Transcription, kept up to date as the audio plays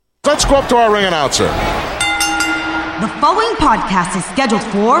Let's go up to our ring announcer. The following podcast is scheduled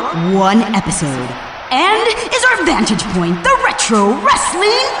for one episode and is our Vantage Point, the Retro Wrestling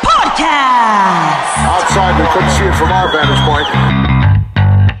Podcast. Outside, we couldn't see it from our vantage point.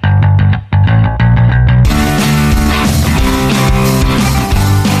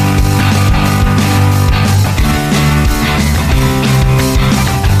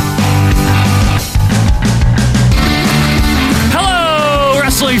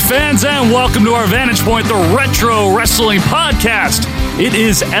 Fans, and welcome to our Vantage Point, the Retro Wrestling Podcast. It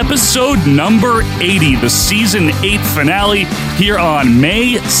is episode number 80, the season 8 finale here on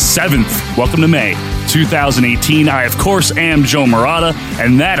May 7th. Welcome to May 2018. I, of course, am Joe Murata,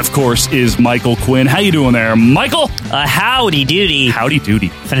 and that, of course, is Michael Quinn. How you doing there, Michael? Howdy doody. Howdy doody.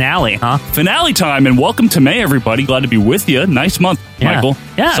 Finale, huh? Finale time, and welcome to May, everybody. Glad to be with you. Nice month, Michael.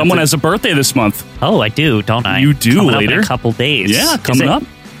 Yeah. Someone has a birthday this month. Oh, I do, don't I? You do coming later. Up in a couple days. Yeah, coming up.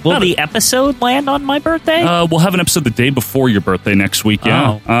 Will the episode land on my birthday? We'll have an episode the day before your birthday next week,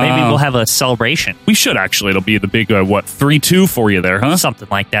 yeah. Oh, maybe we'll have a celebration. We should, actually. It'll be the big, 3-2 for you there, huh? Something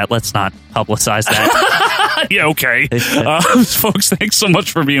like that. Let's not publicize that. Yeah, okay. Folks, thanks so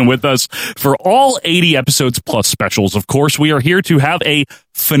much for being with us for all 80 episodes plus specials. Of course, we are here to have a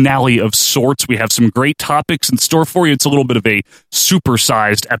finale of sorts. We have some great topics in store for you. It's a little bit of a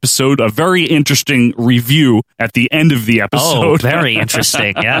supersized episode, a very interesting review at the end of the episode. Oh, very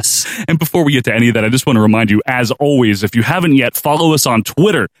interesting, yes. And before we get to any of that, I just want to remind you, as always, if you haven't yet, follow us on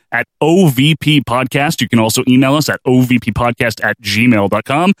Twitter at OVP Podcast. You can also email us at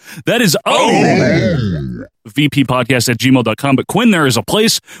ovppodcast@gmail.com. That is VPpodcast@gmail.com. But Quinn, there is a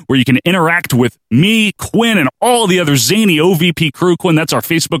place where you can interact with me, Quinn, and all the other zany OVP crew. Quinn, that's our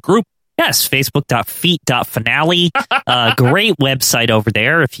Facebook group. Yes, facebook.feet.finale. Great website over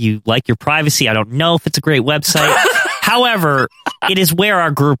there. If you like your privacy, I don't know if it's a great website. However, it is where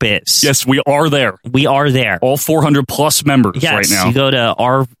our group is. Yes, we are there. We are there. All 400 plus members right now. You go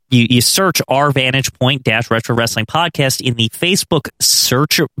to you search our Vantage Point Retro Wrestling Podcast in the Facebook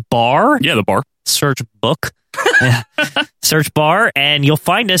search bar. Yeah, the bar. Search book. Search bar, and you'll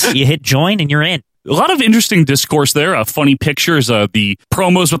find us. You hit join, and you're in. A lot of interesting discourse there. Funny pictures, the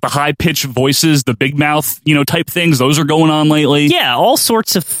promos with the high-pitched voices, the big mouth, type things. Those are going on lately. Yeah, all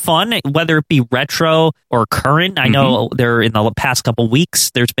sorts of fun, whether it be retro or current. I know there in the past couple weeks,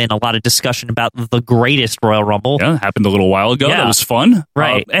 there's been a lot of discussion about the greatest Royal Rumble. Yeah, happened a little while ago. Yeah. That was fun.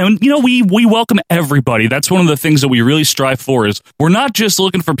 Right. And, we welcome everybody. That's one of the things that we really strive for is we're not just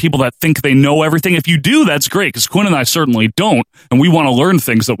looking for people that think they know everything. If you do, that's great, because Quinn and I certainly don't, and we want to learn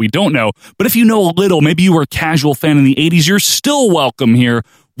things that we don't know. But if you know a little, maybe you were a casual fan in the 80s, you're still welcome here.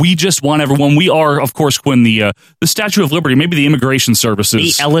 We just want everyone. We are, of course, Quinn, the Statue of Liberty, maybe the Immigration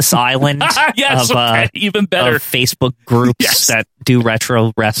Services. The Ellis Island yes, of, even better. Of Facebook groups that do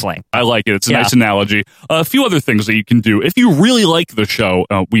retro wrestling. I like it. It's a nice analogy. A few other things that you can do. If you really like the show,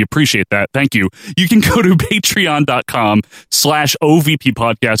 we appreciate that. Thank you. You can go to patreon.com/OVP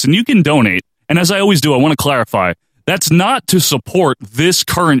podcast and you can donate. And as I always do, I want to clarify, that's not to support this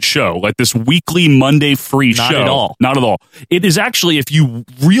current show, like this weekly Monday free show. Not at all. Not at all. It is actually, if you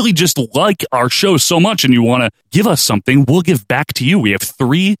really just like our show so much and you want to give us something, we'll give back to you. We have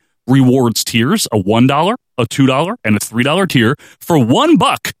 3 rewards tiers, a $1, a $2, and a $3 tier. For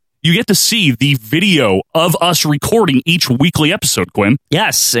 $1, you get to see the video of us recording each weekly episode, Quinn.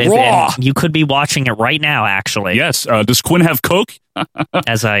 Yes. Raw. And you could be watching it right now, actually. Yes. Does Quinn have Coke?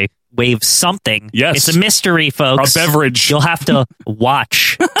 As I wave something. Yes. It's a mystery, folks. A beverage. You'll have to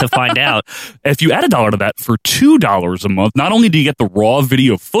watch to find out. If you add $1 to that for $2 a month, not only do you get the raw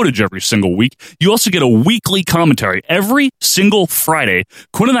video footage every single week, you also get a weekly commentary. Every single Friday,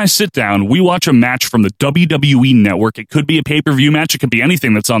 Quinn and I sit down, we watch a match from the WWE Network. It could be a pay-per-view match. It could be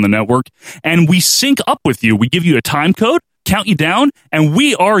anything that's on the network. And we sync up with you. We give you a time code, count you down, and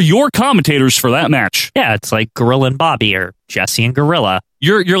we are your commentators for that match. Yeah, it's like Gorilla and Bobby or Jesse and Gorilla.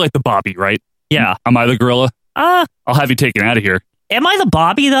 You're like the Bobby, right? Yeah. Am I the Gorilla? I'll have you taken out of here. Am I the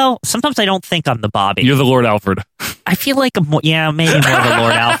Bobby, though? Sometimes I don't think I'm the Bobby. You're the Lord Alfred. I feel like maybe more the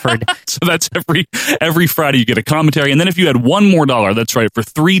Lord Alfred. So that's every Friday you get a commentary. And then if you had $1 more, that's right, for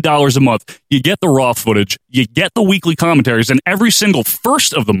 $3 a month, you get the raw footage, you get the weekly commentaries, and every single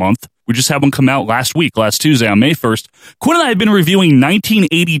first of the month, we just had one come out last Tuesday on May 1st. Quinn and I have been reviewing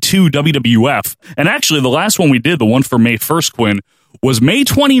 1982 WWF. And actually, the last one we did, the one for May 1st, Quinn, was May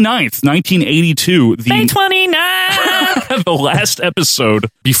 29th, 1982. May 29th! The last episode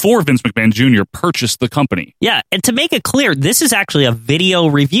before Vince McMahon Jr. purchased the company. Yeah, and to make it clear, this is actually a video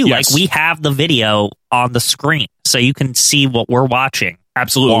review. Yes. Like, we have the video on the screen, so you can see what we're watching.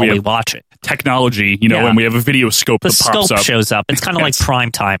 Absolutely. While we watch it. technology, Yeah. and we have a video scope The that pops scope up. shows up. It's kind of like Yes.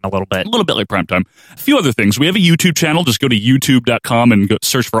 prime time a little bit. A little bit like Primetime. A few other things. We have a YouTube channel. Just go to youtube.com and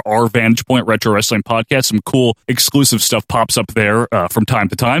search for our Vantage Point Retro Wrestling Podcast. Some cool exclusive stuff pops up there from time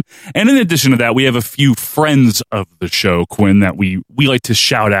to time. And in addition to that, we have a few friends of the show, Quinn, that we like to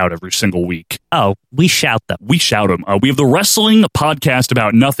shout out every single week. Oh, we shout them. We shout them. We have the Wrestling Podcast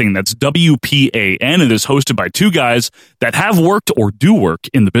About Nothing. That's WPAN. It is hosted by two guys that have worked or do work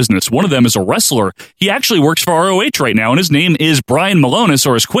in the business. One of them is a wrestler. He actually works for ROH right now, and his name is Brian Malonis,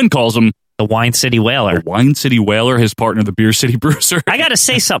 or as Quinn calls him, The Wine City Whaler. the Wine City Whaler, his partner, the Beer City Bruiser. I got to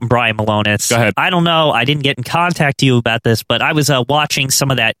say something, Brian Malonis. Go ahead. I don't know. I didn't get in contact with you about this, but I was watching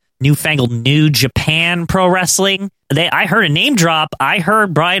some of that newfangled New Japan Pro Wrestling. I heard a name drop. I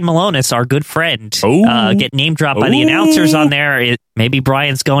heard Brian Malonis, our good friend, get name dropped by the announcers on there. Maybe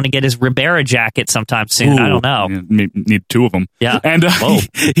Brian's going to get his Ribera jacket sometime soon. I don't know. Yeah, need two of them. Yeah. And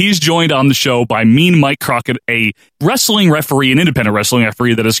he's joined on the show by Mean Mike Crockett, a wrestling referee, an independent wrestling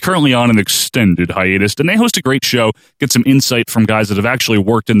referee that is currently on an extended hiatus. And they host a great show, get some insight from guys that have actually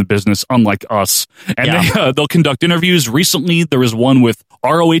worked in the business, unlike us. And they'll conduct interviews. Recently, there was one with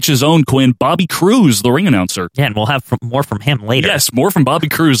ROH's own Quinn, Bobby Cruz, the ring announcer. Yeah, and we'll have more from him later. Yes, more from Bobby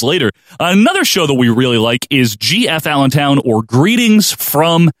Cruz later. Another show that we really like is GF Allentown, or Greetings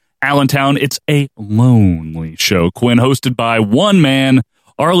from Allentown. It's a lonely show, Quinn, hosted by one man,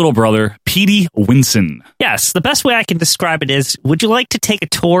 our little brother, Petey Winston. Yes, the best way I can describe it is, would you like to take a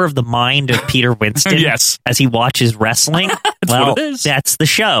tour of the mind of Peter Winston Yes. as he watches wrestling? what it is. That's the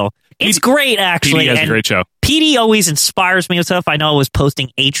show. It's great, actually. Petey has a and great show. Petey always inspires me with stuff. I know I was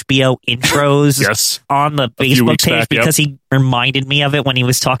posting HBO intros Yes. on the few Facebook weeks page back, yep. because he reminded me of it when he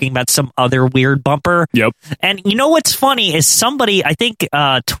was talking about some other weird bumper. Yep. And you know what's funny is somebody, I think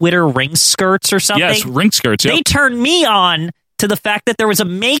Twitter Ring Skirts or something. Yes, ring skirts. Yep. They turned me on to the fact that there was a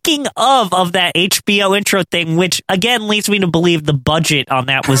making of that HBO intro thing, which again leads me to believe the budget on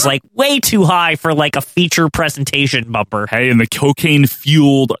that was like way too high for like a feature presentation bumper. Hey, in the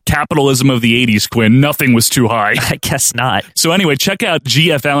cocaine-fueled capitalism of the 80s, Quinn, nothing was too high. I guess not. So anyway, check out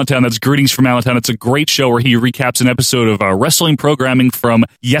GF Allentown. That's Greetings from Allentown. It's a great show where he recaps an episode of wrestling programming from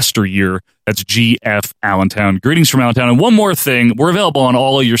yesteryear. That's GF Allentown. Greetings from Allentown. And one more thing, we're available on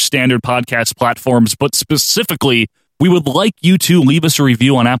all of your standard podcast platforms, but specifically, we would like you to leave us a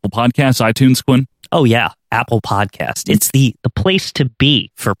review on Apple Podcasts, iTunes, Quinn. Oh, yeah. Apple Podcast. It's the place to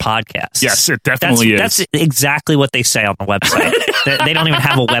be for podcasts. Yes, it definitely is. That's exactly what they say on the website. They don't even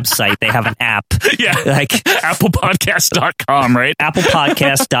have a website. They have an app. Yeah. Like ApplePodcast.com, right?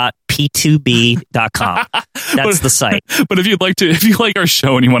 ApplePodcast.p2b.com. That's the site. But if you like our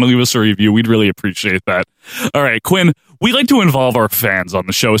show and you want to leave us a review, we'd really appreciate that. All right, Quinn, we like to involve our fans on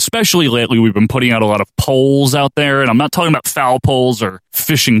the show, especially lately. We've been putting out a lot of polls out there, and I'm not talking about foul polls or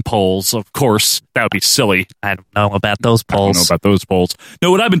fishing polls. Of course, that would be silly. I don't know about those polls. I don't know about those polls.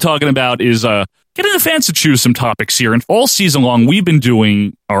 No, what I've been talking about is getting the fans to choose some topics here. And all season long, we've been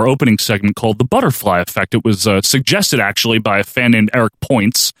doing our opening segment called The Butterfly Effect. It was suggested, actually, by a fan named Eric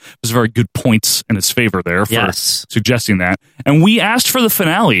Points. It was very good points in his favor there for suggesting that. And we asked for the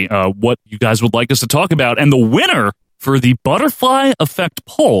finale, what you guys would like us to talk about. And the winner for the Butterfly Effect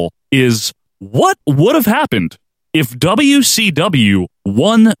poll is what would have happened if WCW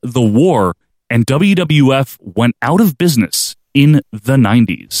won the war and WWF went out of business in the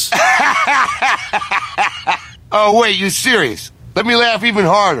 90s. Oh, wait, you serious? Let me laugh even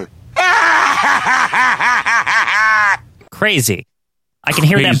harder. Crazy. I can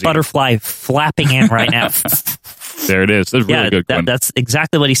hear that butterfly flapping in right now. There it is. That's really good. That's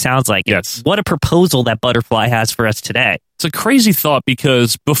exactly what he sounds like. Yes. What a proposal that butterfly has for us today. It's a crazy thought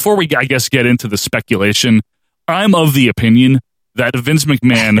because before we, I guess, get into the speculation, I'm of the opinion that Vince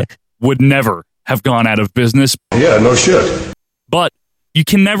McMahon would never have gone out of business. Yeah, no shit. But you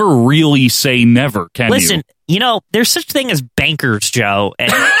can never really say never, can you? Listen, there's such a thing as bankers, Joe.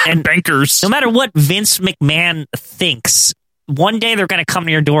 And bankers. No matter what Vince McMahon thinks, one day they're going to come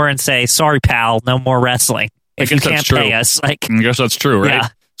to your door and say, sorry, pal, no more wrestling. If you can't pay us. I guess that's true, right? Yeah.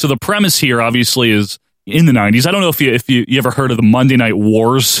 So the premise here, obviously, is in the 90s. I don't know if you ever heard of the Monday Night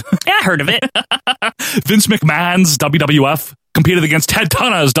Wars. Yeah, I heard of it. Vince McMahon's WWF competed against Ted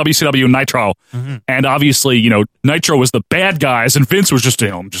Tuna's WCW Nitro. Mm-hmm. And obviously, Nitro was the bad guys, and Vince was just,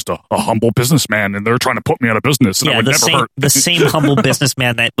 I'm just a humble businessman, and they're trying to put me out of business, and I would never hurt. The same humble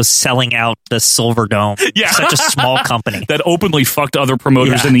businessman that was selling out the Silverdome. Yeah. Such a small company. That openly fucked other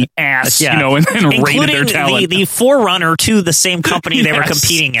promoters in the ass, and raided their talent. The forerunner to the same company they were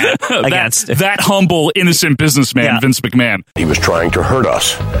competing against. That humble, innocent businessman, Vince McMahon. He was trying to hurt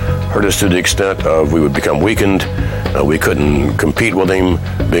us. hurt us to the extent of we would become weakened. We couldn't compete with him,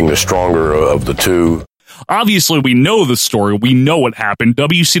 being the stronger of the two. Obviously, we know the story. We know what happened.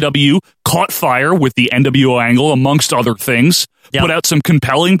 WCW caught fire with the NWO angle, amongst other things. Yep. Put out some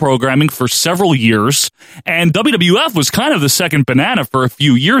compelling programming for several years. And WWF was kind of the second banana for a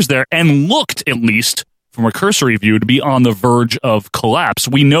few years there and looked, at least from a cursory view, to be on the verge of collapse.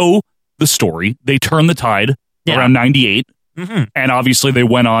 We know the story. They turned the tide around 98. Mm-hmm. And obviously, they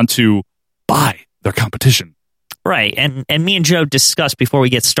went on to buy their competition. Right. And me and Joe discussed before we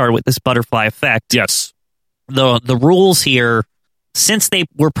get started with this butterfly effect. Yes. The rules here, since they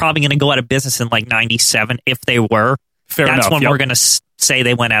were probably going to go out of business in like 97, if they were, that's when we're going to say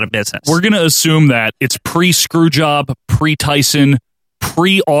they went out of business. We're going to assume that it's pre-Screwjob, pre-Tyson,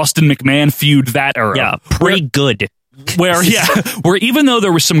 pre-Austin McMahon feud, that era. Yeah, pre-good. Where even though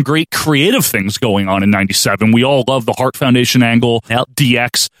there was some great creative things going on in 97, we all love the Hart Foundation angle,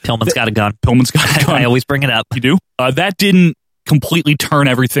 DX. Pillman's got a gun. I always bring it up. You do? That didn't completely turn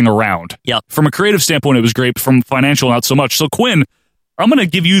everything around. Yep. From a creative standpoint, it was great. From financial, not so much. So, Quinn, I'm going to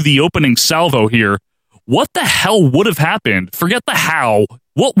give you the opening salvo here. What the hell would have happened? Forget the how.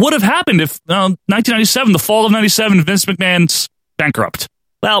 What would have happened if 1997, the fall of 97, Vince McMahon's bankrupt?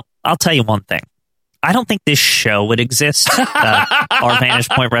 Well, I'll tell you one thing. I don't think this show would exist. Our Vantage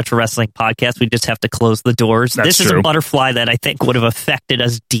Point Retro Wrestling podcast. We just have to close the doors. This is a butterfly that I think would have affected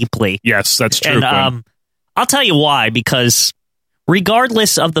us deeply. Yes, that's true. And I'll tell you why, because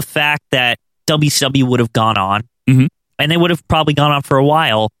regardless of the fact that WCW would have gone on, and they would have probably gone on for a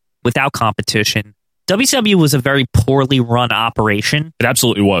while without competition, WCW was a very poorly run operation. It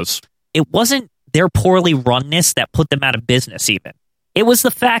absolutely was. It wasn't their poorly runness that put them out of business even. It was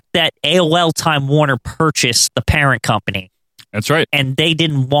the fact that AOL Time Warner purchased the parent company. That's right. And they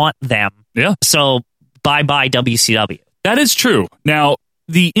didn't want them. Yeah. So bye-bye WCW. That is true. Now,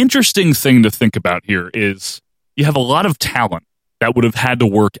 the interesting thing to think about here is you have a lot of talent that would have had to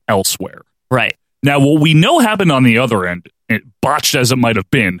work elsewhere. Right. Now, what we know happened on the other end, botched as it might have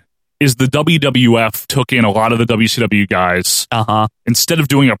been, is the WWF took in a lot of the WCW guys. Instead of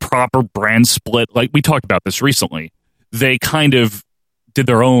doing a proper brand split, like we talked about this recently, they kind of did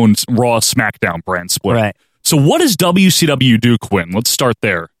their own Raw SmackDown brand split. Right. So what does WCW do, Quinn? Let's start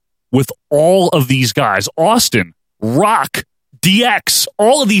there. With all of these guys, Austin, Rock, DX,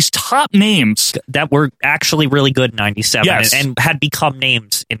 all of these top names that were actually really good in 97 and had become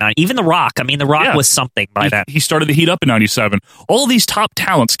names in 90. Even The Rock. I mean, The Rock was something by then. He started to heat up in 97. All of these top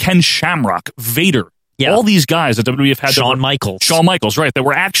talents, Ken Shamrock, Vader, all these guys that WWF had. Shawn Michaels, right, that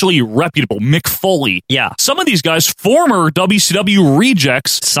were actually reputable. Mick Foley. Yeah. Some of these guys, former WCW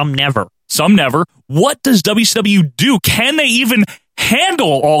rejects. Some never. What does WCW do? Can they even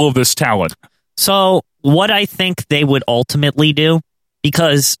handle all of this talent? So what I think they would ultimately do,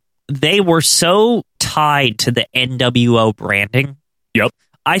 because they were so tied to the NWO branding. Yep.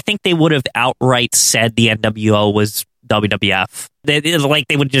 I think they would have outright said the NWO was WWF.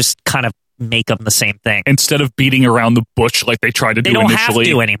 They would just kind of make them the same thing. Instead of beating around the bush like they tried to do initially. They don't have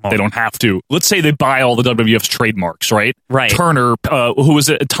to anymore. They don't have to. Let's say they buy all the WWF's trademarks, right? Right. Turner, who was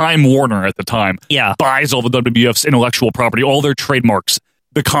at Time Warner at the time, buys all the WWF's intellectual property, all their trademarks,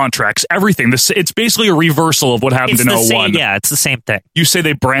 the contracts, everything. It's basically a reversal of what happened in 01. Yeah, it's the same thing. You say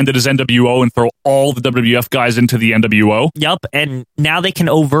they branded as NWO and throw all the WWF guys into the NWO? Yep, and now they can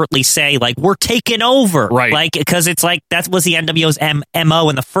overtly say, like, we're taking over. Right. Like, because it's like, that was the NWO's MO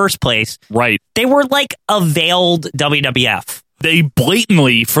in the first place. Right. They were like a veiled WWF. They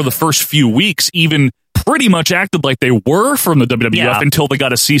blatantly, for the first few weeks, even pretty much acted like they were from the WWF until they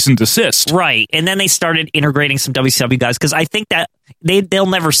got a cease and desist. Right. And then they started integrating some WCW guys, because I think that they'll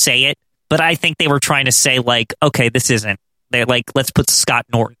never say it, but I think they were trying to say, like, okay, this isn't. They're like, let's put Scott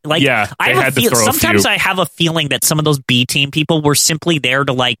Norton. Like, sometimes I have a feeling that some of those B team people were simply there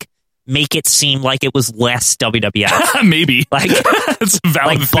to, like, make it seem like it was less WWF. Maybe. Like, it's a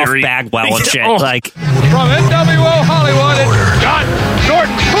valid like theory. Buff Bagwell and shit. Oh. Like, from NWO Hollywood, it's Scott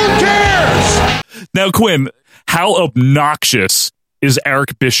Norton. Who cares? Now, Quinn, how obnoxious is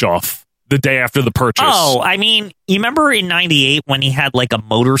Eric Bischoff the day after the purchase? Oh, I mean, you remember in 98 when he had like a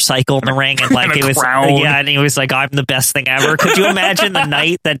motorcycle in the ring and like and it was crown. and he was like, I'm the best thing ever. Could you imagine the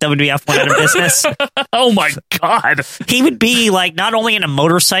night that WWF went out of business? Oh my God. He would be like not only in a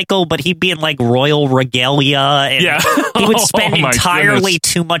motorcycle, but he'd be in like royal regalia, and he would spend entirely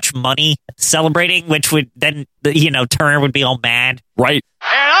too much money celebrating, which would then Turner would be all mad. Right.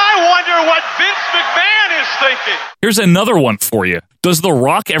 And I wonder what Vince McMahon is thinking. Here's another one for you. Does The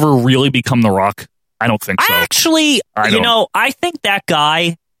Rock ever really become The Rock? I don't think so. Actually, I think that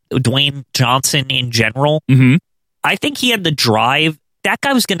guy, Dwayne Johnson in general, I think he had the drive that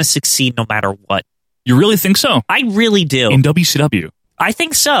guy was going to succeed no matter what. You really think so? I really do. In WCW? I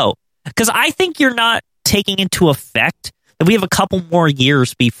think so. Because I think you're not taking into effect that we have a couple more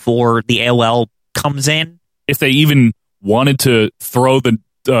years before the AOL comes in. If they even wanted to throw the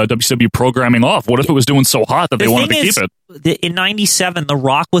WCW programming off, what if it was doing so hot that they wanted to keep it? In 97, The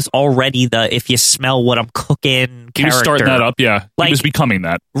Rock was already the if you smell what I'm cooking character. He was starting that up, yeah. He was becoming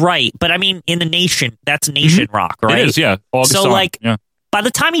that. Right. But I mean, in the Nation, that's Nation Rock, right? It is, yeah. August so, on, yeah. By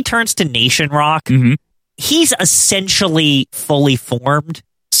the time he turns to Nation Rock, he's essentially fully formed.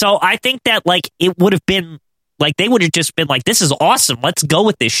 So I think that, it would have been, they would have just been like, this is awesome. Let's go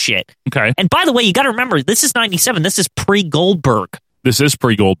with this shit. Okay. And by the way, you got to remember, this is 97. This is pre-Goldberg. This is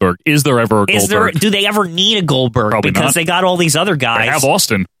pre-Goldberg. Is there ever a Goldberg? Do they ever need a Goldberg? Probably because not. they got all these other guys. They have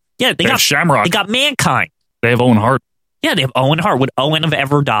Austin. Yeah, they got Shamrock. They got Mankind. They have Owen Hart. Yeah, they have Owen Hart. Would Owen have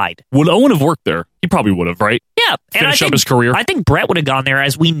ever died? Would Owen have worked there? He probably would have, right? Yeah. Finish up his career. I think Brett would have gone there.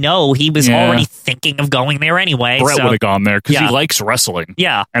 As we know, he was already thinking of going there anyway. Brett would have gone there because he likes wrestling.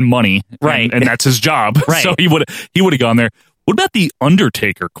 Yeah. And money. Right. And that's his job. Right. So he would have gone there. What about The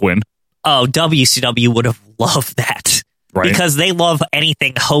Undertaker, Quinn? Oh, WCW would have loved that. Right. Because they love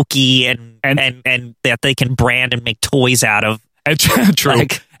anything hokey and that they can brand and make toys out of. And true.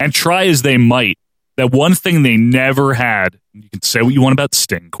 And try as they might, that one thing they never had, you can say what you want about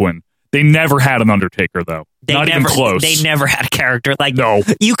Sting, Quinn. They never had an Undertaker, though. Not even close. They never had a character. No.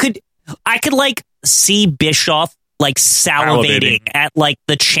 I could see Bischoff salivating at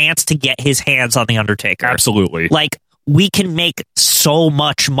the chance to get his hands on the Undertaker. Absolutely. We can make so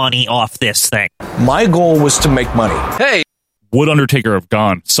much money off this thing. My goal was to make money. Hey. Would Undertaker have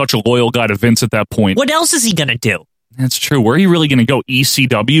gone? Such a loyal guy to Vince at that point. What else is he going to do? That's true. Where are you really going to go?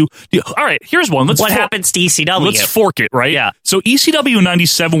 ECW? All right, here's one. What happens to ECW? Let's fork it, right? Yeah. So ECW in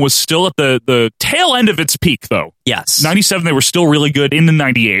 97 was still at the tail end of its peak, though. Yes. 97, they were still really good. In the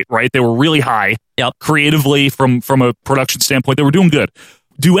 98, right? They were really high. Yep. Creatively, from a production standpoint, they were doing good.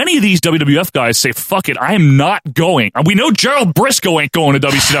 Do any of these WWF guys say, fuck it, I am not going? We know Gerald Briscoe ain't going to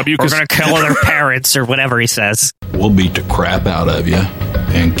WCW. We're going to kill their parents or whatever he says. We'll beat the crap out of you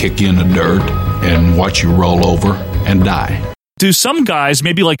and kick you in the dirt and watch you roll over and die. Do some guys,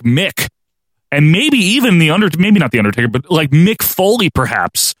 maybe like Mick, and maybe even maybe not the Undertaker, but like Mick Foley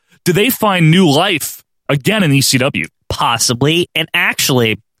perhaps, do they find new life again in ECW? Possibly. And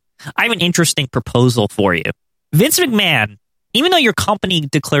actually, I have an interesting proposal for you. Vince McMahon, even though your company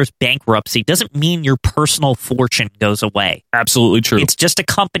declares bankruptcy, doesn't mean your personal fortune goes away. Absolutely true. It's just a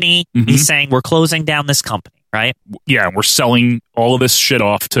company. He's saying we're closing down this company, right? Yeah, we're selling all of this shit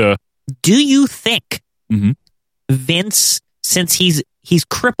off to... Do you think Vince, since he's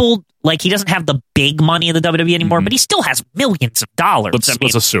crippled, he doesn't have the big money in the WWE anymore, but he still has millions of dollars.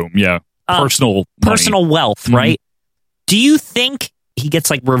 Let's assume, yeah. Personal wealth, right? Do you think he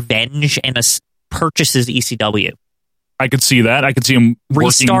gets revenge and purchases ECW? I could see that. I could see him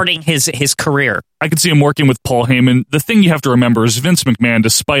restarting his career. I could see him working with Paul Heyman. The thing you have to remember is Vince McMahon,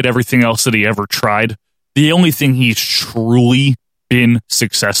 despite everything else that he ever tried, the only thing he's truly been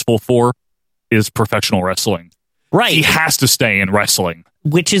successful for is professional wrestling. Right. He has to stay in wrestling.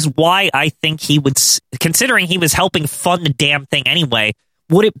 Which is why I think he would, considering he was helping fund the damn thing anyway,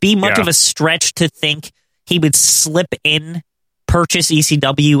 would it be much of a stretch to think he would slip in, purchase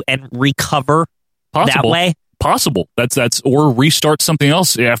ECW, and recover that way? Possible. That's or restart something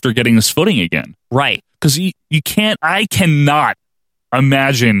else after getting his footing again. Right. Because I cannot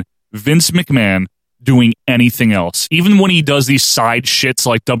imagine Vince McMahon doing anything else. Even when he does these side shits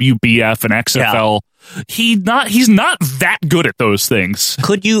like WBF and XFL, he's not that good at those things.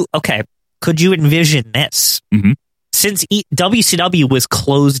 Could you envision this? Mm-hmm. Since WCW was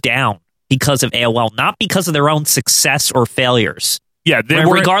closed down because of AOL, not because of their own success or failures. Yeah,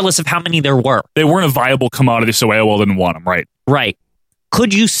 regardless of how many there were. They weren't a viable commodity, so AOL didn't want them, right? Right.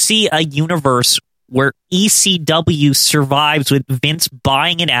 Could you see a universe where ECW survives with Vince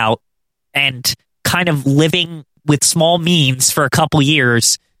buying it out and kind of living with small means for a couple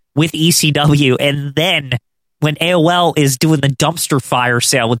years with ECW, and then when AOL is doing the dumpster fire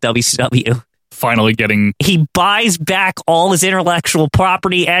sale with WCW, finally he buys back all his intellectual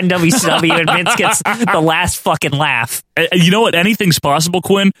property and WCW, and Vince gets the last fucking laugh. You know what? Anything's possible,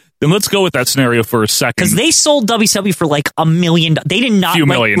 Quinn. Then let's go with that scenario for a second. Because they sold WCW for $1 million. They did not few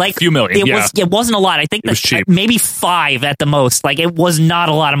million. It wasn't a lot. I think it was cheap. Maybe 5 at the most. It was not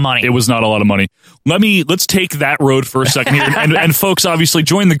a lot of money. It was not a lot of money. Let's take that road for a second here, and folks, obviously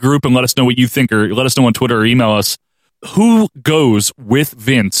join the group and let us know what you think, or let us know on Twitter or email us. Who goes with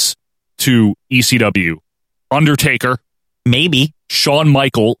Vince to ECW? Undertaker, maybe Shawn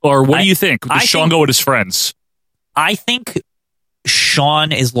Michael, or what do you think? Does Shawn go with his friends? I think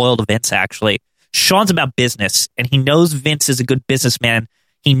Sean is loyal to Vince, actually. Sean's about business, and he knows Vince is a good businessman.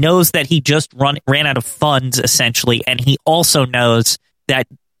 He knows that he just ran out of funds, essentially, and he also knows that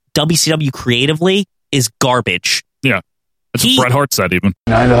WCW creatively is garbage. Yeah. That's what Bret Hart said, even.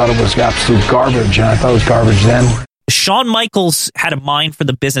 I thought it was absolute garbage, and I thought it was garbage then. Shawn Michaels had a mind for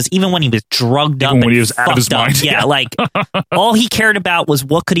the business, even when he was drugged up. Even when he was out of his mind. Yeah, like, all he cared about was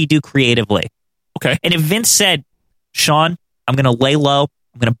what could he do creatively. Okay. And if Vince said, Sean, I'm going to lay low,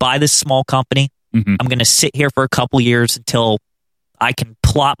 I'm going to buy this small company, I'm going to sit here for a couple years until I can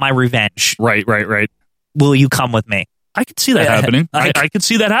plot my revenge. Right. Will you come with me? I could see that happening. I could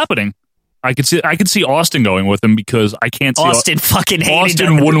see that happening. I could see Austin going with him because I can't see Austin fucking hated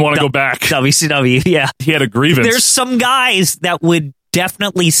Austin wouldn't want to go back. WCW, yeah. He had a grievance. There's some guys that would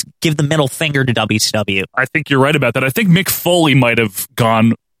definitely give the middle finger to WCW. I think you're right about that. I think Mick Foley might have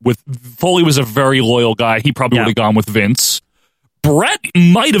gone with Foley was a very loyal guy. He probably would have gone with Vince. Brett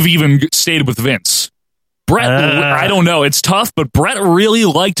might have even stayed with Vince. Brett, I don't know. It's tough, but Brett really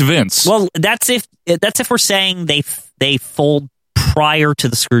liked Vince. Well, that's if we're saying they fold prior to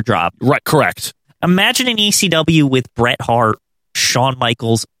the screw job. Right, correct. Imagine an ECW with Bret Hart, Shawn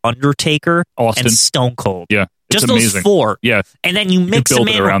Michaels, Undertaker, Austin, and Stone Cold. Yeah. Just amazing. those four. Yeah. And then you mix them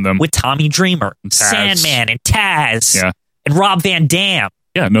in around them. with Tommy Dreamer, and Taz. Sandman, and Taz, Yeah. and Rob Van Dam.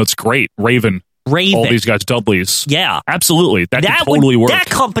 Yeah, no, it's great. Raven. All these guys, Dudleys. Yeah. Absolutely. That could totally work. That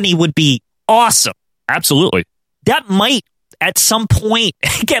company would be awesome. Absolutely. That might, at some point,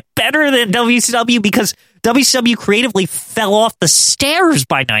 get better than WCW because WCW creatively fell off the stairs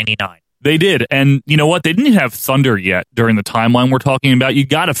by 99. They did. And you know what? They didn't even have Thunder yet during the timeline we're talking about. You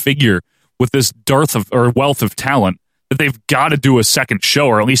got to figure with this wealth of talent that they've got to do a second show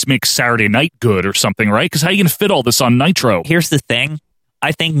or at least make Saturday night good or something, right? Because how are you going to fit all this on Nitro? Here's the thing.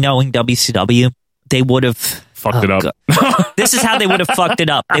 I think knowing WCW, they would have fucked it up. This is how they would have fucked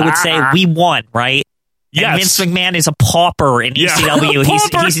it up. They would say, we won, right? Yes. And Vince McMahon is a pauper in ECW.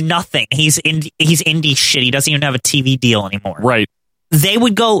 Pauper. He's nothing. He's indie shit. He doesn't even have a TV deal anymore. Right. They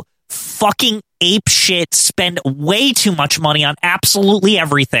would go fucking ape shit, spend way too much money on absolutely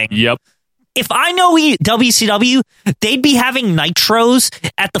everything. Yep. If I know WCW, they'd be having nitros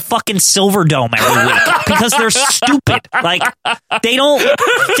at the fucking Silver Dome every week because they're stupid. Like, they don't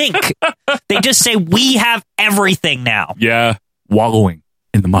think. They just say, we have everything now. Yeah. Wallowing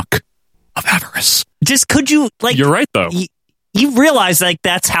in the muck of avarice. Just could you, like... You're right, though. You realize, like,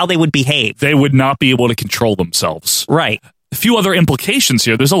 that's how they would behave. They would not be able to control themselves. Right. A few other implications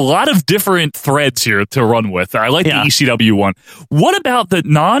here. There's a lot of different threads here to run with. I like the ECW one. What about the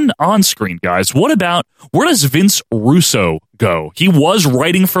non-on-screen guys? Where does Vince Russo go? He was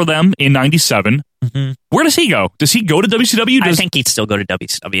writing for them in 97. Mm-hmm. Where does he go? Does he go to WCW? I think he'd still go to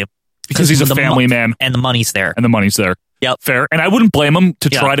WCW. Because he's a family man. And the money's there. Yep. Fair. And I wouldn't blame him to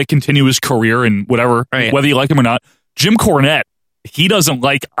try to continue his career and whatever, whether you like him or not. Jim Cornette, he doesn't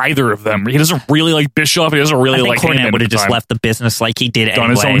like either of them. He doesn't really like Bischoff. He doesn't really like Heyman. Cornette would have just left the business like he did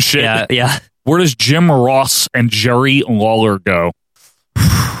Done anyway. his own shit. Yeah. Where does Jim Ross and Jerry Lawler go?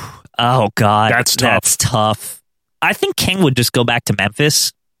 Oh, God. That's tough. I think King would just go back to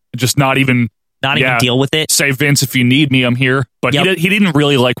Memphis. Just not even deal with it. Say, Vince, if you need me, I'm here. But he didn't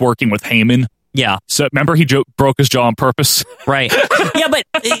really like working with Heyman. Yeah. So remember, he broke his jaw on purpose. Right. Yeah, but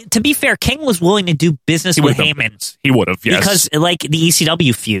to be fair, King was willing to do business with Heyman. He would have, yes. Because, like, the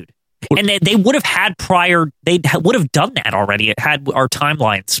ECW feud. And they would have had they would have done that already. Had our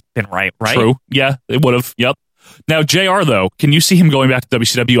timelines been right? True. Yeah, they would have. Yep. Now, JR, though, can you see him going back to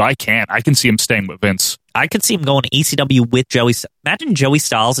WCW? I can't. I can see him staying with Vince. I could see him going to ECW with Joey. Imagine Joey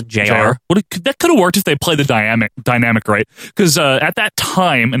Styles and JR. That could have worked if they played the dynamic right. Because at that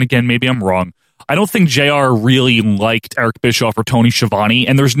time, and again, maybe I'm wrong, I don't think JR really liked Eric Bischoff or Tony Schiavone,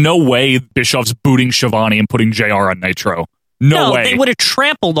 and there's no way Bischoff's booting Schiavone and putting JR on Nitro. No way. They would have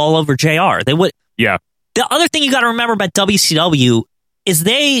trampled all over JR. They would. Yeah. The other thing you got to remember about WCW is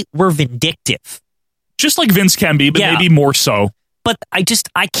they were vindictive. Just like Vince can be, but maybe more so. But I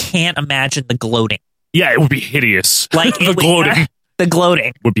can't imagine the gloating. Yeah, it would be hideous. Like the gloating. The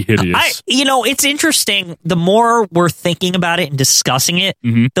gloating would be hideous. It's interesting. The more we're thinking about it and discussing it,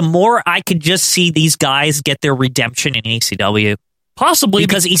 the more I could just see these guys get their redemption in ECW. Possibly.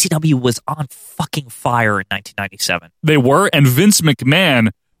 Because ECW was on fucking fire in 1997. They were, and Vince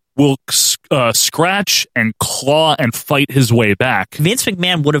McMahon will scratch and claw and fight his way back. Vince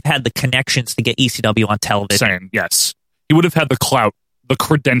McMahon would have had the connections to get ECW on television. Yes. He would have had the clout, the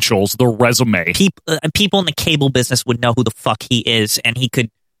credentials, the resume. People in the cable business would know who the fuck he is, and he could...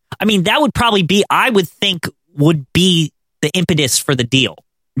 I mean, that would probably be, I would think, would be the impetus for the deal.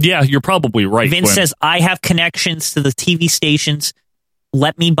 Yeah, you're probably right. Vince Quinn. says, I have connections to the TV stations.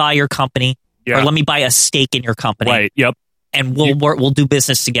 Let me buy your company. Yeah. Or let me buy a stake in your company. Right, yep. And we'll do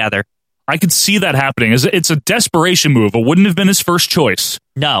business together. I could see that happening. It's a desperation move. It wouldn't have been his first choice.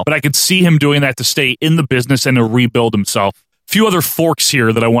 No. But I could see him doing that to stay in the business and to rebuild himself. A few other forks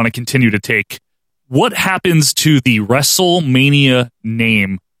here that I want to continue to take. What happens to the WrestleMania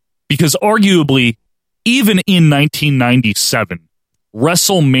name? Because arguably, even in 1997,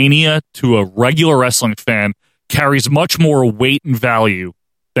 WrestleMania to a regular wrestling fan carries much more weight and value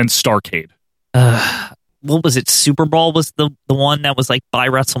than Starrcade. What was it? Super Bowl was the one that was like by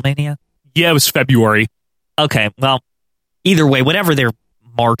WrestleMania? Yeah, it was February. Okay, well, either way, whatever their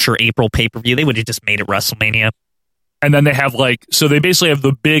March or April pay-per-view, they would have just made it WrestleMania. And then they have so they basically have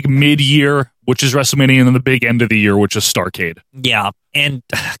the big mid-year, which is WrestleMania, and then the big end of the year, which is Starrcade. Yeah, and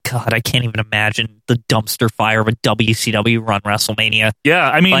God, I can't even imagine the dumpster fire of a WCW run WrestleMania. Yeah,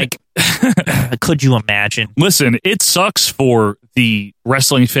 I mean... could you imagine? Listen, it sucks for the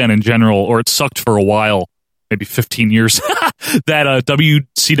wrestling fan in general, or it sucked for a while, maybe 15 years, that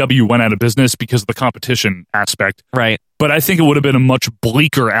WCW went out of business because of the competition aspect. Right. But I think it would have been a much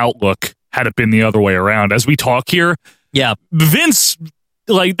bleaker outlook had it been the other way around. As we talk here, yeah, Vince,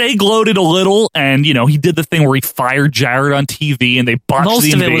 they gloated a little, and, he did the thing where he fired Jarrett on TV, and they botched Most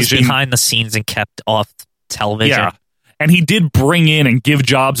the invasion. Most of it was behind the scenes and kept off television. Yeah. And he did bring in and give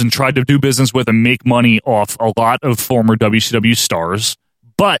jobs and tried to do business with and make money off a lot of former WCW stars.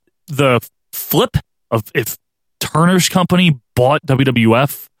 But the flip of if Turner's company bought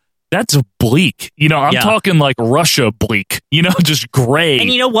WWF, that's bleak. I'm talking like Russia bleak. Just gray.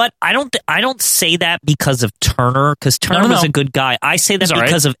 And you know what? I don't say that because of Turner, because Turner was a good guy. I say that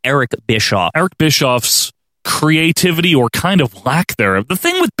because of Eric Bischoff. Eric Bischoff's creativity, or kind of lack thereof. The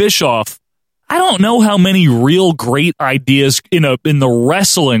thing with Bischoff, I don't know how many real great ideas in the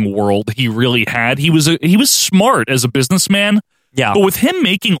wrestling world he really had. He was smart as a businessman. Yeah. But with him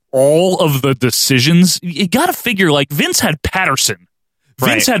making all of the decisions, you got to figure Vince had Patterson.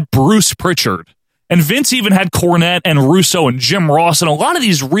 Vince had Bruce Pritchard. And Vince even had Cornette and Russo and Jim Ross and a lot of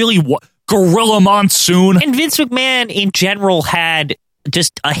these really Gorilla Monsoon. And Vince McMahon in general had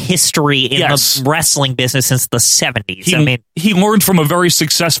just a history in the wrestling business since the 70s. He learned from a very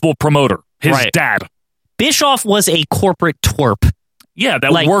successful promoter. His dad. Bischoff was a corporate twerp. Yeah,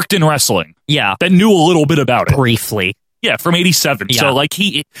 that worked in wrestling. Yeah. That knew a little bit about it. Briefly. Yeah, from 87. Yeah. So,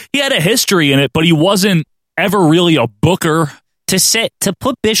 he had a history in it, but he wasn't ever really a booker. To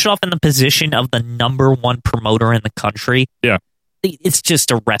put Bischoff in the position of the #1 promoter in the country, it's just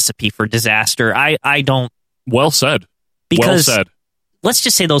a recipe for disaster. I don't... Well said. Because well said. Let's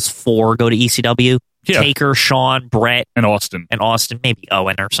just say those 4 go to ECW. Yeah. Taker, Shawn, Brett, and Austin, maybe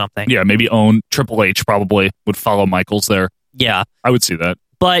Owen or something. Yeah, maybe Owen. Triple H probably would follow Michaels there. Yeah, I would see that.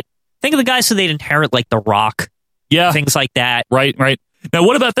 But think of the guys who they'd inherit, like The Rock. Yeah, things like that. Right. Now,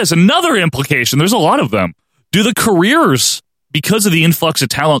 what about this? Another implication. There's a lot of them. Do the careers, because of the influx of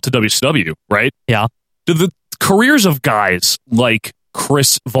talent to WCW, right? Yeah. Do the careers of guys like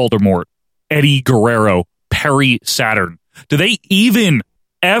Chris Voldemort, Eddie Guerrero, Perry Saturn, do they even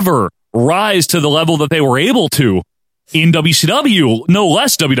ever rise to the level that they were able to in WCW, no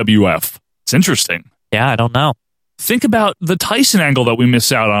less WWF? It's interesting. Yeah, I don't know. Think about the Tyson angle that we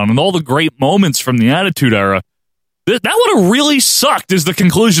miss out on and all the great moments from the Attitude Era. That would have really sucked is the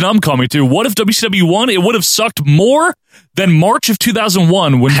conclusion I'm coming to. What if WCW won? It would have sucked more than March of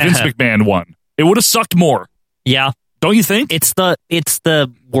 2001 when Vince McMahon won. It would have sucked more. Yeah. Don't you think? It's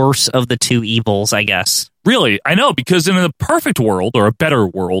the worst of the two evils, I guess. Really? I know, because in a perfect world, or a better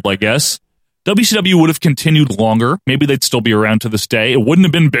world, I guess, WCW would have continued longer. Maybe they'd still be around to this day. It wouldn't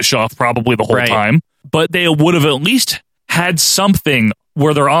have been Bischoff probably the whole time, but they would have at least had something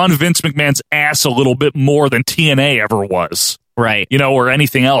where they're on Vince McMahon's ass a little bit more than TNA ever was. Right. Or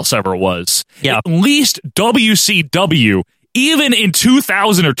anything else ever was. Yeah. At least WCW, even in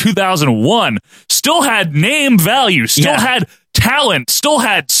 2000 or 2001, still had name value, still had talent, still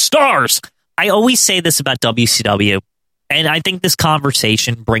had stars. I always say this about WCW, and I think this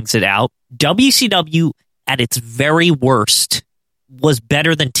conversation brings it out. WCW at its very worst was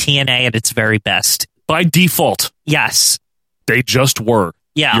better than TNA at its very best. By default. Yes. They just were.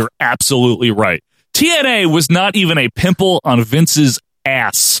 Yeah. You're absolutely right. TNA was not even a pimple on Vince's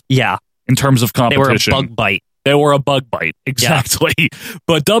ass. Yeah. In terms of competition. They were a bug bite. They were a bug bite. Exactly. Yeah.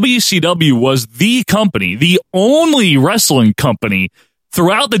 But WCW was the company, the only wrestling company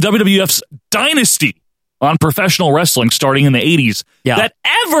throughout the WWF's dynasty on professional wrestling starting in the 80s that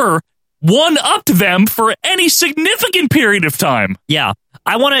ever won up to them for any significant period of time. Yeah.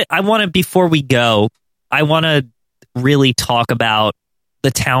 I want to before we go, I want to really talk about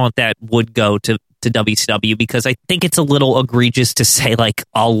the talent that would go to WCW, because I think it's a little egregious to say like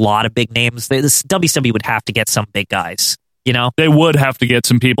a lot of big names. This WCW would have to get some big guys. You know, they would have to get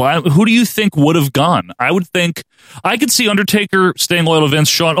some people. Who do you think would have gone? I would think I could see Undertaker staying loyal to Vince,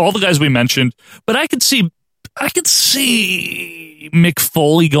 Shawn, all the guys we mentioned, but I could see Mick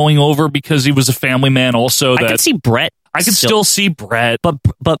Foley going over because he was a family man. Also, I could see Brett. I could still see Brett, but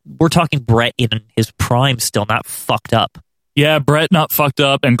we're talking Brett in his prime, still not fucked up. Yeah, Brett not fucked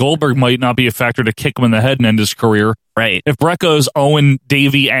up, and Goldberg might not be a factor to kick him in the head and end his career. Right. If Brett goes, Owen,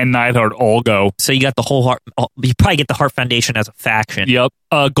 Davey, and Neidhart all go. So you got the whole Hart. You probably get the Hart Foundation as a faction. Yep.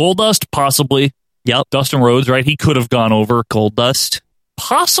 Goldust, possibly. Yep. Dustin Rhodes, right? He could have gone over. Goldust.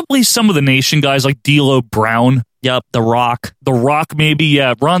 Possibly some of the Nation guys like D'Lo Brown. Yep. The Rock. The Rock, maybe.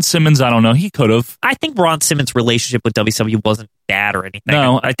 Yeah. Ron Simmons, I don't know. He could have. I think Ron Simmons' relationship with WCW wasn't bad or anything.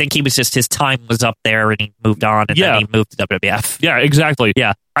 No. I think he was just, his time was up there and he moved on and then he moved to WWF. Yeah, exactly.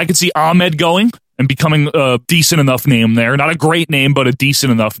 Yeah. I could see Ahmed going and becoming a decent enough name there. Not a great name, but a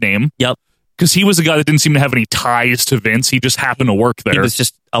decent enough name. Yep. Because he was a guy that didn't seem to have any ties to Vince. He just happened to work there. He was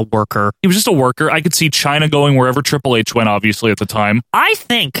just a worker. I could see China going wherever Triple H went, obviously, at the time. I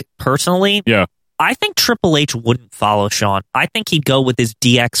think, personally, I think Triple H wouldn't follow Shawn. I think he'd go with his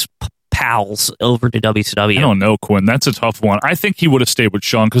DX pals over to WCW. I don't know, Quinn. That's a tough one. I think he would have stayed with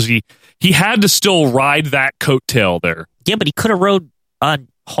Shawn because he had to still ride that coattail there. Yeah, but he could have rode on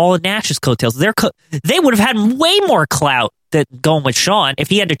Hall and Nash's coattails. They would have had way more clout than going with Shawn. If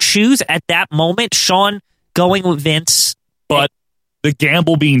he had to choose at that moment, Shawn going with Vince. But the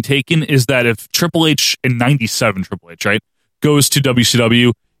gamble being taken is that if Triple H in 97, Triple H, right, goes to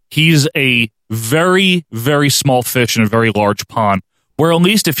WCW, he's a very, very small fish in a very large pond. Where at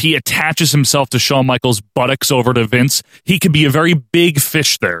least if he attaches himself to Shawn Michaels' buttocks over to Vince, he could be a very big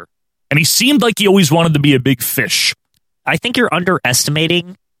fish there. And he seemed like he always wanted to be a big fish. I think you're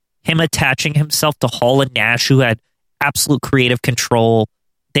underestimating him attaching himself to Hall and Nash, who had absolute creative control.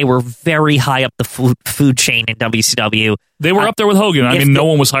 They were very high up the food chain in WCW. They were up there with Hogan. I mean, no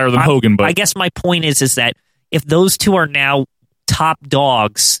one was higher than Hogan. But I guess my point is that if those two are now top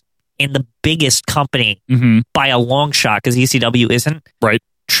dogs in the biggest company by a long shot, because ECW isn't, right?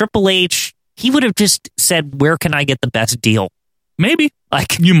 Triple H, he would have just said, "Where can I get the best deal?" Maybe.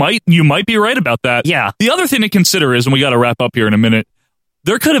 Like you might be right about that. Yeah. The other thing to consider is, and we got to wrap up here in a minute,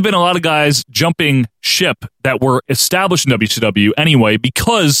 there could have been a lot of guys jumping ship that were established in WCW anyway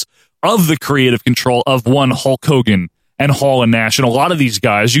because of the creative control of one Hulk Hogan and Hall and Nash. And a lot of these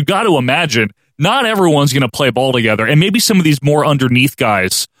guys, you got to imagine, not everyone's going to play ball together. And maybe some of these more underneath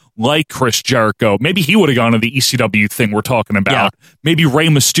guys, like Chris Jericho, maybe he would have gone to the ECW thing we're talking about. Yeah. Maybe Rey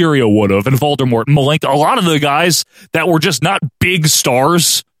Mysterio would have, and Voldemort and Malenko. A lot of the guys that were just not big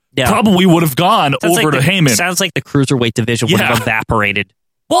stars probably would have gone over to Heyman. Sounds like the cruiserweight division would have evaporated.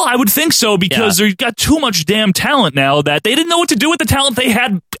 Well, I would think so because they've got too much damn talent now that they didn't know what to do with the talent they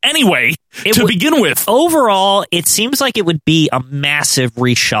had anyway begin with. Overall, it seems like it would be a massive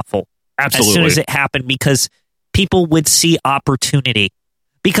reshuffle as soon as it happened because people would see opportunity.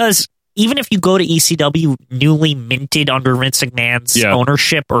 Because even if you go to ECW newly minted under Vince McMahon's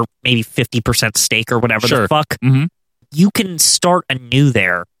ownership or maybe 50% stake or whatever the fuck, you can start anew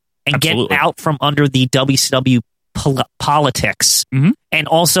there and get out from under the WCW politics and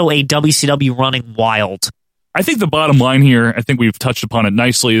also a WCW running wild. I think the bottom line here, I think we've touched upon it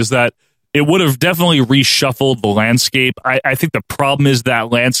nicely, is that it would have definitely reshuffled the landscape. I think the problem is that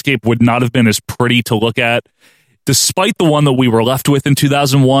landscape would not have been as pretty to look at. Despite the one that we were left with in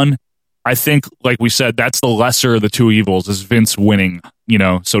 2001, I think, like we said, that's the lesser of the two evils, is Vince winning,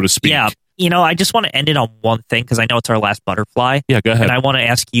 so to speak. Yeah. I just want to end it on one thing because I know it's our last butterfly. Yeah, go ahead. And I want to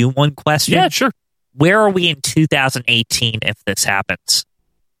ask you one question. Yeah, sure. Where are we in 2018 if this happens?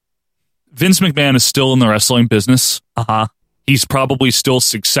 Vince McMahon is still in the wrestling business. Uh-huh. He's probably still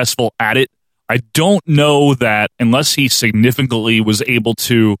successful at it. I don't know that unless he significantly was able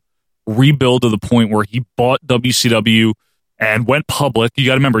to rebuild to the point where he bought WCW and went public. You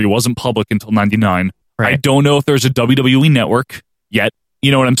got to remember, he wasn't public until 99. Right. I don't know if there's a WWE network yet. You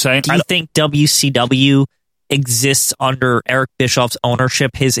know what I'm saying? Do you think WCW exists under Eric Bischoff's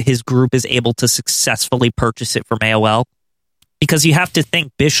ownership? His group is able to successfully purchase it from AOL? Because you have to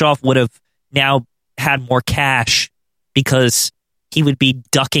think Bischoff would have now had more cash because he would be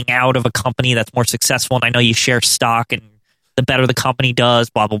ducking out of a company that's more successful. And I know you share stock and the better the company does,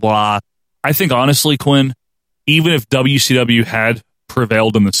 blah, blah, blah. I think, honestly, Quinn, even if WCW had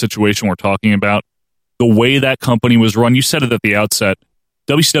prevailed in the situation we're talking about, the way that company was run, you said it at the outset,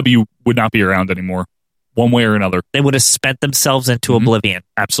 WCW would not be around anymore, one way or another. They would have spent themselves into oblivion.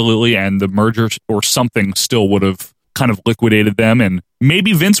 Absolutely, and the merger or something still would have kind of liquidated them, and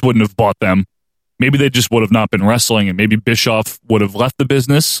maybe Vince wouldn't have bought them. Maybe they just would have not been wrestling, and maybe Bischoff would have left the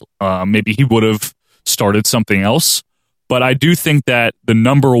business. Maybe he would have started something else. But I do think that the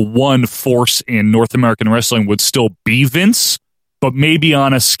number one force in North American wrestling would still be Vince, but maybe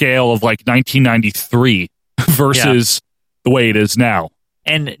on a scale of like 1993 versus the way it is now.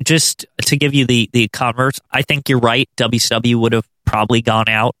 And just to give you the converse, I think you're right. WCW would have probably gone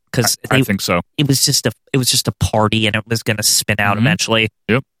out because I think so. It was just a party, and it was going to spin out eventually.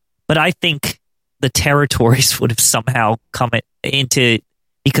 Yep. But I think the territories would have somehow come into,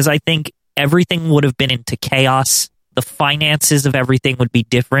 because I think everything would have been into chaos. The finances of everything would be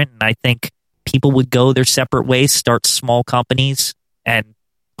different, and I think people would go their separate ways, start small companies, and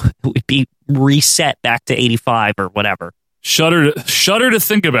it would be reset back to 85 or whatever. Shudder to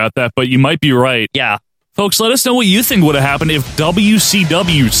think about that, but you might be right. Yeah. Folks, let us know what you think would have happened if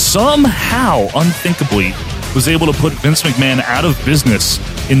WCW somehow, unthinkably, was able to put Vince McMahon out of business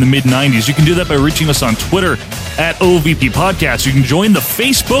in the mid-90s. You can do that by reaching us on Twitter at OVP Podcast. You can join the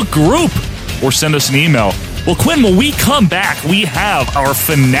Facebook group or send us an email. Well, Quinn, when we come back, we have our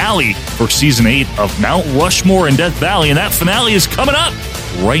finale for Season 8 of Mount Rushmore and Death Valley, and that finale is coming up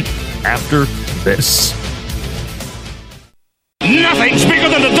right after this. Nothing's bigger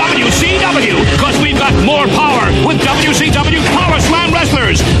than the WCW, because we've got more power with WCW Power Slam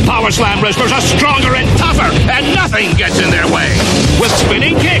Wrestlers. Power Slam Wrestlers are stronger and tougher, and nothing gets in their way. With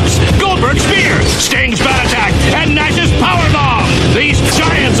spinning kicks, Goldberg's spear, Sting's bat attack, and Nash's powerbomb, these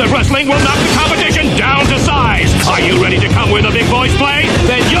giants of wrestling will knock the competition down to size. Are you ready to come where the big boys play?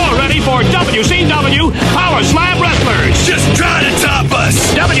 Then you're ready for WCW Power Slam Wrestlers. Just try to top us.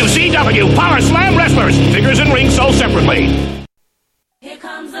 WCW Power Slam Wrestlers. Figures and rings sold separately. Here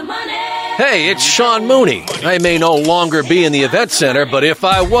comes the money. Hey, it's Sean Mooney. I may no longer be in the event center, but if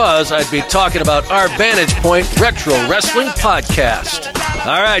I was, I'd be talking about our Vantage Point Retro Wrestling Podcast.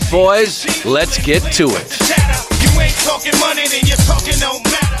 All right, boys, let's get to it. You ain't talking money, then you're talking no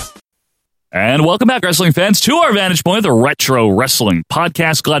matter. And welcome back, wrestling fans, to our Vantage Point, the Retro Wrestling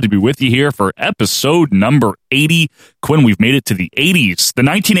Podcast. Glad to be with you here for episode number 80. Quinn, we've made it to the 80s, the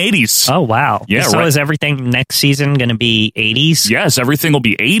 1980s. Oh, wow. Yeah, so is everything next season going to be 80s? Yes, everything will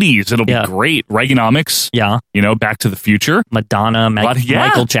be 80s. It'll be great. Reaganomics. Yeah. You know, Back to the Future. Madonna,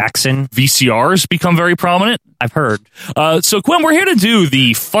 Michael Jackson. VCRs become very prominent. I've heard. So, Quinn, we're here to do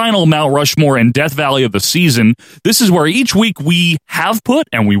the final Mount Rushmore and Death Valley of the season. This is where each week we have put,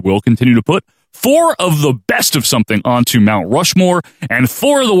 and we will continue to put, 4 of the best of something onto Mount Rushmore, and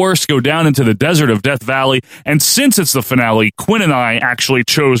 4 of the worst go down into the desert of Death Valley. And since it's the finale, Quinn and I actually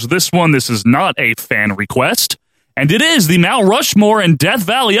chose this one. This is not a fan request, and it is the Mount Rushmore and Death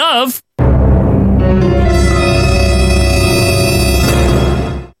Valley of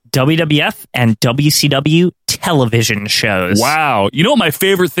WWF and WCW television shows. Wow. You know what my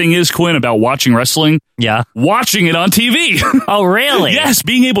favorite thing is, Quinn, about watching wrestling? Yeah. Watching it on TV. Oh, really? Yes,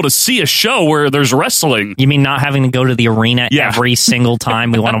 being able to see a show where there's wrestling. You mean not having to go to the arena every single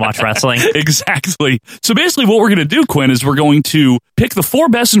time we want to watch wrestling? Exactly. So basically what we're going to do, Quinn, is we're going to pick the 4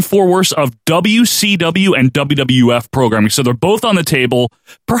 best and 4 worst of WCW and WWF programming. So they're both on the table.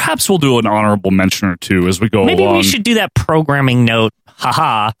 Perhaps we'll do an honorable mention or two as we go along. Maybe we should do that programming note,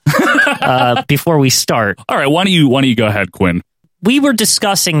 before we start. All right, why don't you go ahead, Quinn? We were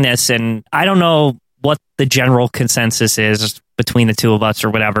discussing this, and I don't know what the general consensus is between the two of us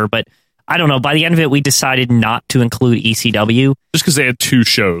or whatever, but I don't know. By the end of it, we decided not to include ECW. Just because they had 2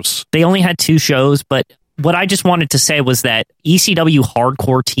 shows. They only had 2 shows, but what I just wanted to say was that ECW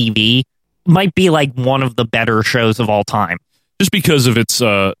Hardcore TV might be like one of the better shows of all time. Just because of its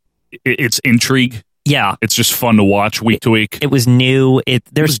intrigue. Yeah. It's just fun to watch week to week. It was new. It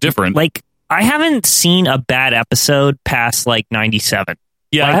was different. Like, I haven't seen a bad episode past like 97.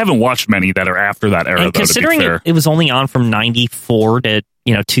 Yeah, like, I haven't watched many that are after that era, and though, considering to be fair. it was only on from 94 to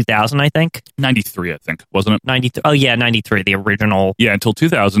 2000, I think. 93, I think, wasn't it? 93. Oh, yeah, 93, the original. Yeah, until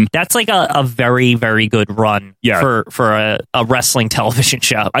 2000. That's like a very, very good run for a wrestling television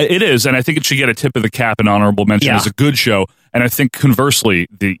show. It is, and I think it should get a tip of the cap and honorable mention as a good show. And I think, conversely,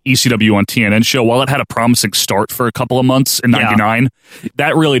 the ECW on TNN show, while it had a promising start for a couple of months in 99,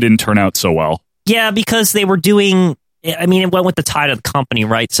 that really didn't turn out so well. Yeah, because they were doing... I mean, it went with the tide of the company,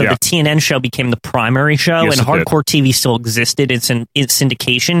 right? So the TNN show became the primary show, and Hardcore TV still existed. It's in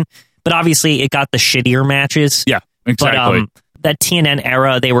syndication, but obviously it got the shittier matches. Yeah, exactly. But that TNN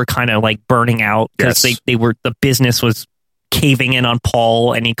era, they were kind of like burning out because the business was caving in on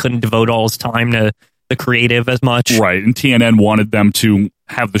Paul, and he couldn't devote all his time to the creative as much. Right, and TNN wanted them to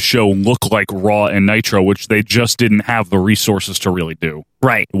have the show look like Raw and Nitro, which they just didn't have the resources to really do.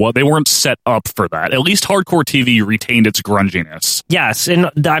 Right. Well, they weren't set up for that. At least Hardcore TV retained its grunginess. Yes,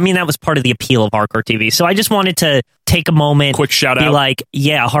 and I mean, that was part of the appeal of Hardcore TV. So I just wanted to take a moment. Quick shout be out. like,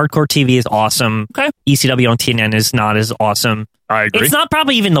 yeah, Hardcore TV is awesome. Okay. ECW on TNN is not as awesome. I agree. It's not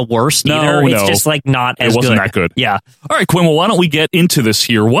probably even the worst either. It's just like not as good. It wasn't that good. Yeah. All right, Quinn, well, why don't we get into this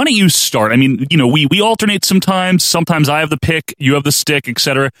here? Why don't you start? I mean, you know, we alternate sometimes. Sometimes I have the pick, you have the stick,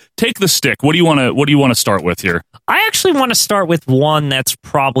 etc. Take the stick. What do you want to start with here? I actually want to start with one that's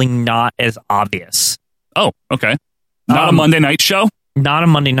probably not as obvious. Oh, okay. Not a Monday night show? Not a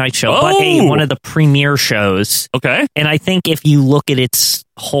Monday night show, but one of the premiere shows. Okay. And I think if you look at its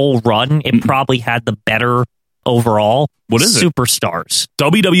whole run, it probably had the better overall. What is Superstars.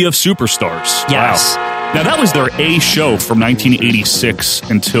 WWF Superstars. Yes. Wow. Now, that was their A show from 1986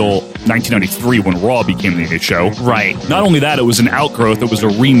 until 1993 when Raw became the A show. Right. Not only that, it was an outgrowth. It was a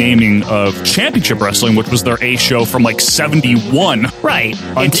renaming of Championship Wrestling, which was their A show from like 71. Right.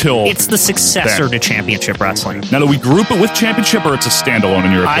 Until it's the successor to Championship Wrestling. Now, do we group it with Championship or it's a standalone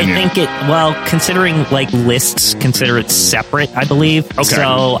in your opinion? I think considering like lists, consider it separate, I believe. Okay.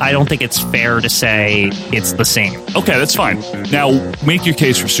 So I don't think it's fair to say it's the same. Okay, that's fine. Now, make your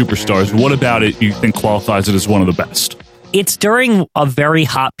case for Superstars. What about it you think qualifies it as one of the best? It's during a very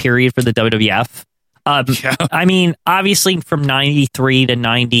hot period for the WWF. I mean, obviously from 93 to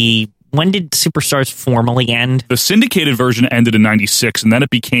 90, when did Superstars formally end? The syndicated version ended in 96, and then it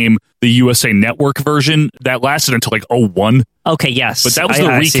became the USA Network version. That lasted until like 01. Okay, yes. But that was the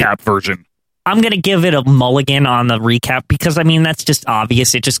recap version. I'm going to give it a mulligan on the recap because, I mean, that's just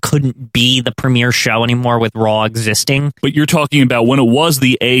obvious. It just couldn't be the premiere show anymore with Raw existing. But you're talking about when it was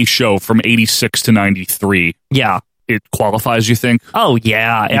the A show from 86 to 93. Yeah. It qualifies, you think? Oh,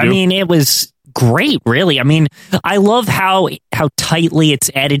 yeah. I mean, it was great, really. I mean, I love how tightly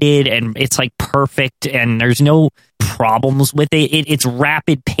it's edited and it's like perfect and there's no problems with it. It's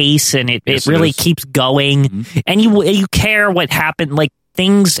rapid pace and it really keeps going. Mm-hmm. And you care what happened. Like,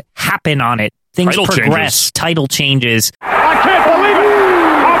 things happen on it. Things progress. Title changes. I can't believe it!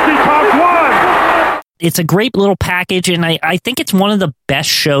 Hockey Talk won! It's a great little package, and I think it's one of the best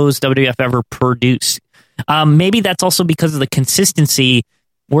shows WWF ever produced. Maybe that's also because of the consistency,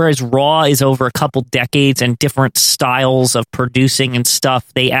 whereas Raw is over a couple decades and different styles of producing and stuff.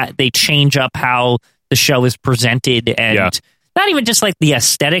 They change up how the show is presented, and not even just like the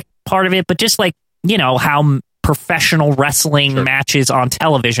aesthetic part of it, but just like, you know, how professional wrestling matches on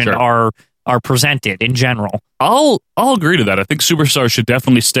television are presented in general. I'll agree to that. I think Superstars should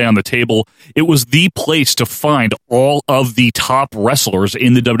definitely stay on the table. It was the place to find all of the top wrestlers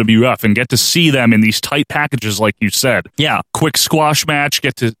in the WWF and get to see them in these tight packages, like you said. Yeah, quick squash match.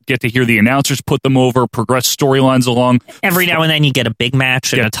 Get to hear the announcers put them over, progress storylines along. Every now and then you get a big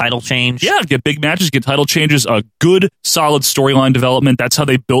match and a title change. Yeah, get big matches, get title changes. A good, solid storyline development. That's how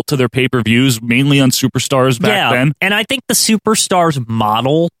they built to their pay-per-views, mainly on Superstars back then. And I think the Superstars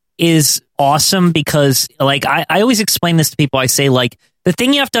model is awesome because, like, I always explain this to people. I say, like, the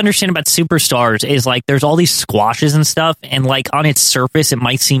thing you have to understand about Superstars is, like, there's all these squashes and stuff, and, like, on its surface, it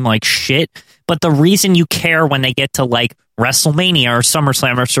might seem like shit, but the reason you care when they get to, like, WrestleMania or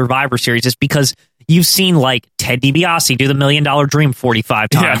SummerSlam or Survivor Series is because you've seen, like, Ted DiBiase do the $1 Million Dream 45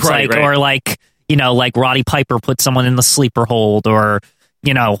 times, or, like, you know, like, Roddy Piper put someone in the sleeper hold, or,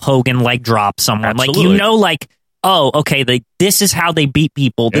 you know, Hogan leg drop someone. Absolutely. Like, you know, like, oh, okay, this is how they beat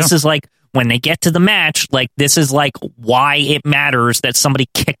people. This is like when they get to the match, like this is like why it matters that somebody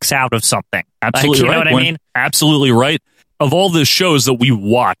kicks out of something. Absolutely, like, you know what I mean? Absolutely right. Of all the shows that we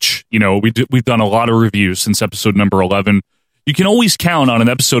watch, you know, we've done a lot of reviews since episode number 11. You can always count on an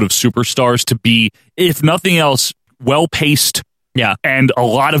episode of Superstars to be, if nothing else, well-paced. Yeah. And a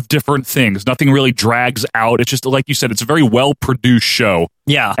lot of different things. Nothing really drags out. It's just, like you said, it's a very well-produced show.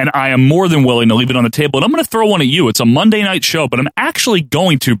 Yeah. And I am more than willing to leave it on the table. And I'm going to throw one at you. It's a Monday night show, but I'm actually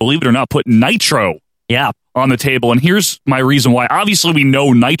going to, believe it or not, put Nitro on the table. And here's my reason why. Obviously, we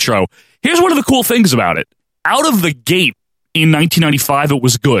know Nitro. Here's one of the cool things about it. Out of the gate in 1995, it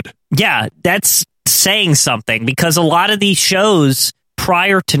was good. Yeah, that's saying something because a lot of these shows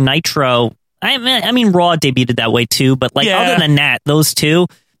prior to Nitro, I mean, Raw debuted that way too, but like other than that, those two,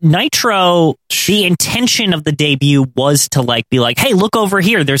 Nitro, the intention of the debut was to like be like, hey, look over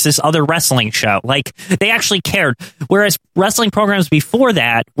here, there's this other wrestling show. Like they actually cared. Whereas wrestling programs before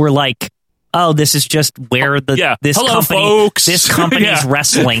that were like, oh, this is just where this company's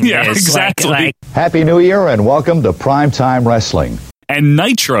wrestling is. Exactly. Happy New Year and welcome to Primetime Wrestling. And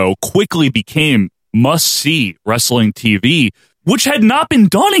Nitro quickly became must-see wrestling TV, which had not been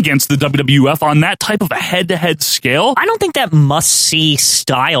done against the WWF on that type of a head-to-head scale. I don't think that must-see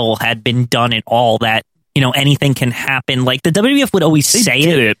style had been done at all that anything can happen. Like the WWF would always say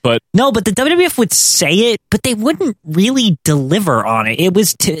it, but but the WWF would say it, but they wouldn't really deliver on it. It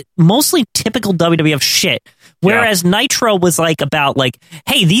was mostly typical WWF shit. Whereas Nitro was about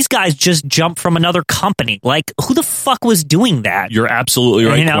hey, these guys just jumped from another company. Like, who the fuck was doing that? You're absolutely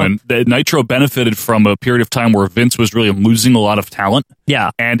right, Quinn. The Nitro benefited from a period of time where Vince was really losing a lot of talent.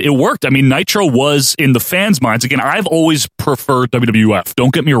 Yeah. And it worked. I mean, Nitro was in the fans' minds. Again, I've always preferred WWF.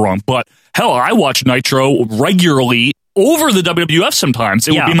 Don't get me wrong. But hell, I watch Nitro regularly over the WWF sometimes.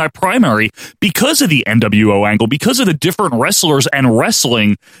 It would be my primary because of the NWO angle, because of the different wrestlers and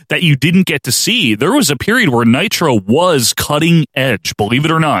wrestling that you didn't get to see. There was a period where Nitro was cutting edge, believe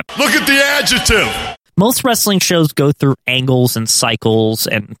it or not. Look at the adjective. Most wrestling shows go through angles and cycles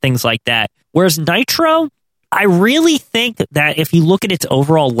and things like that. Whereas Nitro, I really think that if you look at its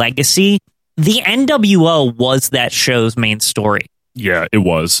overall legacy, the NWO was that show's main story. Yeah, it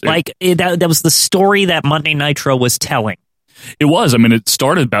was. That was the story that Monday Nitro was telling. It was. I mean, it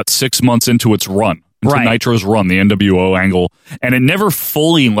started about 6 months into its run, Nitro's run, the NWO angle, and it never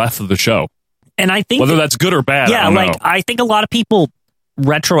fully left the show. And I think whether that's good or bad, I don't know. I think a lot of people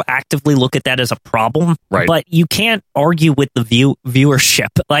retroactively look at that as a problem, right? But you can't argue with the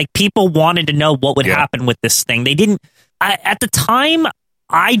viewership. Like, people wanted to know what would happen with this thing. They didn't. At the time,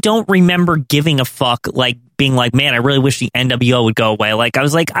 I don't remember giving a fuck, being like, man, I really wish the NWO would go away. I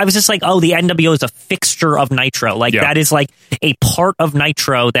was just like, oh, the NWO is a fixture of Nitro. That is a part of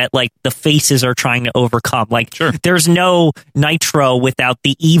Nitro that the faces are trying to overcome. There's no Nitro without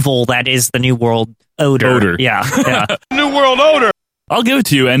the evil that is the New World Order. Yeah. New World Order. I'll give it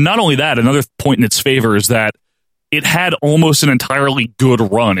to you. And not only that, another point in its favor is that it had almost an entirely good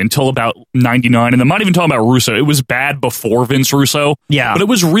run until about 99. And I'm not even talking about Russo. It was bad before Vince Russo. Yeah. But it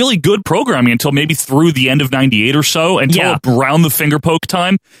was really good programming until maybe through the end of 98 or so, until around the finger poke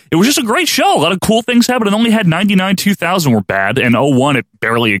time. It was just a great show. A lot of cool things happened. It only had 99, 2000 were bad, and 01 it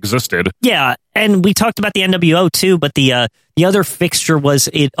barely existed. Yeah. And we talked about the NWO too, but the other fixture was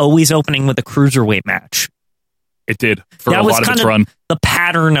it always opening with a cruiserweight match. It did for a lot of its run. The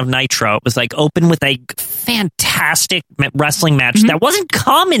pattern of Nitro. It was open with a fantastic wrestling match that wasn't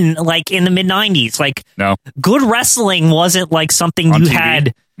common in the mid 90s. No, good wrestling wasn't something on you TV.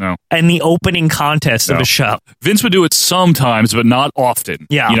 had No. in the opening contest of a show. Vince would do it sometimes, but not often.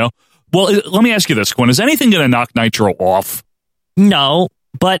 Yeah. Well, let me ask you this, Quinn. Is anything going to knock Nitro off? No.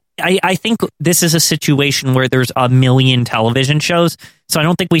 But I think this is a situation where there's a million television shows, so I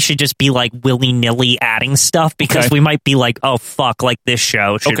don't think we should just be willy-nilly adding stuff, because we might be oh fuck, this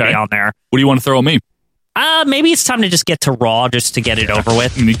show should be on there. What do you want to throw at me? Maybe it's time to just get to Raw just to get it over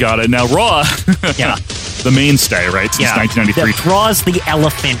with. You got it. Now, Raw, the mainstay, right, since 1993. Raw is the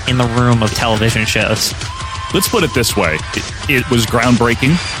elephant in the room of television shows. Let's put it this way. It was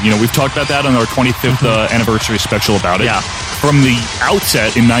groundbreaking. We've talked about that on our 25th anniversary special about it. Yeah. From the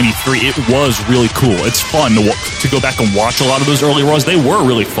outset in 93, it was really cool. It's fun to go back and watch a lot of those early Raws. They were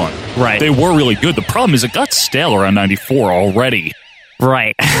really fun. Right. They were really good. The problem is it got stale around 94 already.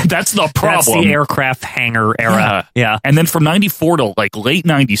 Right. That's the problem. That's the aircraft hangar era. Yeah. And then from 94 to late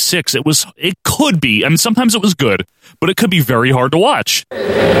 96, it could be, I mean, sometimes it was good, but it could be very hard to watch.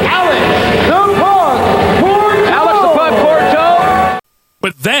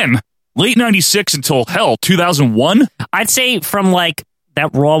 But then, late 96 until 2001? I'd say from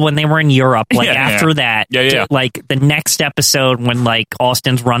that Raw when they were in Europe, after that, to, the next episode when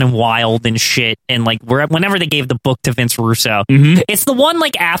Austin's running wild and shit, and whenever they gave the book to Vince Russo, it's the one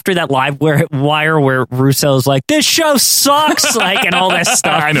after that live wire where Russo's this show sucks, and all that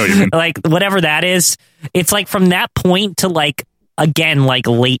stuff. I know what you mean. Whatever that is, it's from that point to again, late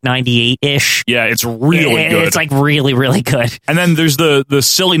 98-ish. Yeah, it's really good. It's really, really good. And then there's the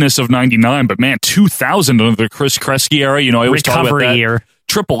silliness of 99, but man, 2000 under the Chris Kresge era, I always talk about that. Year.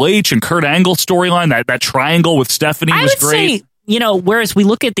 Triple H and Kurt Angle storyline, that triangle with Stephanie was great. Say, whereas we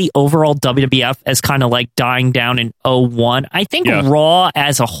look at the overall WWF as kind of dying down in 01, I think Raw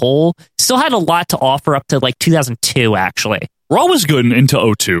as a whole still had a lot to offer up to 2002, actually. Raw was good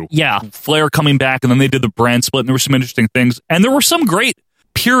into 02. Yeah. Flair coming back, and then they did the brand split, and there were some interesting things. And there were some great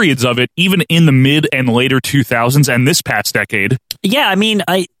periods of it, even in the mid and later 2000s and this past decade. Yeah, I mean,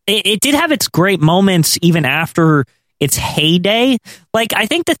 it did have its great moments even after its heyday. I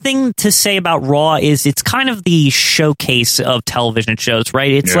think the thing to say about Raw is it's kind of the showcase of television shows,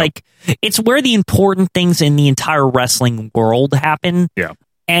 right? It's it's where the important things in the entire wrestling world happen. Yeah.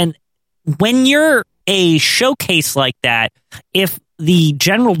 And when you're a showcase like that, if the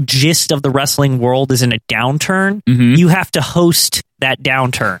general gist of the wrestling world is in a downturn, you have to host that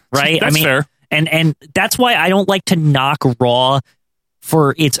downturn, right? That's fair. And that's why I don't like to knock Raw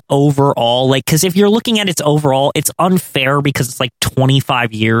for its overall, like, because if you're looking at its overall, it's unfair because it's like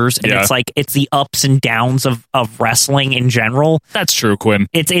 25 years and Yeah. it's like it's the ups and downs of wrestling in general. That's true, Quinn.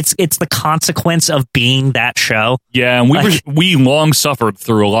 It's the consequence of being that show. Yeah, and we long suffered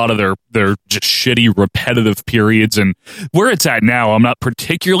through a lot of their just shitty, repetitive periods, and where it's at now, I'm not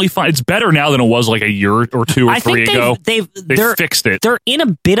particularly fine. It's better now than it was like a year or two or three ago. They fixed it. They're in a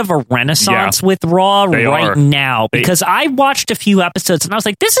bit of a renaissance Yeah. with Raw They right are. now because I watched a few episodes and I was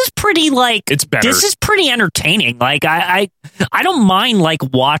like, this is pretty it's better. This is pretty entertaining. Like I don't mind like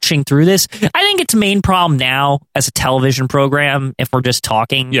watching through this. I think its main problem now as a television program, if we're just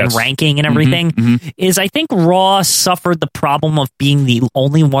talking Yes. and ranking and everything, is I think Raw suffered the problem of being the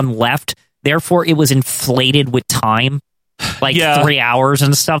only one left. Therefore, it was inflated with time, like 3 hours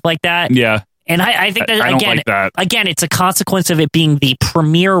and stuff like that. Yeah. And I think that I don't like that. again, it's a consequence of it being the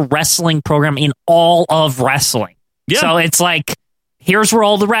premier wrestling program in all of wrestling. Yeah. So it's like, here's where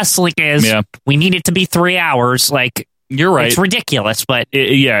all the wrestling is. Yeah. We need it to be 3 hours. Like, You're right. it's ridiculous, but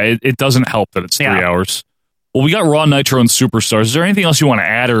It doesn't help that it's 3 hours. Well, we got Raw, Nitro, and Superstars. Is there anything else you want to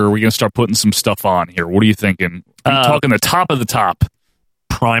add, or are we going to start putting some stuff on here? What are you thinking? Are you talking the top of the top?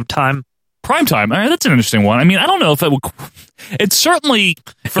 Primetime. Primetime. All right, that's an interesting one. I mean, I don't know if it would. It's certainly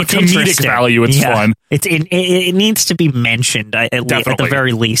for It's comedic interesting. value. It's Yeah. fun. It needs to be mentioned at the Definitely.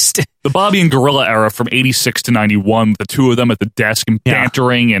 very least. The Bobby and Gorilla era from 86 to 91, the two of them at the desk and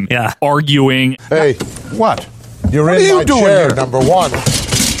bantering and arguing. Hey, what? You're What in are you my doing chair, here? number one.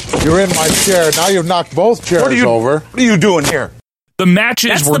 You're in my chair. Now you've knocked both chairs over. What are you doing here? The matches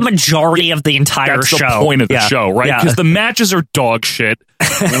That's were the majority of the entire that's show. the point of the Yeah. show, right? Yeah. Because the matches are dog shit.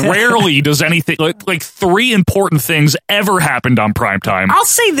 Rarely does anything like three important things ever happened on primetime. I'll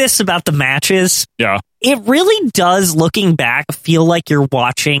say this about the matches. Yeah. It really does, looking back, feel like you're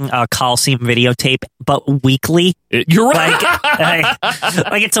watching a Coliseum videotape, but weekly. You're right.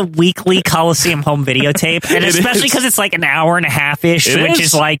 Like it's a weekly Coliseum home videotape, and It especially is. because it's like an hour and a half-ish, It which is.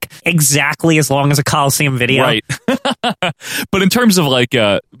 is like exactly as long as a Coliseum video. Right. But in terms of like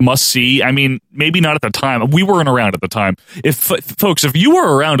must see, I mean, maybe not at the time. We weren't around at the time. If folks, if you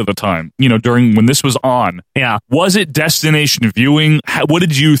were around at the time, during when this was on, was it destination viewing? What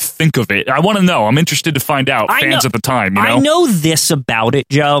did you think of it? I want to know. I'm interested to find out. Fans at the time, I know this about it,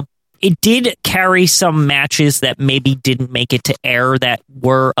 Joe. It did carry some matches that maybe didn't make it to air that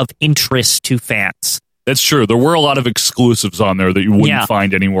were of interest to fans. That's true. There were a lot of exclusives on there that you wouldn't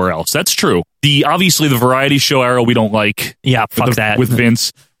find anywhere else. That's true. Obviously the variety show era we don't like. Yeah, fuck that. With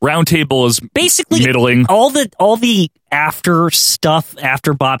Vince. Roundtable is basically middling. All the after stuff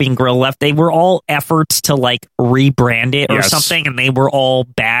after Bobby and Grill left, they were all efforts to like rebrand it or Yes. something, and they were all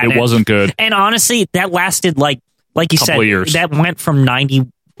bad. It wasn't good. And honestly, that lasted like you Couple said, of years. that went from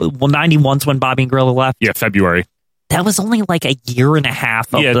 91's when Bobby and Gorilla left. Yeah, February. That was only like a year and a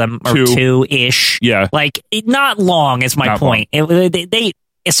half of them, or two-ish. Yeah. Like, not long is my Not point.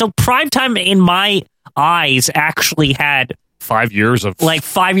 So Primetime, in my eyes, actually had 5 years of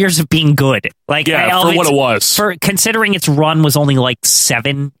 5 years of being good. Like, for what it was. For considering its run was only like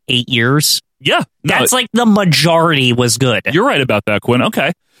 7-8 years. Yeah. No, That's like the majority was good. You're right about that, Quinn.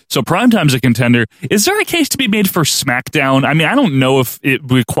 Okay. So Primetime's a contender. Is there a case to be made for SmackDown? I mean, I don't know if it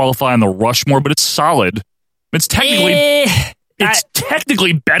would qualify on the Rushmore, but it's solid. It's technically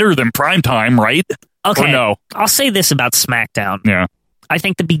technically better than Primetime, right? Okay. Or no? I'll say this about SmackDown. Yeah. I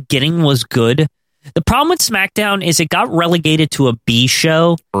think the beginning was good. The problem with SmackDown is it got relegated to a B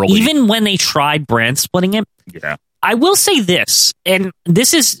show, Early. even when they tried brand splitting it. Yeah. I will say this, and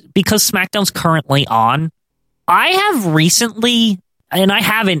this is because SmackDown's currently on. I have recently, and I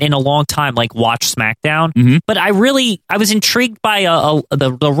haven't in a long time, watched SmackDown, but I was intrigued by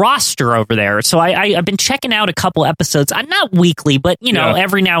the roster over there. So I've been checking out a couple episodes, not weekly, but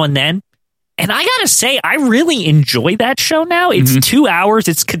every now and then. And I gotta say, I really enjoy that show now. It's 2 hours.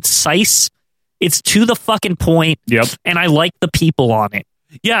 It's concise. It's to the fucking point. Yep. And I like the people on it.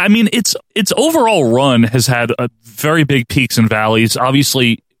 Yeah, I mean, its overall run has had a very big peaks and valleys.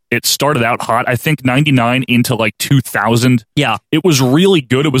 Obviously, it started out hot. I think 99 into 2000. Yeah. It was really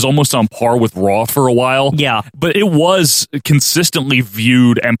good. It was almost on par with Raw for a while. Yeah. But it was consistently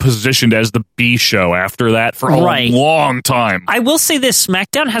viewed and positioned as the B show after that for a long time. I will say this,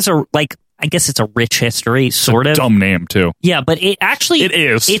 SmackDown has I guess it's a rich history, sort of. Dumb name, too. Yeah, but it actually... It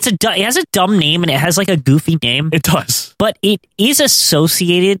is. It has a dumb name, and it has a goofy name. It does. But it is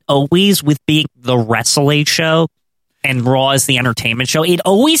associated always with being the Wrestle show, and Raw is the entertainment show. It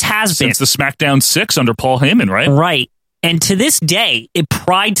always has been. Since the SmackDown 6 under Paul Heyman, right? Right. And to this day, it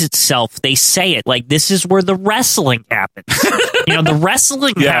prides itself. They say it like this is where the wrestling happens. The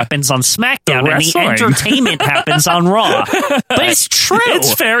wrestling happens on SmackDown, and the entertainment happens on Raw. But it's true.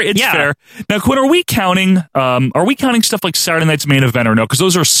 It's fair. It's fair. Now, Quinn, are we counting stuff like Saturday Night's Main Event or no? Because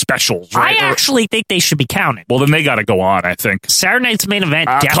those are specials, right? I actually think they should be counted. Well, then they got to go on, I think. Saturday Night's Main Event,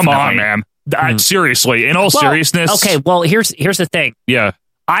 definitely. Come on, man. Seriously, in all seriousness. Okay, well, here's the thing. Yeah.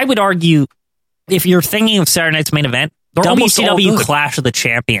 I would argue, if you're thinking of Saturday Night's Main Event, WCW Clash of the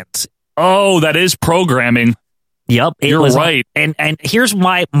Champions. Oh, that is programming. Yep. You're right. And here's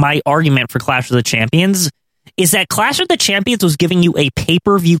my argument for Clash of the Champions is that Clash of the Champions was giving you a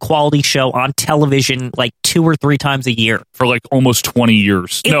pay-per-view quality show on television like 2 or 3 times a year. For like almost 20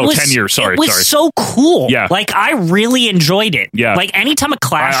 years. 10 years. Sorry. It was so cool. Yeah. Like, I really enjoyed it. Yeah. Like, anytime a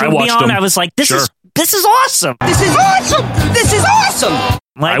Clash would be on, I was like, this is awesome. This is awesome. This is awesome.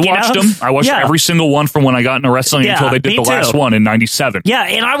 I watched them. I watched every single one from when I got into wrestling until they did the last one in 97. Yeah,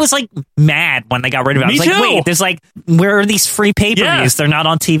 and I was like mad when they got rid of it. I was Me like, too. wait, there's like, where are these free pay-per-views? Yeah. They're not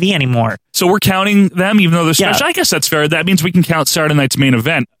on TV anymore. So we're counting them even though they're special. Yeah. I guess that's fair. That means we can count Saturday Night's Main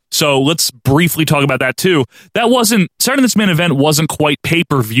Event. So let's briefly talk about that too. Saturday Night's Main Event wasn't quite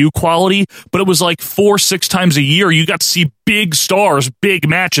pay-per-view quality, but it was like 4-6 times a year. You got to see big stars, big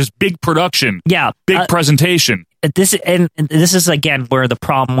matches, big production. Yeah. Big presentation. This is again where the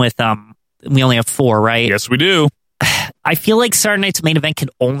problem with we only have 4, right? Yes, we do. I feel like Saturday Night's Main Event can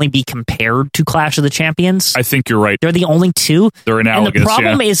only be compared to Clash of the Champions. I think you're right. They're the only 2. They're analogous. And the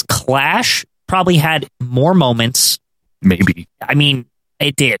problem is Clash probably had more moments. Maybe. I mean,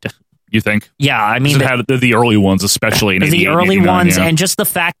 it did. You think? Yeah, I mean, it had the early ones, especially in the early ones, and just the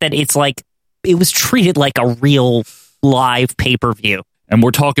fact that it's like it was treated like a real live pay-per-view. And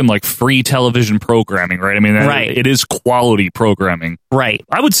we're talking like free television programming, right? I mean, it is quality programming. Right.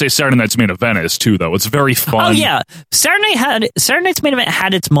 I would say Saturday Night's Main Event is too, though. It's very fun. Oh, yeah. Saturday Night's Main Event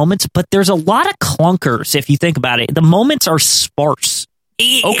had its moments, but there's a lot of clunkers if you think about it. The moments are sparse.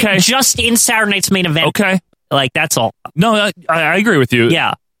 Okay. Just in Saturday Night's Main Event. Okay. Like, that's all. No, I agree with you.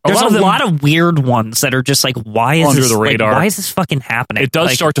 Yeah. There's a lot of weird ones that are just like, why is under this, the radar? Like, why is this fucking happening? It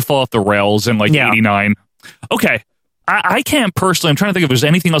does start to fall off the rails in like 89. Okay. I can't personally. I'm trying to think if there's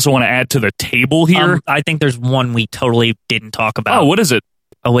anything else I want to add to the table here. I think there's one we totally didn't talk about. Oh, what is it?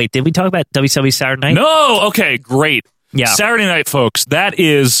 Oh, wait. Did we talk about WCW Saturday Night? No. Okay, great. Yeah. Saturday Night, folks. That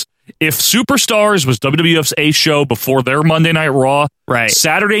is, if Superstars was WWF's A show before their Monday Night Raw, right?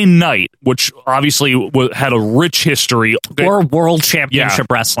 Saturday Night, which obviously had a rich history, or World Championship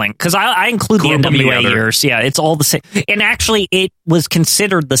Wrestling, because I include the NWA years. Yeah, it's all the same. And actually, it was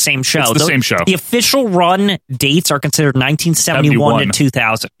considered the same show. It's the same show. The official run dates are considered 1971 to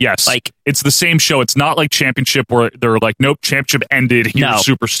 2000. Yes, like it's the same show. It's not like Championship where they're like, nope, Championship ended. Here's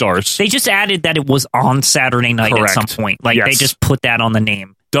Superstars. They just added that it was on Saturday night at some point. Like they just put that on the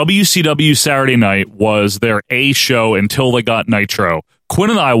name. WCW Saturday Night was their A show until they got Nitro. Quinn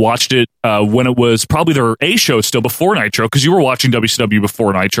and I watched it when it was probably their A show still before Nitro, because you were watching WCW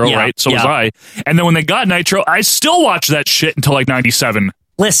before Nitro, right? So was I. And then when they got Nitro, I still watched that shit until like 97.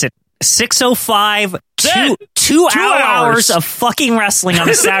 Listen, 6:05, two hours of fucking wrestling on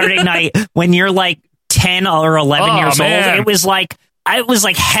a Saturday night when you're like 10 or 11 years old. It was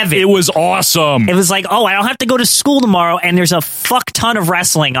like heaven. It was awesome. It was like, oh, I don't have to go to school tomorrow, and there's a fuck ton of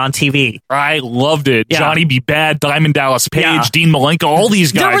wrestling on TV. I loved it. Yeah. Johnny B. Bad, Diamond Dallas Page, Dean Malenko, all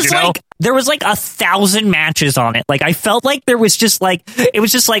these guys, There was like 1,000 matches on it. Like, I felt like there was just like, it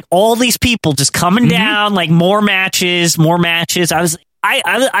was just like all these people just coming down, like more matches. I was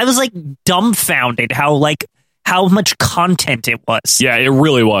like dumbfounded how much content it was. Yeah, it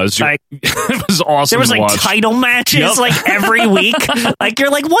really was. It was awesome. There was to like watch. title matches like every week. Like you're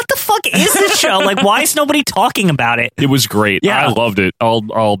like, what the fuck is this show? Like, why is nobody talking about it? It was great. Yeah. I loved it.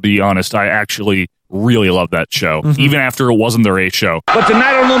 I'll be honest. I actually really loved that show, even after it wasn't their A show. But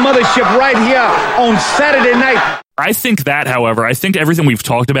tonight on the Mothership right here on Saturday night. I think that, however, I think everything we've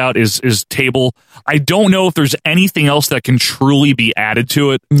talked about is table. I don't know if there's anything else that can truly be added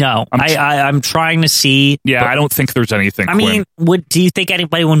to it. No, I'm trying to see. Yeah, I don't think there's anything. I mean, do you think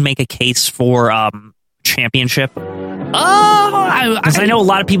anybody would make a case for championship? Because I know a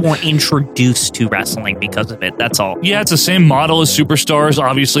lot of people were introduced to wrestling because of it. That's all. Yeah, it's the same model as Superstars,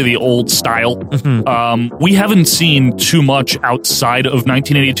 obviously the old style. We haven't seen too much outside of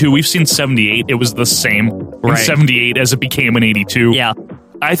 1982. We've seen 78. It was the same in 78 as it became in 82. Yeah.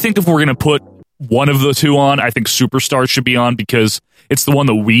 I think if we're going to put one of the two on, I think Superstars should be on because it's the one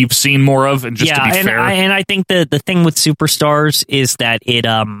that we've seen more of. And just to be fair. And I think the thing with Superstars is that it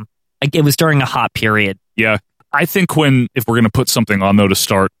was during a hot period. Yeah. I think if we're going to put something on, though, to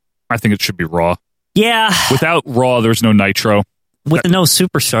start, I think it should be Raw. Yeah. Without Raw, there's no Nitro. With no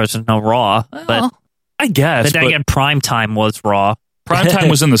Superstars, there's no Raw. But I guess. But then again, Primetime was Raw. Primetime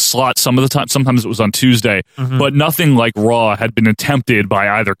was in the slot some of the time. Sometimes it was on Tuesday. But nothing like Raw had been attempted by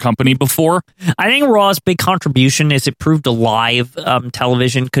either company before. I think Raw's big contribution is it proved a live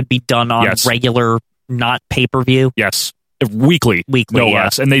television could be done on regular, not pay-per-view. Yes. Weekly, no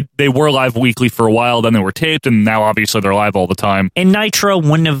less. And they were live weekly for a while, then they were taped, and now obviously they're live all the time. And Nitro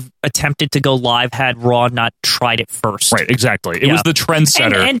wouldn't have attempted to go live had Raw not tried it first. Right, exactly. It was the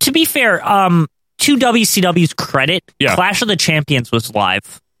trendsetter. And to be fair, to WCW's credit, Clash of the Champions was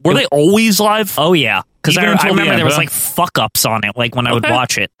live. Were they always live? Oh, yeah. Because I remember there was like fuck-ups on it, like when I would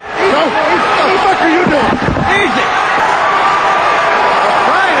watch it. What the fuck are you doing? Easy.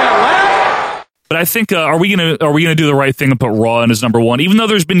 But I think are we gonna do the right thing and put Raw in as number one? Even though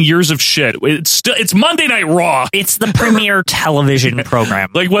there's been years of shit, it's Monday Night Raw. It's the premier television program.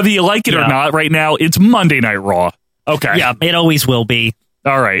 Like whether you like it or not, right now it's Monday Night Raw. Okay, yeah, it always will be.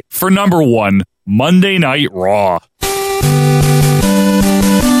 All right, for number one, Monday Night Raw.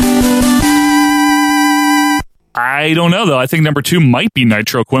 I don't know though. I think number two might be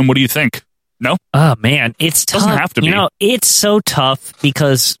Nitro. Quinn, what do you think? No? Oh man, it's tough. Doesn't have to be. You know, it's so tough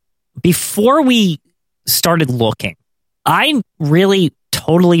because before we started looking, I really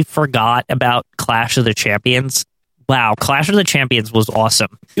totally forgot about Clash of the Champions. Wow, Clash of the Champions was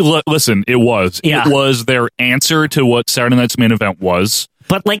awesome. Listen, it was. Yeah. It was their answer to what Saturday Night's Main Event was.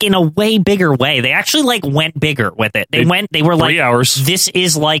 But like in a way bigger way. They actually like went bigger with it. They were like 3 hours. This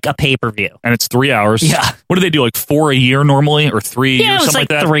is like a pay-per-view. And it's 3 hours. Yeah. What do they do? Like 4 a year normally or 3 yeah, or something like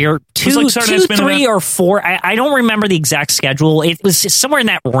that? 3 or 2, like 3 or 4. I don't remember the exact schedule. It was somewhere in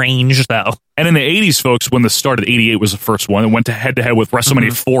that range though. And in the 80s, folks, when the start of 88 was the first one, it went to head-to-head with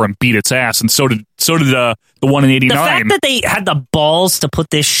WrestleMania 4 and beat its ass. And so did the one in 89. The fact that they had the balls to put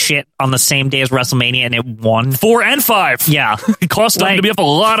this shit on the same day as WrestleMania and it won. 4 and 5. Yeah. It cost them to be up a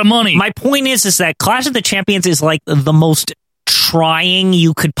lot of money. My point is that Clash of the Champions is like the most trying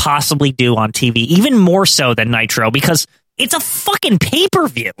you could possibly do on TV, even more so than Nitro, because it's a fucking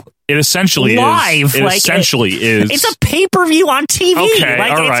pay-per-view. It essentially live. is. It essentially is. It's a pay-per-view on TV. Okay,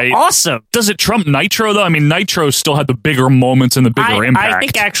 like, all right. It's awesome. Does it trump Nitro, though? I mean, Nitro still had the bigger moments and the bigger impact. I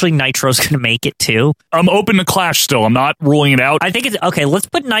think actually Nitro's going to make it, too. I'm open to Clash still. I'm not ruling it out. I think it's... Okay, let's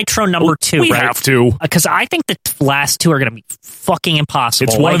put Nitro number 2, we right? have to. Because I think the last two are going to be fucking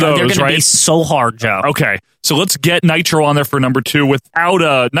impossible. It's one of those, they're going right? to be so hard, Joe. Okay, so let's get Nitro on there for number 2.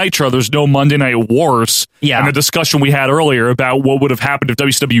 Without Nitro, there's no Monday Night Wars. Yeah. And the discussion we had earlier about what would have happened if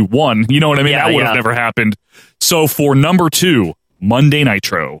WCW won. You know what I mean? Yeah, that would have never happened. So for number 2, Monday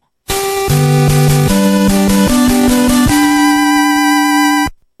Nitro.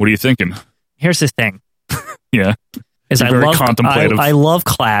 What are you thinking? Here's the thing. Yeah. Is You're very contemplative. I love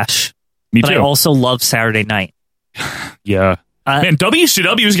Clash. Me but too. I also love Saturday Night. Yeah. Man,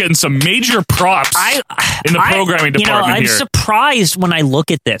 WCW is getting some major props in the programming department I'm here. surprised when I look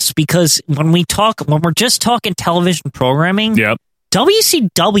at this because when we're just talking television programming,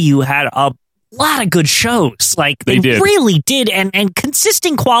 WCW had a lot of good shows. Like they really did, and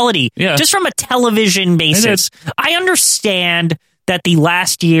consistent quality. Yeah. Just from a television basis. I understand that the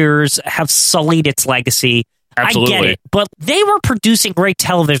last years have sullied its legacy. Absolutely. I get it, but they were producing great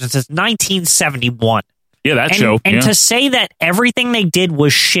television since 1971. Yeah, that show. And to say that everything they did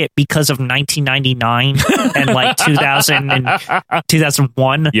was shit because of 1999 and like 2000 and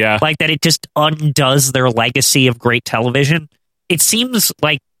 2001, like that it just undoes their legacy of great television. It seems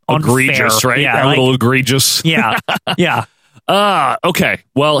like egregious, unfair. right? Yeah, a little egregious. Yeah, yeah. Okay.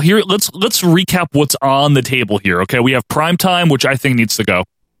 Well, here let's recap what's on the table here. Okay, we have Primetime, which I think needs to go.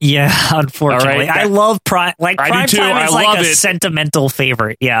 Yeah, unfortunately, right? I love Prime. Like I do too. Primetime is I like love a it. sentimental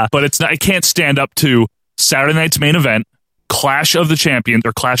favorite. Yeah, but it's not. It can't stand up to Saturday Night's Main Event, Clash of the Champions,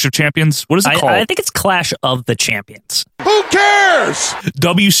 or Clash of Champions. What is it called? I think it's Clash of the Champions. Who cares?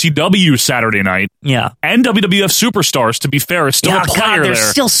 WCW Saturday Night. Yeah. And WWF Superstars, to be fair, is still a player they're there.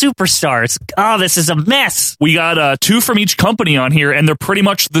 still superstars. Oh, this is a mess. We got 2 from each company on here, and they're pretty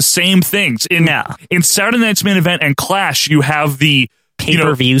much the same things. In Saturday Night's Main Event and Clash, you have the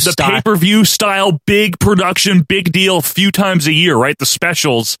pay-per-view the style. pay-per-view style, big production, big deal, few times a year, right? The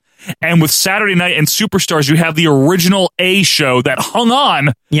specials. And with Saturday Night and Superstars, you have the original A show that hung on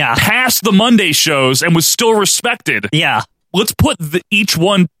past the Monday shows and was still respected. Yeah. Let's put each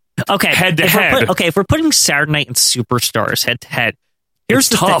one head to head. If we're putting Saturday Night and Superstars head to head,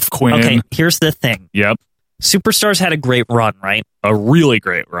 here's It's tough, Quinn. Okay, here's the thing. Yep. Superstars had a great run, right? A really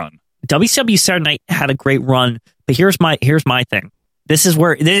great run. WCW Saturday Night had a great run, but here's my thing. This is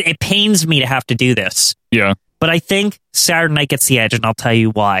where it pains me to have to do this. Yeah. But I think Saturday Night gets the edge, and I'll tell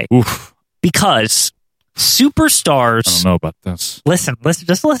you why. Oof. because Superstars... I don't know about this. Listen,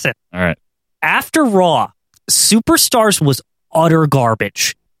 just listen. All right. After Raw, Superstars was utter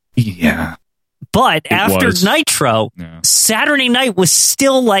garbage. Yeah. But after was. Nitro, Saturday Night was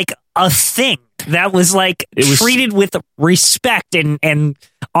still like a thing that was like treated with respect and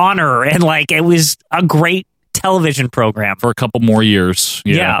honor, and like it was a great television program for a couple more years.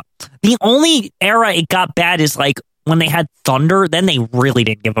 Yeah. The only era it got bad is like when they had Thunder, then they really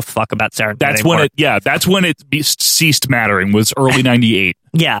didn't give a fuck about Saturday Night anymore. That's when it ceased mattering, was early 98.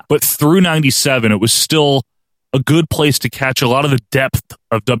 Yeah. But through 97, it was still a good place to catch a lot of the depth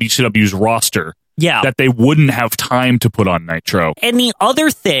of WCW's roster. Yeah. That they wouldn't have time to put on Nitro. And the other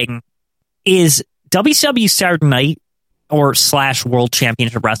thing is WCW Saturday Night or / World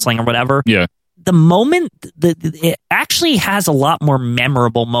Championship Wrestling or whatever. Yeah. The moment, it actually has a lot more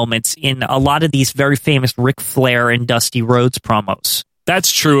memorable moments in a lot of these very famous Ric Flair and Dusty Rhodes promos.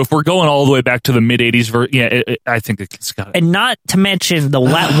 That's true. If we're going all the way back to the mid-'80s, I think it's got it. And not to mention, the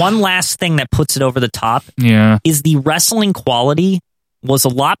one last thing that puts it over the top is the wrestling quality was a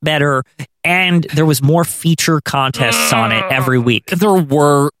lot better, and there was more feature contests on it every week. There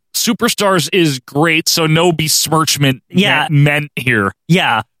were. Superstars is great, so no besmirchment meant here.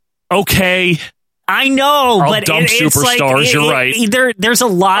 Yeah. Okay. I know, I'll but dump it's Superstars. Like, you're right. There's a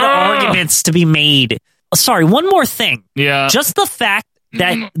lot of arguments to be made. Sorry, one more thing. Yeah. Just the fact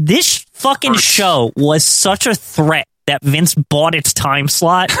that this fucking show was such a threat that Vince bought its time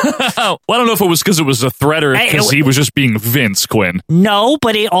slot. Well, I don't know if it was because it was a threat or because he was just being Vince, Quinn. No,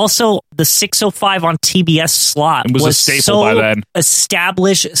 but it also, the 6:05 on TBS slot it was a staple by then.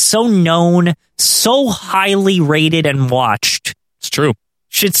 Established, so known, so highly rated and watched. It's true.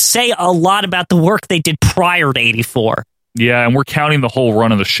 Should say a lot about the work they did prior to 84. Yeah, and we're counting the whole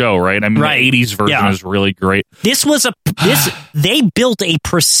run of the show, right? I mean, right. The 80s version is really great. They built a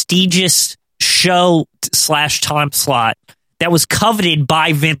prestigious show / time slot that was coveted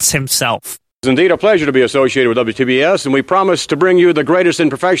by Vince himself. It's indeed a pleasure to be associated with WTBS, and we promise to bring you the greatest in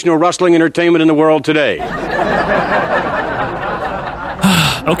professional wrestling entertainment in the world today.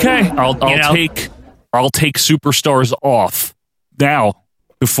 Okay, I'll take Superstars off. Now,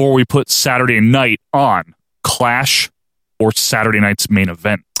 before we put Saturday Night on, Clash or Saturday Night's Main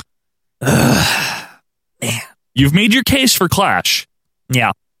Event? Man. You've made your case for Clash.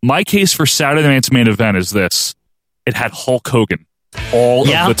 Yeah. My case for Saturday Night's Main Event is this. It had Hulk Hogan all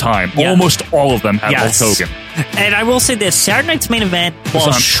of the time. Yeah. Almost all of them had Hulk Hogan. And I will say this, Saturday Night's Main Event,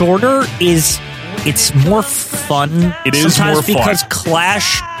 while shorter, it's more fun. It is sometimes more fun. Because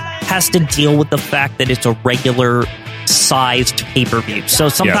Clash has to deal with the fact that it's a regular sized pay-per-view. So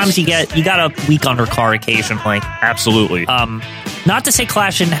sometimes you got a weak undercard occasionally. Absolutely. Not to say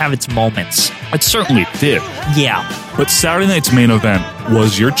Clash didn't have its moments. It certainly did. Yeah. But Saturday Night's Main Event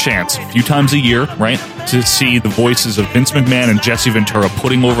was your chance a few times a year, right, to see the voices of Vince McMahon and Jesse Ventura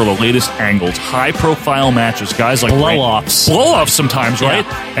putting over the latest angles, high-profile matches, guys like blow-offs. Blow-offs sometimes, right?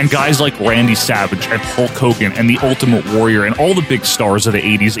 And guys like Randy Savage and Hulk Hogan and the Ultimate Warrior and all the big stars of the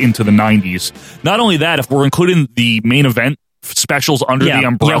 80s into the 90s. Not only that, if we're including the main event specials under the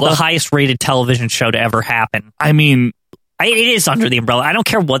umbrella. Yeah, the highest-rated television show to ever happen. I mean... It is under the umbrella. I don't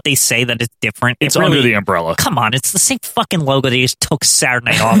care what they say that it's different. It's really, under the umbrella. Come on, it's the same fucking logo. They just took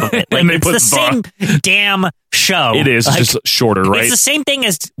Saturday Night off of it. Like, and it's the same damn show. It is, just shorter, right? It's the same thing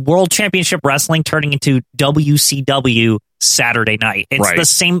as World Championship Wrestling turning into WCW Saturday Night. It's the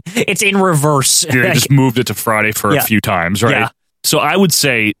same. It's in reverse. They just moved it to Friday for a few times, right? Yeah. So I would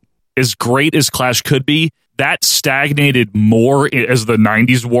say, as great as Clash could be, that stagnated more as the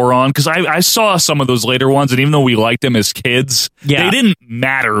 90s wore on, because I saw some of those later ones, and even though we liked them as kids, they didn't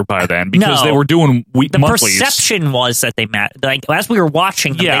matter by then because they were doing monthlies. The perception was that they mattered. Like, as we were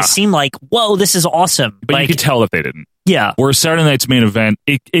watching them, they seemed like, whoa, this is awesome. But like, you could tell that they didn't. Yeah. Whereas Saturday Night's Main Event,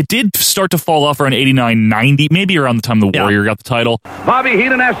 it did start to fall off around 89, 90, maybe around the time the Warrior got the title. Bobby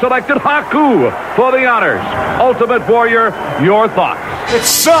Heenan has selected Haku for the honors. Ultimate Warrior, your thoughts? It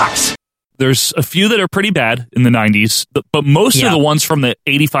sucks! There's a few that are pretty bad in the 90s, but most of the ones from the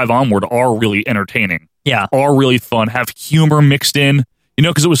 85 onward are really entertaining. Yeah. Are really fun, have humor mixed in. You know,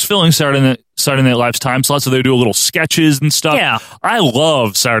 because it was filling Saturday Night Live's time slot, so they do a little sketches and stuff. Yeah. I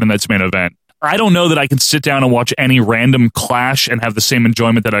love Saturday Night's Main Event. I don't know that I can sit down and watch any random Clash and have the same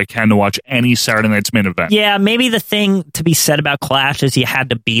enjoyment that I can to watch any Saturday Night's Main Event. Yeah, maybe the thing to be said about Clash is you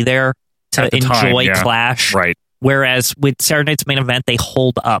had to be there to enjoy Clash. Right. Whereas with Saturday Night's Main Event, they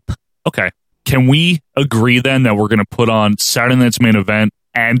hold up. Okay. Can we agree then that we're going to put on Saturday Night's Main Event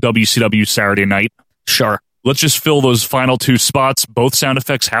and WCW Saturday Night? Sure. Let's just fill those final two spots. Both sound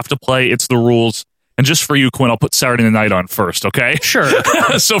effects have to play. It's the rules. And just for you, Quinn, I'll put Saturday Night on first, okay? Sure.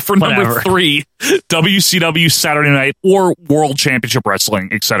 So for number 3, WCW Saturday Night or World Championship Wrestling,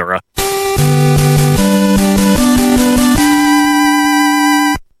 etc.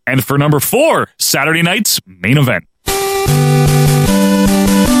 And for number 4, Saturday Night's Main Event.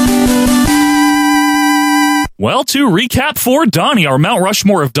 Well, to recap for Donnie, our Mount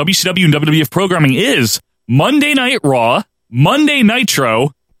Rushmore of WCW and WWF programming is Monday Night Raw, Monday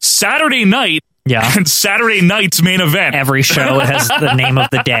Nitro, Saturday Night, and Saturday Night's Main Event. Every show has the name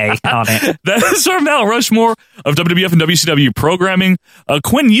of the day on it. That is our Mount Rushmore of WWF and WCW programming.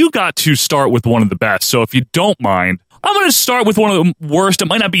 Quinn, you got to start with one of the best, so if you don't mind, I'm going to start with one of the worst. It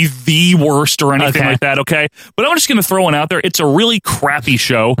might not be the worst or anything like that, okay? But I'm just going to throw one out there. It's a really crappy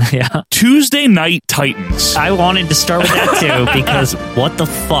show. Tuesday Night Titans. I wanted to start with that too because what the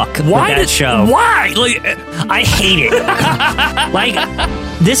fuck with that show? Why? Like, I hate it. Like,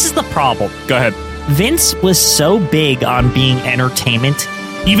 this is the problem. Go ahead. Vince was so big on being entertainment.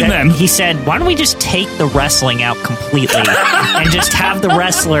 Even then, he said, why don't we just take the wrestling out completely and just have the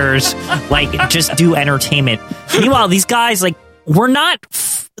wrestlers, like, just do entertainment? Meanwhile, these guys, like, we're not...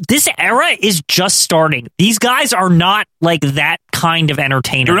 This era is just starting. These guys are not, like, that kind of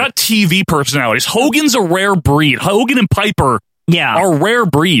entertainer. They're not TV personalities. Hogan's a rare breed. Hogan and Piper are rare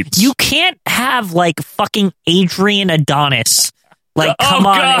breeds. You can't have, like, fucking Adrian Adonis, like, come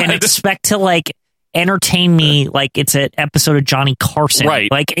on and expect to, like... entertain me like it's an episode of Johnny Carson.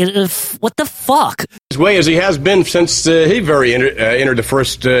 Right. Like, what the fuck? His way as he has been since he entered the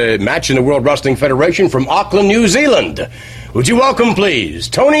first match in the World Wrestling Federation from Auckland, New Zealand. Would you welcome, please,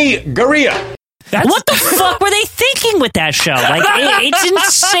 Tony Garea? What the fuck were they thinking with that show? Like, it's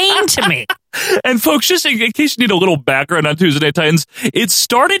insane to me. And folks, just in case you need a little background on Tuesday Night Titans, it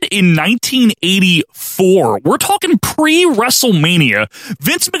started in 1984. We're talking pre-WrestleMania.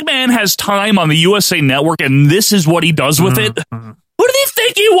 Vince McMahon has time on the USA Network, and this is what he does with it. Who do they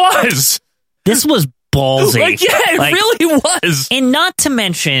think he was? This was ballsy. Like, yeah, it really was. And not to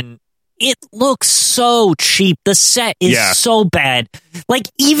mention... it looks so cheap. The set is so bad. Like,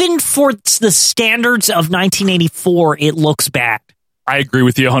 even for the standards of 1984, it looks bad. I agree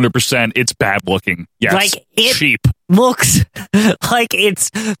with you 100%. It's bad looking. Yes. Like, it cheap. Looks like it's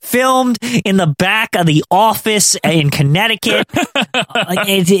filmed in the back of the office in Connecticut. Like,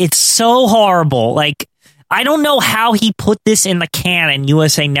 it's so horrible. Like, I don't know how he put this in the can and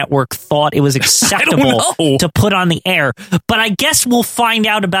USA Network thought it was acceptable to put on the air. But I guess we'll find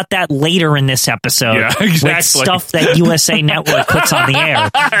out about that later in this episode. Yeah, exactly. With stuff that USA Network puts on the air.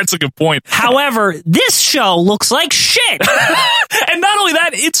 That's a good point. However, this show looks like shit. And not only that,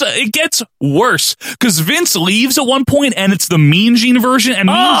 it gets worse. Because Vince leaves at one point and it's the Mean Gene version, and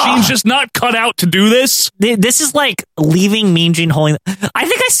Mean Gene's just not cut out to do this. This is like leaving Mean Gene holding... I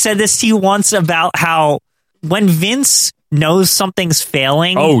think I said this to you once about how when Vince knows something's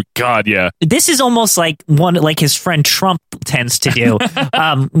failing. Oh God, yeah. This is almost like his friend Trump tends to do.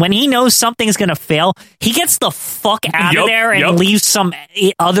 When he knows something's going to fail, he gets the fuck out of there and leaves some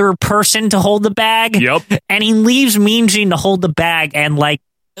other person to hold the bag. And he leaves Mean Gene to hold the bag, and like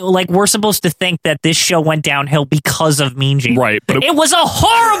we're supposed to think that this show went downhill because of Mean Gene. Right. But it was a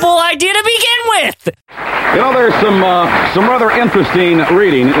horrible idea to begin with. You know, there's some rather interesting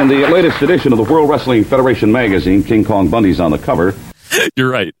reading in the latest edition of the World Wrestling Federation magazine. King Kong Bundy's on the cover.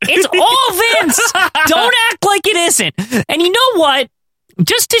 You're right. It's all Vince. Don't act like it isn't. And you know what?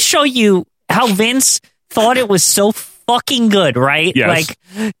 Just to show you how Vince thought it was so fucking good, right? Yes. Like,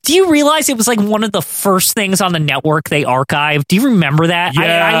 do you realize it was like one of the first things on the network they archived? Do you remember that?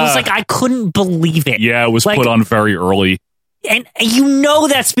 Yeah. I was like, I couldn't believe it. Yeah, it was like, put on very early. And you know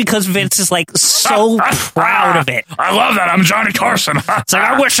that's because Vince is like so proud of it. I love that. I'm Johnny Carson. It's like,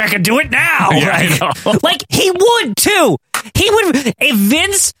 I wish I could do it now. Yeah, like he would too. He would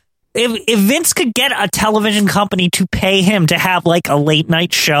if Vince could get a television company to pay him to have like a late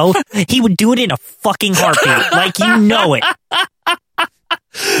night show, he would do it in a fucking heartbeat. Like, you know it.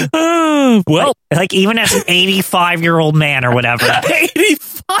 Well, like even as an 85-year-old man or whatever.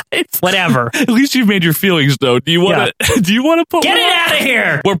 85. Whatever. At least you've made your feelings known. Do you want to? Do you want to put? Get it out of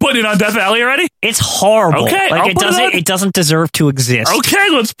here. We're putting it on Death Valley already. It's horrible. Okay, like it doesn't deserve to exist. Okay,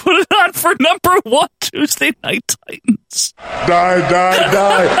 let's put it on for number 1, Tuesday Night Titans.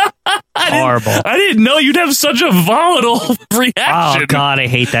 Die. Horrible. I didn't know you'd have such a volatile reaction. Oh God, I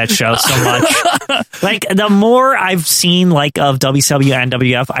hate that show so much. Like, the more I've seen like of WCW and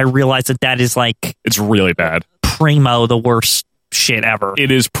WF, I realize that is like, it's really bad. Primo, the worst shit ever.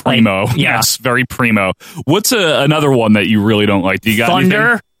 It is primo. Like, yes, very primo. What's another one that you really don't like? Do you got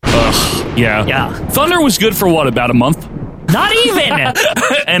Thunder? Ugh, yeah. Yeah. Thunder was good for what, about a month? Not even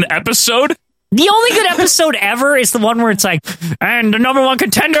an episode. The only good episode ever is the one where it's like, and the number one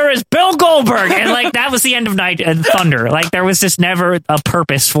contender is Bill Goldberg. And like, that was the end of Night and Thunder. Like, there was just never a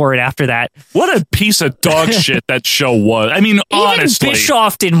purpose for it after that. What a piece of dog shit that show was. I mean, honestly. Even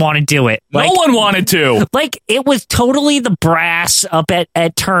Bischoff didn't want to do it. No one wanted to. Like, it was totally the brass up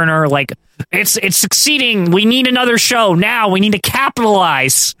at Turner. Like, it's succeeding. We need another show now. We need to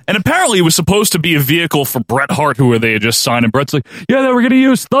capitalize. And apparently it was supposed to be a vehicle for Bret Hart, who they had just signed. And Bret's like, yeah, they were going to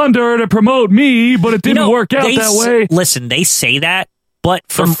use Thunder to promote me, but it didn't work out that way. Listen, they say that, but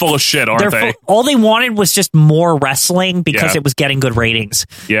they're full of shit, aren't they? All they wanted was just more wrestling because it was getting good ratings.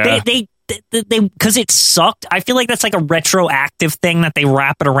 Yeah. They because it sucked. I feel like that's like a retroactive thing that they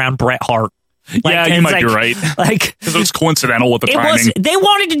wrap it around Bret Hart. Like, yeah, you might be right. Like, because it was coincidental with the timing. They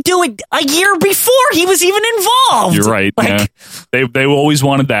wanted to do it a year before he was even involved. You're right. Like, yeah. They always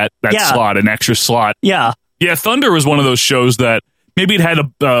wanted that slot, an extra slot. Yeah. Yeah, Thunder was one of those shows that maybe it had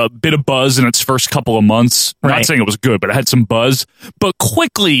a bit of buzz in its first couple of months. I'm not saying it was good, but it had some buzz. But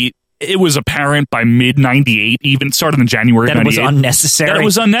quickly, it was apparent by mid-98, even started in January that 98. It was unnecessary. That it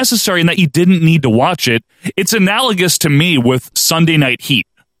was unnecessary and that you didn't need to watch it. It's analogous to me with Sunday Night Heat.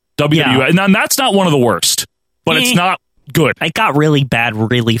 WWF. And that's not one of the worst, but it's not good. It got really bad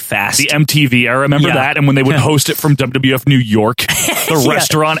really fast. The MTV era, remember that? And when they would host it from WWF New York, the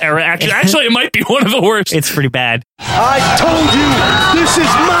restaurant era. Actually, it might be one of the worst. It's pretty bad. I told you, this is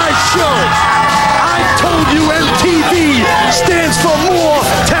my show. I told you MTV stands for more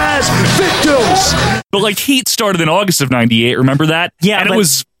Taz victims. But like Heat started in August of 98, remember that? Yeah. And it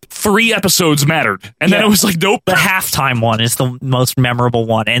was 3 episodes mattered. And then it was like, nope. The halftime one is the most memorable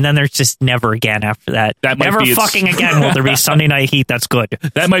one. And then there's just never again after that. Never fucking again will there be Sunday Night Heat that's good.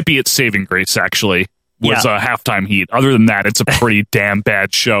 That might be its saving grace, actually, was halftime Heat. Other than that, it's a pretty damn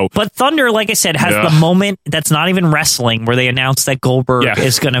bad show. But Thunder, like I said, has the moment that's not even wrestling where they announce that Goldberg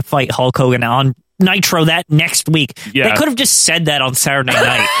is going to fight Hulk Hogan on Nitro that next week. Yeah. They could have just said that on Saturday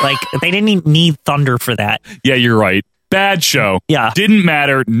night. Like, they didn't even need Thunder for that. Yeah, you're right. Bad show. Yeah. Didn't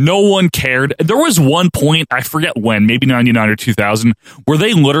matter. No one cared. There was one point, I forget when, maybe 99 or 2000, where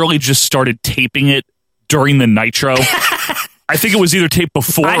they literally just started taping it during the Nitro. I think it was either taped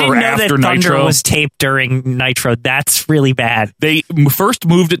before I didn't or know after that Thunder Nitro. was taped during Nitro. That's really bad. They first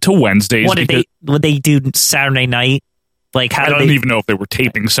moved it to Wednesdays. What did they do Saturday night? Like, how I don't even know if they were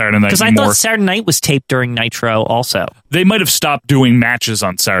taping Saturday night because I anymore. thought Saturday night was taped during Nitro also. They might have stopped doing matches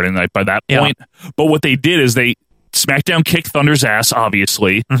on Saturday night by that point. But what they did is SmackDown kicked Thunder's ass,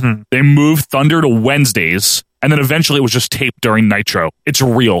 obviously. Mm-hmm. They moved Thunder to Wednesdays, and then eventually it was just taped during Nitro. It's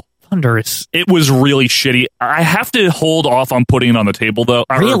real. Thunder is... It was really shitty. I have to hold off on putting it on the table, though.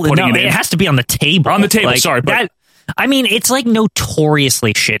 Really? No, it has to be on the table. On the table, like, sorry. But I mean, it's like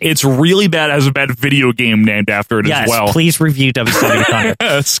notoriously shitty. It's really bad. It has a bad video game named after it as well. Yes, please review WCW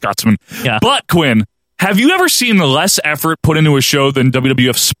Thunder. Scotsman. Yeah. But, Quinn, have you ever seen less effort put into a show than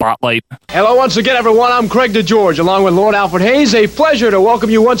WWF Spotlight? Hello once again, everyone. I'm Craig DeGeorge, along with Lord Alfred Hayes. A pleasure to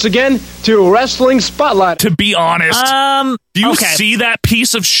welcome you once again to Wrestling Spotlight. To be honest, do you see that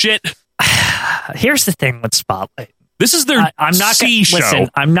piece of shit? Here's the thing with Spotlight. This is their I'm not C show. Listen,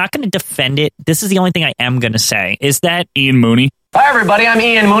 I'm not going to defend it. This is the only thing I am going to say is that Ian Mooney. Hi, everybody. I'm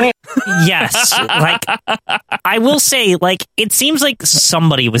Ian Mooney. Yes. Like, I will say, like, it seems like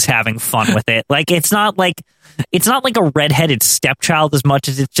somebody was having fun with it. Like, it's not like a redheaded stepchild as much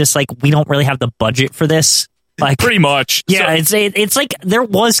as it's just like, we don't really have the budget for this. Like, pretty much. Yeah. So, it's like there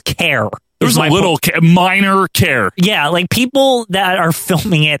was care. There's a little minor care. Yeah. Like, people that are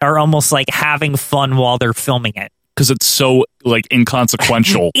filming it are almost like having fun while they're filming it. Because it's so, like,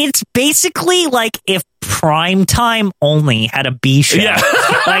 inconsequential. It's basically like if Primetime only had a B show. Yeah.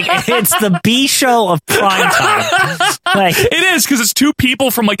 Like, it's the B show of Primetime. Like, it is, because it's 2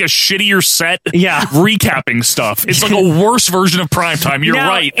 people from, like, a shittier set recapping stuff. It's like a worse version of Primetime. You're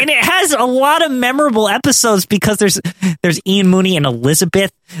right. And it has a lot of memorable episodes because there's Ian Mooney and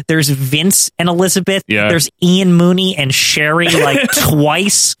Elizabeth. There's Vince and Elizabeth. Yeah. There's Ian Mooney and Sherry, like,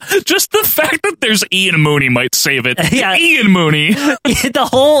 twice. Just the fact that there's Ian Mooney might save it. Yeah. Ian Mooney. The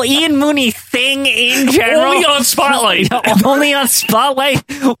whole Ian Mooney thing in general. Only on Spotlight. Only on Spotlight?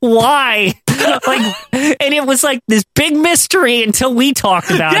 Why? Like, and it was like this big mystery until we talked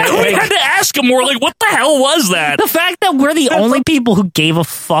about it. We Like, had to ask him. We're like, what the hell was that? the fact that we're the only people who gave a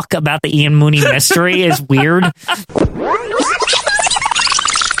fuck about the Ian Mooney mystery is weird.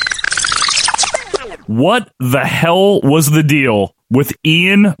 What the hell was the deal with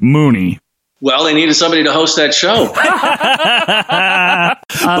Ian Mooney? Well, they needed somebody to host that show.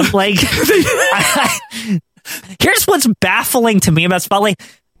 Here's what's baffling to me about Spotlight.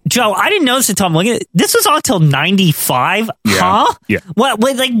 Joe, I didn't notice it until I'm looking at it. This was on until 95? Yeah. Huh? Yeah. What,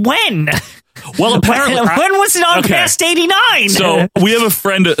 like, when? Well, apparently, when was it on past 89? So we have a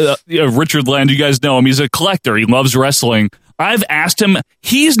friend, Richard Land. You guys know him. He's a collector. He loves wrestling. I've asked him.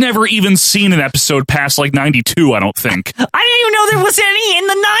 He's never even seen an episode past like 92, I don't think. I didn't even know there was any in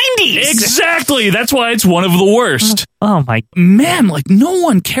the 90s. Exactly. That's why it's one of the worst. Oh, my. Man, like no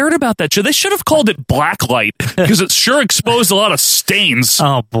one cared about that show. They should have called it Blacklight because it sure exposed a lot of stains.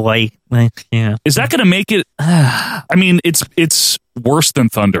 Oh, boy. Yeah. Is that going to make it? I mean, it's worse than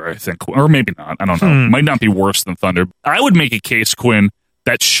Thunder, I think. Or maybe not. I don't know. Might not be worse than Thunder. I would make a case, Quinn,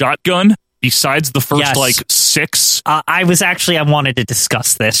 that Shotgun, besides the first, like, 6. I wanted to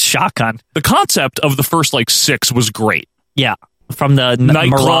discuss this. Shotgun. The concept of the first, like, 6 was great. Yeah. From the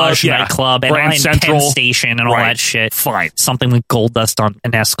Mirage nightclub and Grand Central Penn Station and all that shit. Fine. Something with gold dust on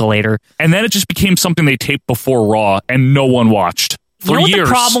an escalator. And then it just became something they taped before Raw and no one watched for years. You know what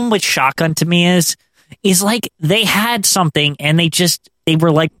the problem with Shotgun to me is like they had something and they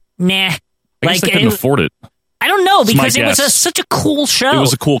were like, nah. I guess they couldn't afford it. I don't know, because it was such a cool show. It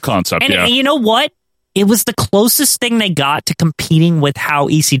was a cool concept, and you know what? It was the closest thing they got to competing with how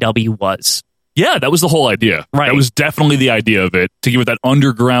ECW was. Yeah, that was the whole idea. Right. That was definitely the idea of it, to give it that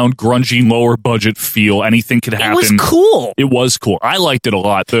underground, grungy, lower budget feel. Anything could happen. It was cool. It was cool. I liked it a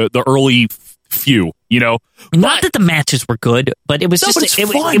lot. The early few, you know. Not that the matches were good, but it was just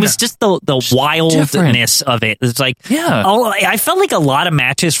it was just the wildness of it. It's like, I felt like a lot of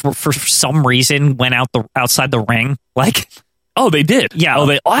matches for some reason went outside the ring. Like, oh, they did. Yeah. Oh,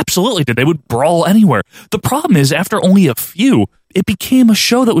 they absolutely did. They would brawl anywhere. The problem is, after only a few, it became a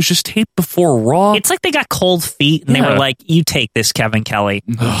show that was just taped before Raw. It's like they got cold feet and they were like, "You take this, Kevin Kelly."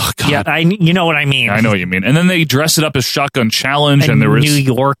 Oh, God. Yeah, you know what I mean. I know what you mean. And then they dressed it up as Shotgun Challenge, and there was New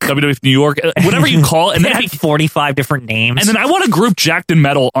York, WWF New York, whatever you call it. And they had 45 different names. And then I want to group Jacked and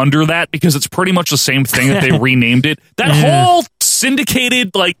Metal under that because it's pretty much the same thing that they renamed it. That whole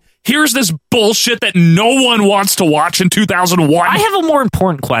syndicated, like, here's this bullshit that no one wants to watch in 2001. I have a more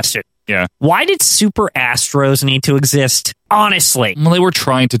important question. Yeah. Why did Super Astros need to exist? Honestly. Well, they were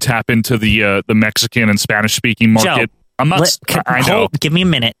trying to tap into the Mexican and Spanish speaking market. Joe, I'm not. I know. Give me a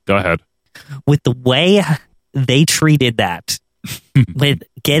minute. Go ahead. With the way they treated that, with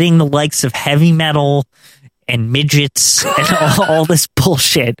getting the likes of heavy metal and midgets and all this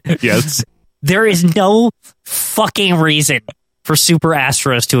bullshit. Yes. There is no fucking reason for Super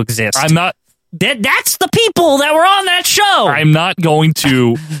Astros to exist. I'm not. That's the people that were on that show. I'm not going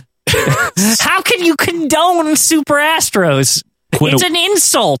to. How can you condone Super Astros? It's an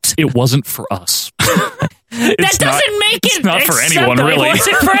insult. It wasn't for us. That doesn't make it. It's not for anyone, really. It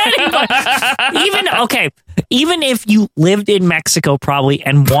wasn't for anybody. Even if you lived in Mexico, probably,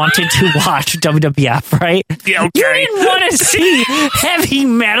 and wanted to watch WWF, right? Yeah, okay. You didn't want to see heavy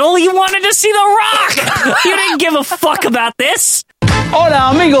metal. You wanted to see The Rock. You didn't give a fuck about this.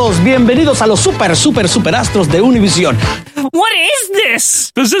 Hola amigos, bienvenidos a los superastros de Univision. What is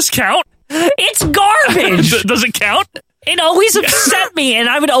this? Does this count? It's garbage. Does it count? It always upset me, and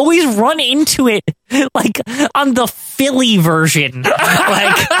I would always run into it, like, on the Philly version.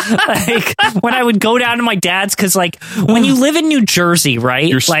 like when I would go down to my dad's, because, like, when you live in New Jersey, right?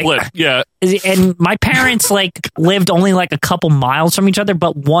 You're split, yeah. And my parents, like, lived only, like, a couple miles from each other,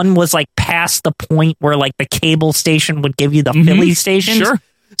 but one was, like, past the point where, like, the cable station would give you the Philly stations. Sure.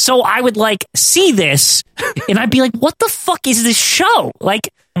 So I would, like, see this, and I'd be like, what the fuck is this show? Like,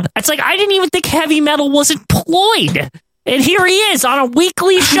 it's like, I didn't even think heavy metal was employed. And here he is on a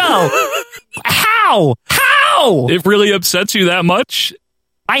weekly show. How? It really upsets you that much?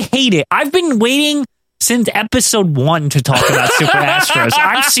 I hate it. I've been waiting since episode 1 to talk about Super Astros.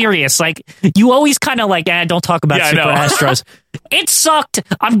 I'm serious. Like, you always kind of like, don't talk about Super Astros. It sucked.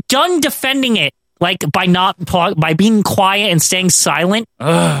 I'm done defending it. Like, by being quiet and staying silent.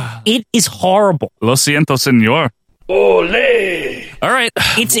 It is horrible. Lo siento, señor. Ole! All right.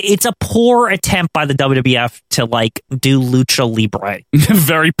 It's a poor attempt by the WWF to, like, do lucha libre.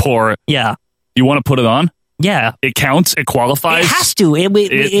 Very poor. Yeah. You want to put it on? Yeah. It counts? It qualifies? It has to.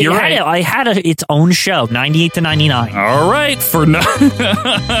 You're right. I had its own show, 98 to 99. All right.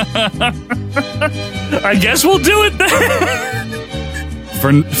 I guess we'll do it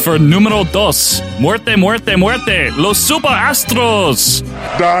then. For numero dos. Muerte, muerte, muerte. Los Super Astros.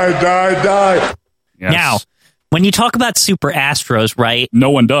 Die. Yes. Now, when you talk about Super Astros, right?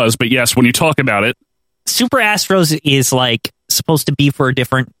 No one does, but yes, when you talk about it. Super Astros is, like, supposed to be for a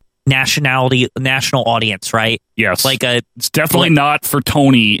different national audience, right? Yes. Like it's definitely not for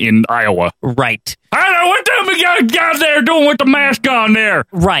Tony in Iowa. Right. I don't know what the guy there doing with the mask on there.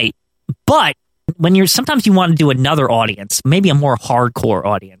 Right. But when sometimes you want to do another audience, maybe a more hardcore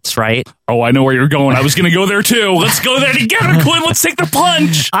audience, right? Oh, I know where you're going. I was going to go there too. Let's go there together, Quinn. Let's take the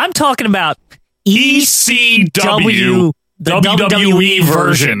plunge. I'm talking about ECW, the WWE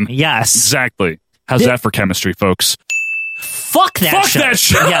version. Yes. Exactly. How's that for chemistry, folks? Fuck that show. That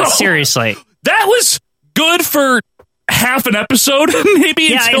show. Yeah, seriously. That was good for half an episode, maybe.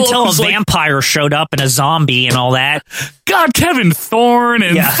 Yeah, until a vampire showed up and a zombie and all that. God, Kevin Thorne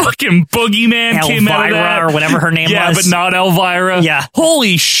and fucking Boogeyman came out of that. or whatever her name was. Yeah, but not Elvira. Yeah.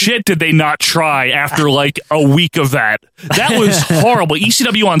 Holy shit, did they not try after like a week of that? That was horrible.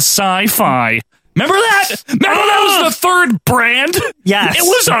 ECW on Sci-Fi. Remember that? Remember that was the third brand? Yes. It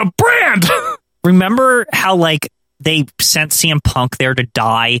was a brand. Remember how like they sent CM Punk there to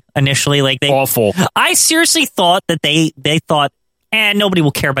die initially? Like awful. I seriously thought that they thought, nobody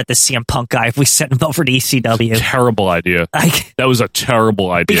will care about this CM Punk guy if we send him over to ECW. Terrible idea. That was a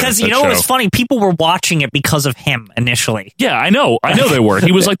terrible idea. Because you know what's funny? People were watching it because of him initially. Yeah, I know they were.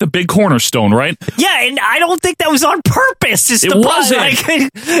 He was like the big cornerstone, right? Yeah, and I don't think that was on purpose. It wasn't. Like,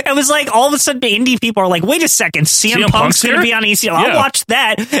 it was like all of a sudden the indie people are like, wait a second, CM Punk's going to be on ECW. Yeah. I'll watch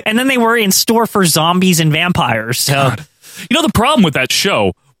that. And then they were in store for zombies and vampires. So. God. You know, the problem with that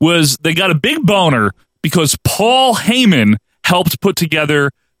show was they got a big boner because Paul Heyman helped put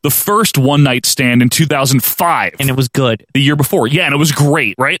together the first One Night Stand in 2005. And it was good. The year before. Yeah, and it was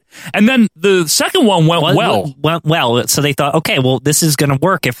great, right? And then the second one went well. Went well. So they thought, okay, well, this is going to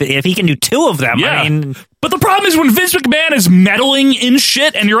work if he can do two of them. Yeah. I mean, but the problem is when Vince McMahon is meddling in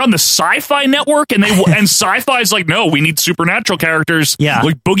shit and you're on the Sci-Fi network and and Sci-Fi is like, no, we need supernatural characters. Yeah.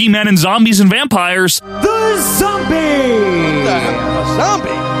 Like boogeymen and zombies and vampires. The zombie! A zombie?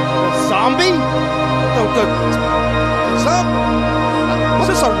 A zombie? What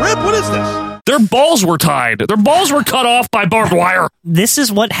is a rib? What is this? Their balls were tied. Their balls were cut off by barbed wire. This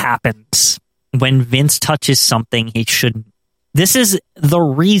is what happens when Vince touches something he shouldn't. This is the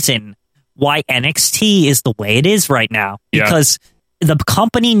reason why NXT is the way it is right now. Because the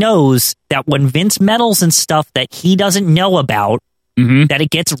company knows that when Vince meddles in stuff that he doesn't know about, that it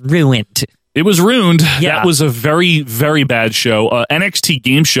gets ruined. It was ruined. Yeah. That was a very, very bad show. NXT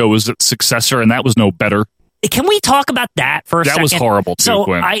Game Show was its successor, and that was no better. Can we talk about that for a second? That was horrible, too, So,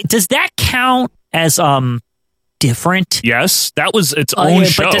 Quinn. does that count as different? Yes, that was its own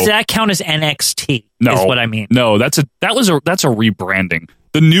show. But does that count as NXT? No, is what I mean. No, that's a rebranding.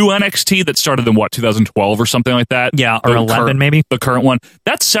 The new NXT that started in 2012 or something like that. Yeah, or 11 maybe. The current one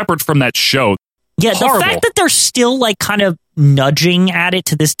that's separate from that show. Yeah, Horrible. the fact that they're still like kind of nudging at it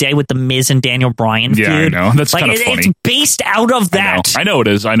to this day with the Miz and Daniel Bryan feud. Yeah, I know. That's like, kind of funny. It's based out of that. I know it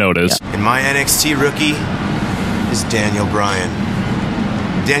is. And my NXT rookie is Daniel Bryan.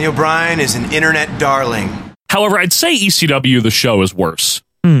 Daniel Bryan is an internet darling. However, I'd say ECW, the show, is worse.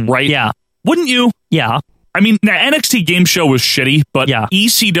 Right? Yeah. Wouldn't you? Yeah. I mean, the NXT Game Show was shitty, but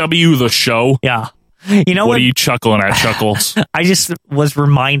ECW, the show. Yeah. You know what? Are you chuckling at, Chuckles? I just was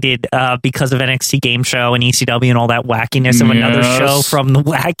reminded because of NXT Game Show and ECW and all that wackiness of another show from the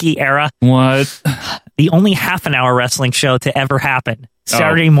wacky era. What? The only half-an-hour wrestling show to ever happen.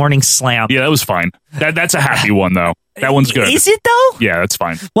 Saturday Morning Slam. Yeah, that was fine. That's a happy one, though. That one's good. Is it, though? Yeah, that's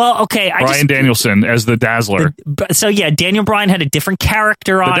fine. Well, okay. Brian Danielson as the Dazzler. So, yeah, Daniel Bryan had a different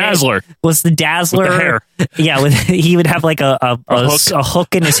character on the Dazzler. it. Was the Dazzler. With the hair. Yeah, he would have like a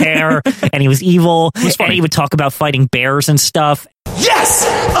hook in his hair, and he was evil. And he would talk about fighting bears and stuff. Yes!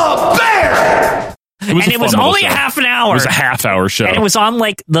 A bear! It was only a half an hour. It was a half-hour show. And it was on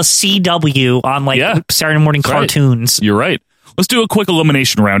like the CW on like Saturday morning cartoons. You're right. Let's do a quick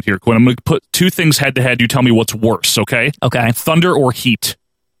elimination round here, Quinn. I'm going to put two things head to head. You tell me what's worse, okay? Okay. Thunder or Heat?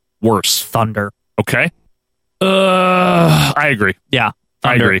 Worse. Thunder. Okay. I agree. Yeah.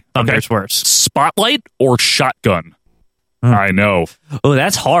 I agree. Thunder's worse. Spotlight or Shotgun? I know. Oh,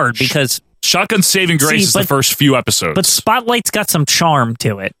 that's hard because Shotgun's saving grace is the first few episodes. But Spotlight's got some charm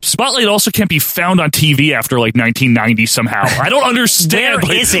to it. Spotlight also can't be found on TV after like 1990 somehow. I don't understand.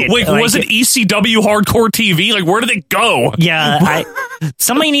 Where is it? Like, was it ECW Hardcore TV? Like, where did it go? Yeah,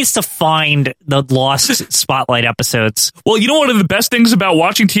 somebody needs to find the lost Spotlight episodes. Well, you know one of the best things about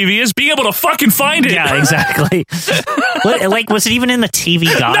watching TV is being able to fucking find it. Yeah, exactly. Like, was it even in the TV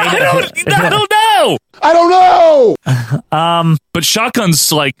guide? I don't know. I don't know. But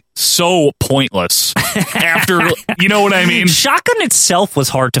Shotgun's like so pointless after, you know what I mean? Shotgun itself was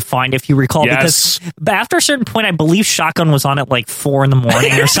hard to find, if you recall, because after a certain point, I believe Shotgun was on at like 4 a.m.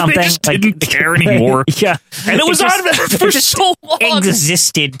 or something. They just didn't care anymore. Yeah. And it was on for so long.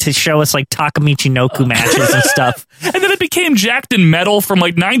 Existed to show us like Takamichi Noku matches and stuff. And then it became Jacked in Metal from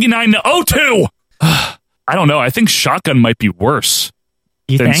like 99 to 02. I don't know. I think Shotgun might be worse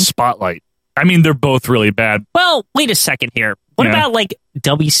than think? Spotlight. I mean, they're both really bad. Well, wait a second here. What about like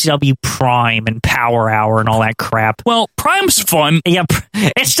WCW Prime and Power Hour and all that crap. Well, Prime's fun. Yeah,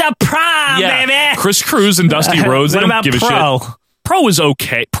 it's the Prime, baby. Chris Cruz and Dusty Rhodes. What They don't about give a Pro? shit. Pro is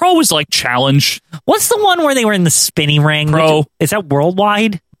okay. Pro is like Challenge. What's the one where they were in the spinning ring? Pro. Is that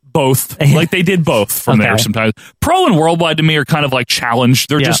Worldwide? Both. Like they did both from there sometimes. Pro and Worldwide to me are kind of like Challenge.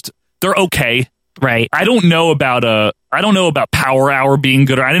 They're they're okay. Right. I don't know about Power Hour being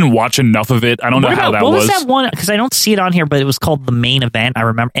good. I didn't watch enough of it. I don't know how that was. What was that one? Because I don't see it on here, but it was called The Main Event. I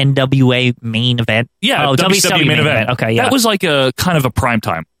remember NWA Main Event. Yeah, WCW Main Event. Okay, yeah. That was like a kind of a prime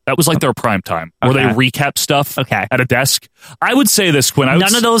time. That was like their prime time where they recap stuff at a desk. I would say this, Quinn.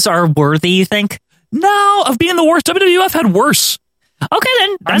 None of those are worthy, you think? No, of being the worst. WWF had worse. Okay,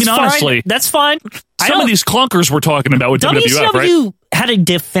 then. That's fine. Honestly. That's fine. Some of these clunkers we're talking about with WWF, right? had a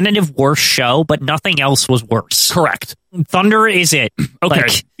definitive worst show, but nothing else was worse. Correct. Thunder is it. Okay.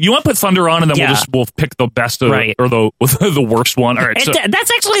 Like, you want to put Thunder on, and then we'll pick the best of or the worst one. All right. So.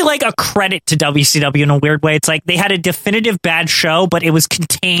 That's actually like a credit to WCW in a weird way. It's like they had a definitive bad show, but it was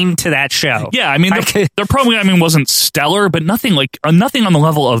contained to that show. Yeah, I mean, their programming wasn't stellar, but nothing on the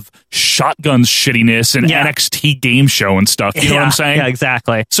level of Shotgun's shittiness and NXT game show and stuff. You know what I'm saying? Yeah,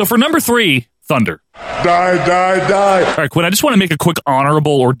 exactly. So for number 3, Thunder. Die. All right, Quinn, I just want to make a quick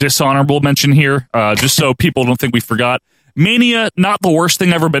honorable or dishonorable mention here, just so people don't think we forgot. Mania, not the worst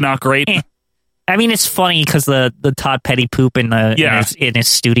thing ever, but not great. I mean, it's funny because the Todd Petty poop in his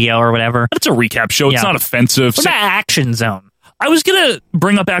studio or whatever. But it's a recap show. It's not offensive. What about Action Zone? I was going to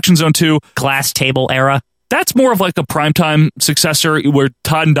bring up Action Zone 2. Glass table era. That's more of like a primetime successor where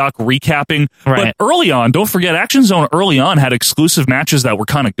Todd and Doc recapping. Right. But early on, don't forget, Action Zone early on had exclusive matches that were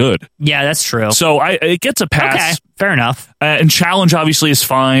kind of good. Yeah, that's true. So it gets a pass. Okay, fair enough. And Challenge obviously is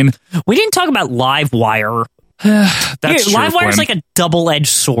fine. We didn't talk about Live Wire. That's true. Live Wire is like a double-edged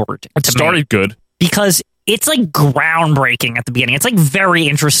sword. It started good. Because it's like groundbreaking at the beginning. It's like very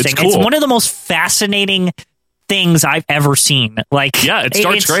interesting. It's cool. It's one of the most fascinating things I've ever seen. Like, yeah, it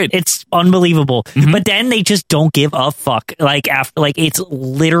starts great. It's unbelievable. Mm-hmm. But then they just don't give a fuck. Like it's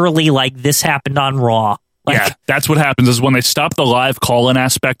literally like this happened on Raw. Like, yeah, that's what happens is when they stop the live call-in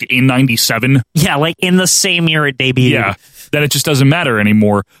aspect in 97. Yeah, like in the same year it debuted. Yeah, then it just doesn't matter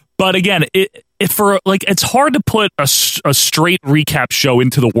anymore. But again, it's hard to put a straight recap show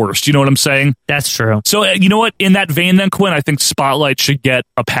into the worst. You know what I'm saying? That's true. So you know what? In that vein, then Quinn, I think Spotlight should get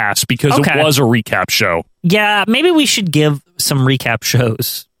a pass because it was a recap show. Yeah, maybe we should give some recap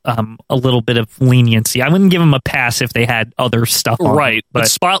shows a little bit of leniency. I wouldn't give them a pass if they had other stuff on right. them, but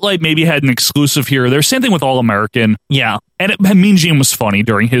Spotlight maybe had an exclusive here. There's same thing with All American. Yeah. And Mean Gene was funny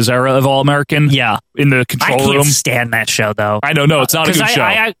during his era of All American. Yeah. In the control room. I can't stand that show, though. I know. No, it's not a good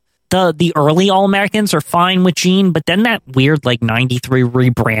show. The early All-Americans are fine with Gene, but then that weird like 93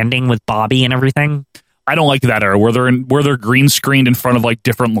 rebranding with Bobby and everything. I don't like that era where they're green screened in front of like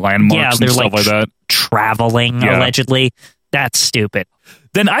different landmarks and stuff like that. Traveling allegedly. That's stupid.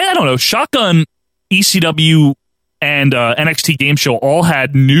 Then I don't know. Shotgun, ECW, and NXT Game Show all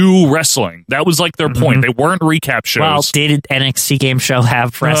had new wrestling. That was like their point. They weren't recap shows. Well, did NXT Game Show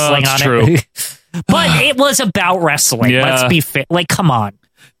have wrestling on true. it? But it was about wrestling. Yeah. Let's be fair. Like, come on.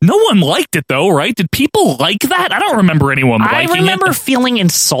 No one liked it, though, right? Did people like that? I don't remember anyone liking it. I remember feeling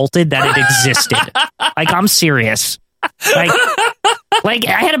insulted that it existed. Like, I'm serious. Like,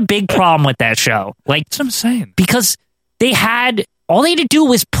 I had a big problem with that show. Like, that's what I'm saying. Because all they had to do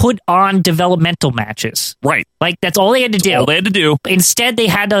was put on developmental matches. Right. Like, that's all they had to do. All they had to do. Instead, they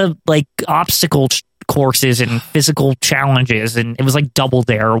had to, like, obstacle courses and physical challenges, and it was like Double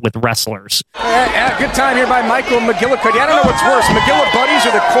Dare with wrestlers. Good time here by Michael McGillicuddy. I don't know what's worse, McGillicuddy Buddies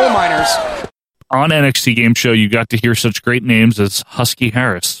or the coal miners. On NXT Game Show, you got to hear such great names as Husky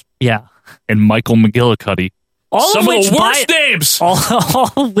Harris. Yeah. And Michael McGillicuddy. Some of the worst names! All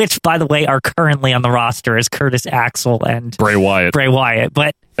of which, by the way, are currently on the roster as Curtis Axel and Bray Wyatt.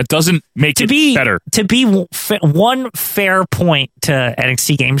 But that doesn't make it better. To be one fair point to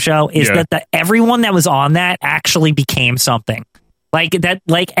NXT Game Show is that everyone that was on that actually became something. Like that,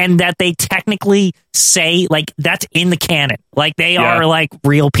 and that they technically say, like, that's in the canon. Like, they are, like,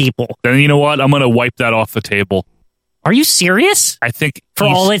 real people. Then you know what? I'm going to wipe that off the table. Are you serious? I think for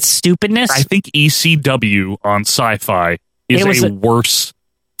all its stupidness, I think ECW on Sci-Fi is a worse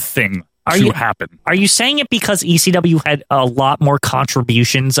thing to happen. Are you saying it because ECW had a lot more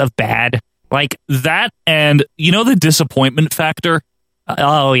contributions of bad, like that, and you know the disappointment factor?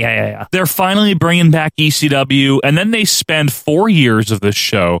 Oh yeah. They're finally bringing back ECW, and then they spend 4 years of this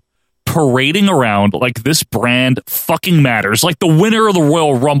show parading around like this brand fucking matters. Like the winner of the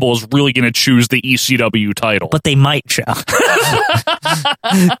Royal Rumble is really going to choose the ECW title. But they might, Joe.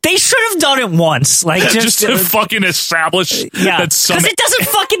 They should have done it once. Like just to fucking establish that some... Because it doesn't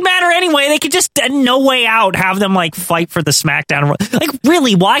fucking matter anyway. They could just, No Way Out, have them like fight for the SmackDown. Like,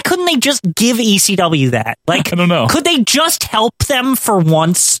 really, why couldn't they just give ECW that? Like, I don't know. Could they just help them for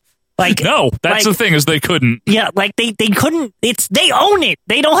once? Like, no, that's the thing, is they couldn't. Yeah, like they couldn't. They own it.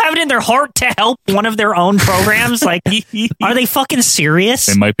 They don't have it in their heart to help one of their own programs. Like, are they fucking serious?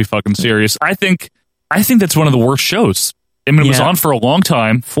 They might be fucking serious. I think that's one of the worst shows. I mean, it was on for a long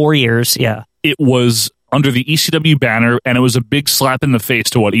time. 4 years, yeah. It was under the ECW banner, and it was a big slap in the face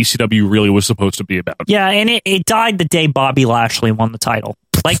to what ECW really was supposed to be about. Yeah, and it died the day Bobby Lashley won the title.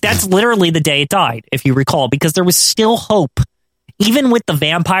 Like, that's literally the day it died, if you recall, because there was still hope. Even with the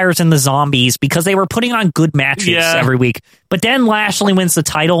vampires and the zombies, because they were putting on good matches every week. But then Lashley wins the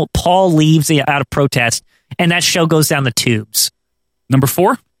title, Paul leaves out of protest, and that show goes down the tubes. Number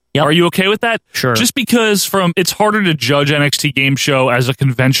 4? Yep. Are you okay with that? Sure. Just because it's harder to judge NXT Game Show as a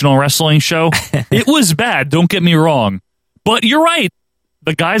conventional wrestling show. It was bad, don't get me wrong. But you're right.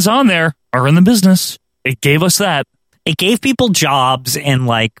 The guys on there are in the business. It gave us that. It gave people jobs and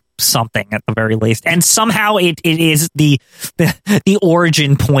like something at the very least, and somehow it is the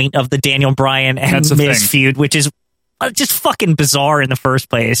origin point of the Daniel Bryan and Miz feud, which is just fucking bizarre in the first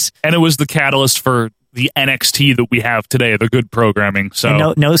place. And it was the catalyst for the NXT that we have today, the good programming.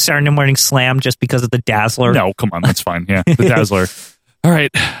 So no Saturday Morning Slam just because of the Dazzler. No, come on, that's fine. Yeah, the Dazzler. All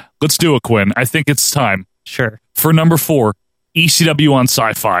right, let's do it, Quinn. I think it's time. Sure. For number 4, ECW on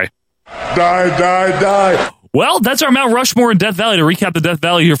Sci-Fi. Die. Well, that's our Mount Rushmore and Death Valley. To recap the Death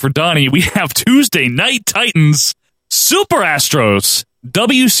Valley here for Donnie, we have Tuesday Night Titans, Super Astros,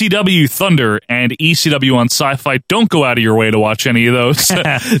 WCW Thunder, and ECW on Sci-Fi. Don't go out of your way to watch any of those.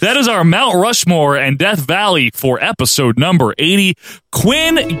 That is our Mount Rushmore and Death Valley for episode number 80.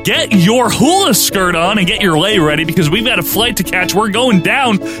 Quinn, get your hula skirt on and get your lei ready because we've got a flight to catch. We're going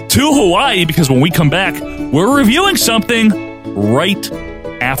down to Hawaii because when we come back, we're reviewing something right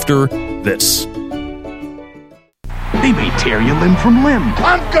after this. They may tear you limb from limb.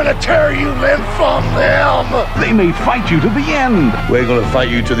 I'm gonna tear you limb from limb. They may fight you to the end. We're gonna fight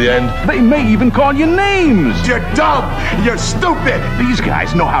you to the end. They may even call you names. You're dumb. You're stupid. These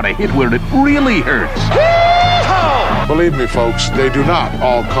guys know how to hit where it really hurts. Yeehaw! Believe me, folks, they do not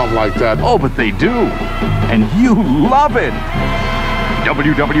all come like that. Oh, but they do. And you love it.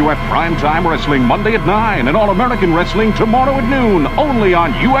 WWF Primetime Wrestling Monday at 9 and All American Wrestling tomorrow at noon, only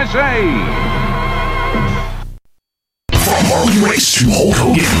on USA. From Harley Race to Hulk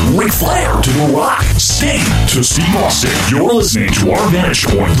Hogan, Ric Flair to The Rock, Sting to Steve Austin, you're listening to our Vantage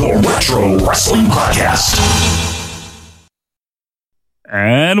Point, the Retro Wrestling Podcast.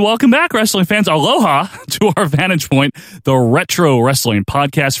 And welcome back, wrestling fans. Aloha to our Vantage Point, the Retro Wrestling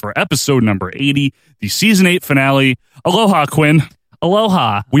Podcast for episode number 80, the season 8 finale. Aloha, Quinn.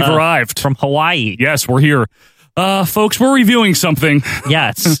 Aloha. We've arrived. From Hawaii. Yes, we're here. Folks, we're reviewing something.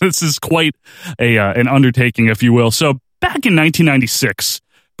 Yes. This is quite an undertaking, if you will. So, back in 1996,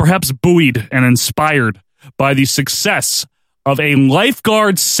 perhaps buoyed and inspired by the success of a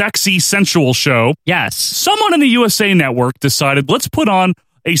lifeguard sexy sensual show. Yes. Someone in the USA Network decided, let's put on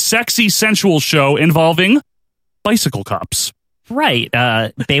a sexy sensual show involving bicycle cops. Right.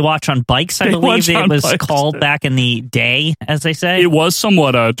 Baywatch on Bikes, I believe it was called back in the day, as they say. It was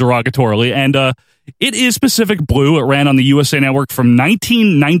somewhat derogatorily, and it is Pacific Blue. It ran on the USA Network from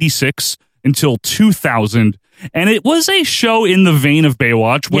 1996 until 2000. And it was a show in the vein of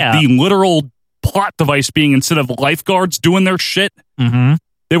Baywatch with the literal plot device being instead of lifeguards doing their shit,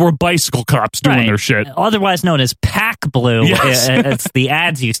 they were bicycle cops doing their shit. Otherwise known as Pack Blue, as the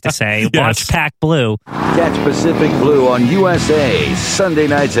ads used to say. Watch Pack Blue. Catch Pacific Blue on USA, Sunday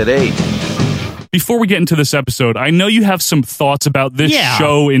nights at 8. Before we get into this episode, I know you have some thoughts about this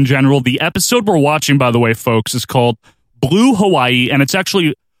show in general. The episode we're watching, by the way, folks, is called Blue Hawaii, and it's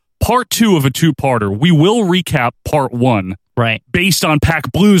actually part 2 of a 2-parter. We will recap part 1. Right. Based on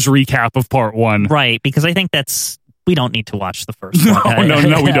Pack Blue's recap of part 1. Right, because I think we don't need to watch the first one.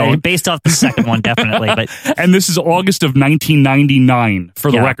 No, we don't. Based off the second one, definitely. But and this is August of 1999,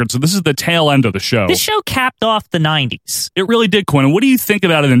 for the record. So this is the tail end of the show. This show capped off the 90s. It really did, Quinn. What do you think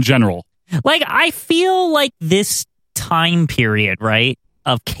about it in general? Like, I feel like this time period, right,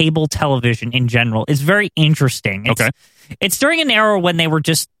 of cable television in general is very interesting. It's during an era when they were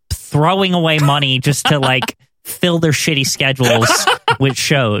just throwing away money just to, like, fill their shitty schedules with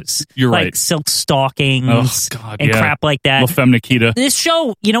shows. You're like right. Silk Stockings and crap like that. La Femme Nikita. This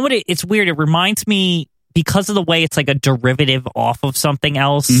show, you know what? It's weird. It reminds me because of the way it's like a derivative off of something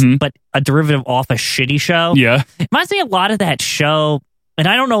else, but a derivative off a shitty show. Yeah. It reminds me a lot of that show, and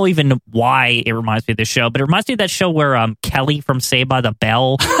I don't know even why it reminds me of this show, but it reminds me of that show where Kelly from Saved by the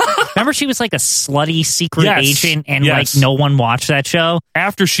Bell, remember she was like a slutty secret agent and like no one watched that show?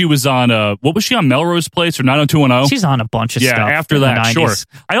 After she was on, what was she on, Melrose Place or 90210? She's on a bunch of stuff. Yeah, after that, sure.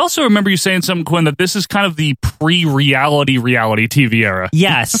 I also remember you saying something, Quinn, that this is kind of the pre-reality TV era.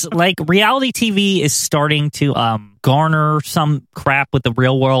 Yes, like reality TV is starting to garner some crap with the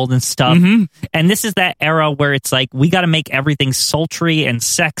real world and stuff. And this is that era where it's like, we got to make everything sultry and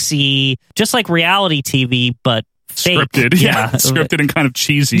sexy, just like reality TV, but fake. Scripted. Yeah, scripted and kind of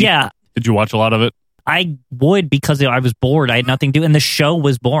cheesy. Yeah. Did you watch a lot of it? I would, because I was bored. I had nothing to do, and the show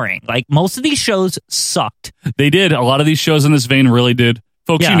was boring. Like, most of these shows sucked. They did. A lot of these shows in this vein really did.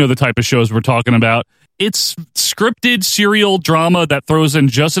 Folks, you know the type of shows we're talking about. It's scripted serial drama that throws in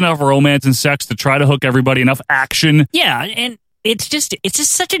just enough romance and sex to try to hook everybody, enough action. Yeah, and it's just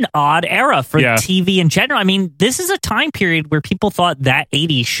such an odd era for TV in general. I mean, this is a time period where people thought that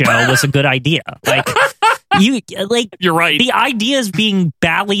 80s show was a good idea. Like, you're right. The ideas being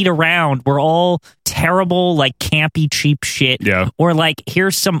ballied around were all terrible, like campy, cheap shit. Yeah. Or like,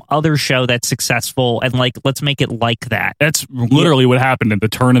 here's some other show that's successful, and like, let's make it like that. That's literally what happened at the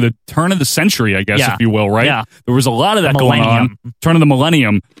turn of the century, I guess, if you will, right? Yeah. There was a lot of that going on. Turn of the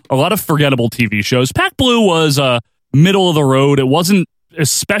millennium. A lot of forgettable TV shows. Pac Blue was middle of the road. It wasn't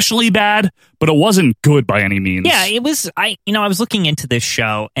especially bad, but it wasn't good by any means. Yeah, it was. I was looking into this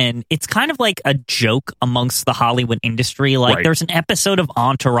show, and it's kind of like a joke amongst the Hollywood industry. Like, there's an episode of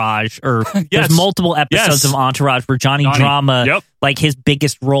Entourage, or there's multiple episodes of Entourage where Johnny Drama, like his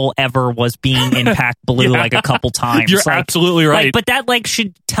biggest role ever was being in Pac Blue like a couple times. You're like, absolutely right. But that like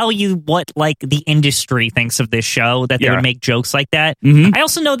should tell you what like the industry thinks of this show, that they would make jokes like that. I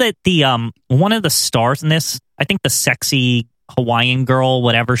also know that the one of the stars in this, I think the sexy Hawaiian girl,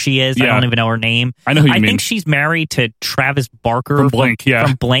 whatever she is, I don't even know her name. I know who you mean. I think she's married to Travis Barker from Blink.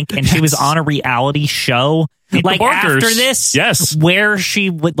 From Blink, and she was on a reality show. Like after this, where she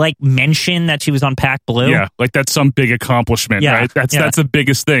would like mention that she was on Pac Blue. Yeah, like that's some big accomplishment, right? That's the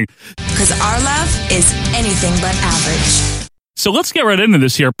biggest thing. Because our love is anything but average. So let's get right into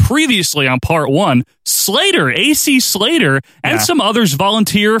this here. Previously on part 1, Slater, AC Slater, and some others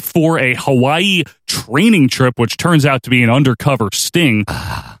volunteer for a Hawaii training trip, which turns out to be an undercover sting.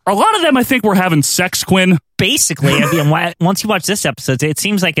 A lot of them, I think, were having sex, Quinn. Basically, I mean, once you watch this episode, it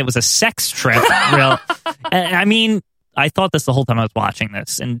seems like it was a sex trip. I mean, I thought this the whole time I was watching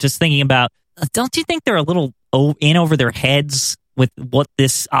this, and just thinking about, don't you think they're a little in over their heads with what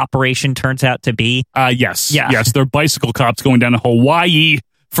this operation turns out to be? Yes. Yes, they're bicycle cops going down to Hawaii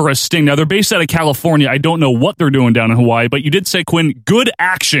for a sting. Now, they're based out of California. I don't know what they're doing down in Hawaii, but you did say, Quinn, good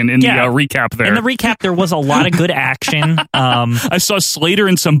action in the recap there. In the recap, there was a lot of good action. I saw Slater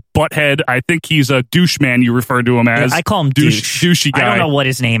and some butthead. I think he's a douche man, you referred to him as. I call him douche. Douchey guy. I don't know what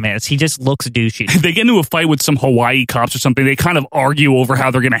his name is. He just looks douchey. They get into a fight with some Hawaii cops or something. They kind of argue over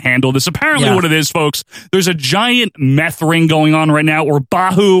how they're going to handle this. Apparently what it is, folks, there's a giant meth ring going on right now, or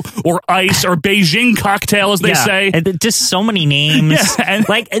Bahu, or Ice, or Beijing cocktail, as they say. And just so many names. And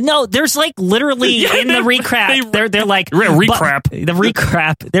no, there's like literally in the recap, they're like recap. The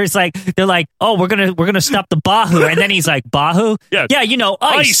recap. There's like they're like, oh, we're gonna stop the Bahu, and then he's like, Bahu, you know,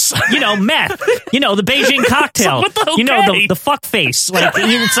 ice. You know, meth, you know, the Beijing cocktail, you know, the fuck face. Like,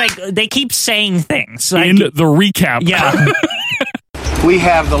 it's like they keep saying things like, in the recap. Yeah. We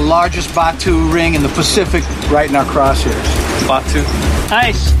have the largest Batu ring in the Pacific right in our crosshairs. Batu,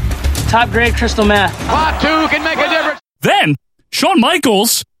 ice, top grade crystal meth. Batu can make a difference. Then Shawn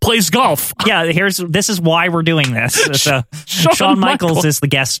Michaels plays golf. Yeah, this is why we're doing this. So, Shawn Michaels is the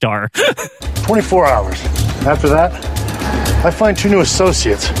guest star. 24 hours. After that, I find 2 new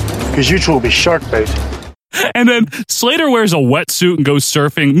associates, because you 2 will be shark bait. And then Slater wears a wetsuit and goes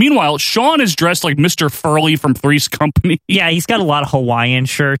surfing. Meanwhile, Shawn is dressed like Mr. Furley from Three's Company. Yeah, he's got a lot of Hawaiian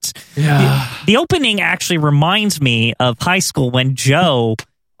shirts. Yeah. The opening actually reminds me of high school when Joe,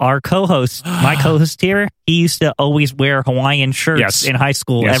 our co-host, my co-host here, he used to always wear Hawaiian shirts in high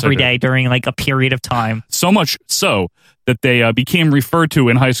school every day during like a period of time. So much so that they became referred to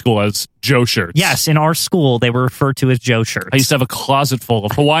in high school as Joe shirts. Yes, in our school, they were referred to as Joe shirts. I used to have a closet full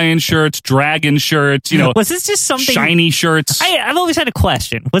of Hawaiian shirts, dragon shirts, you know. Was this just something... Shiny shirts. I've always had a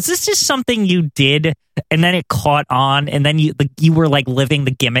question. Was this just something you did and then it caught on and then you were like living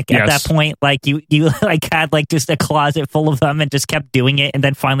the gimmick at that point? Like you like had like just a closet full of them and just kept doing it and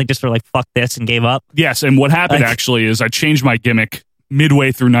then finally just were like, fuck this, and gave up? Yes, and what happened actually is I changed my gimmick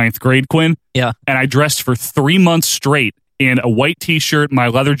midway through 9th grade, Quinn. Yeah. And I dressed for 3 months straight in a white T-shirt, my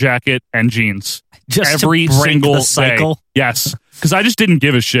leather jacket, and jeans. Just every to break single the cycle? day. Yes. Because I just didn't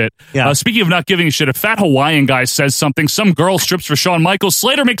give a shit. Yeah. Speaking of not giving a shit, a fat Hawaiian guy says something. Some girl strips for Shawn Michaels.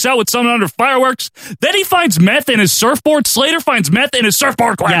 Slater makes out with someone under fireworks. Then he finds meth in his surfboard. Slater finds meth in his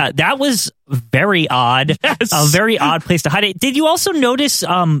surfboard. Glenn. Yeah, that was very odd. Yes. A very odd place to hide it. Did you also notice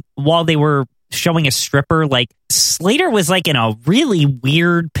while they were showing a stripper, like Slater was like in a really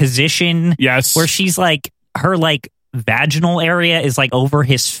weird position? Yes. Where she's like, her like vaginal area is like over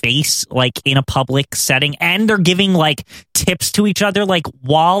his face, like in a public setting, and they're giving like tips to each other like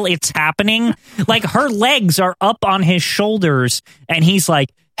while it's happening. Like her legs are up on his shoulders and he's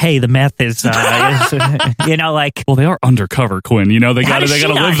like, hey, the meth is you know, like, well, they are undercover, Quinn. You know, they got to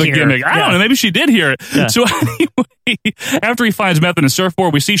live the hear? gimmick. I don't know, maybe she did hear it. Yeah. So anyway, after he finds meth in a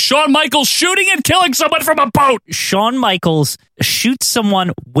surfboard, we see Shawn Michaels shooting and killing someone from a boat. Shawn Michaels shoots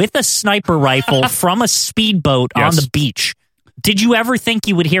someone with a sniper rifle from a speedboat on the beach. Did you ever think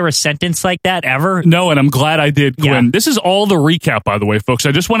you would hear a sentence like that ever? No, and I'm glad I did, Quinn. Yeah. This is all the recap, by the way, folks.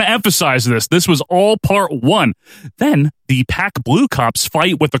 I just want to emphasize this. This was all part one. Then the Pack Blue cops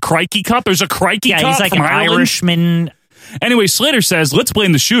fight with the Crikey cop. There's a Crikey cop. Yeah, he's like from an Ireland. Irishman. Anyway, Slater says, let's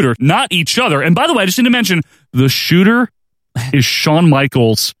blame the shooter, not each other. And by the way, I just need to mention, the shooter is Shawn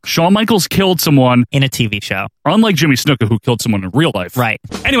Michaels. Shawn Michaels killed someone in a TV show. Unlike Jimmy Snuka, who killed someone in real life. Right.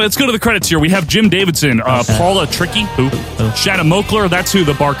 Anyway, let's go to the credits here. We have Jim Davidson, Paula Tricky, Shanna Mokler. That's who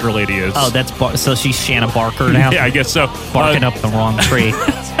the Barker lady is. Oh, that's so she's Shanna Barker now? Yeah, I guess so. Barking up the wrong tree.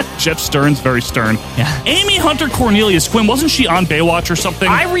 Jeff Stearns, very stern. Yeah. Amy Hunter Cornelius, Quinn, wasn't she on Baywatch or something?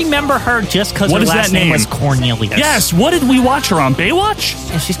 I remember her just because her last name was Cornelius. Yes, what did we watch her on? Baywatch?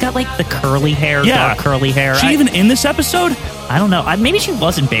 Yeah, she's got like the curly hair, dark curly hair. She even in this episode? I don't know. Maybe she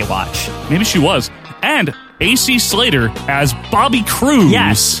was in Baywatch. Maybe she was. And AC Slater as Bobby Cruz.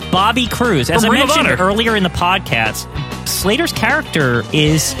 Yes, Bobby Cruz. As I Ring of mentioned Honor. earlier in the podcast, Slater's character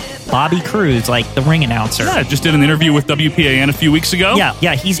is Bobby Cruz, like the ring announcer. Yeah, just did an interview with WPAN a few weeks ago.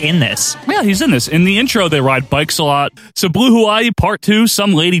 Yeah, he's in this. Yeah, he's in this. In the intro, they ride bikes a lot. So Blue Hawaii, part 2,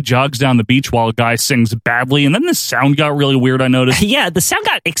 some lady jogs down the beach while a guy sings badly, and then the sound got really weird, I noticed. Yeah, the sound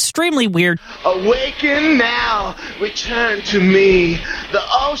got extremely weird. Awaken now, return to me. The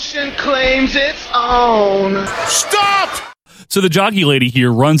ocean claims its own. Stop! So the jockey lady here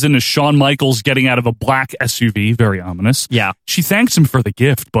runs into Shawn Michaels getting out of a black SUV, very ominous. Yeah. She thanks him for the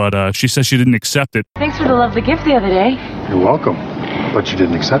gift, but she says she didn't accept it. Thanks for the lovely gift the other day. You're welcome, but you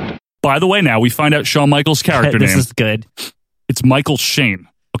didn't accept it. By the way, now we find out Shawn Michaels' character This name. is good. It's Michael Shane.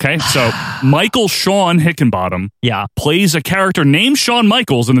 Okay, so Michael Shawn Hickenbottom plays a character named Shawn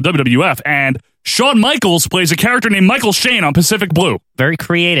Michaels in the WWF, and Shawn Michaels plays a character named Michael Shane on Pacific Blue. Very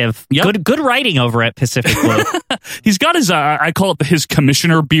creative. Yep. Good writing over at Pacific Blue. He's got his, I call it his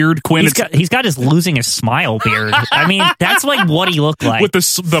commissioner beard, Quinn. He's got his losing his smile beard. I mean, that's like what he looked like. With the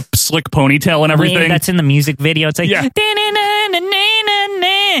slick ponytail and everything. That's in the music video. It's like, tell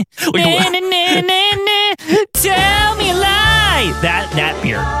me a lie. That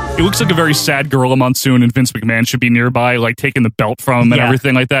beard. It looks like a very sad Gorilla Monsoon, and Vince McMahon should be nearby, like taking the belt from him and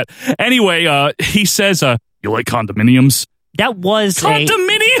everything like that. Anyway, he says, you like condominiums? That was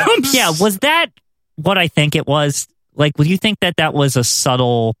condominiums. Yeah, was that what I think it was? Like, would you think that was a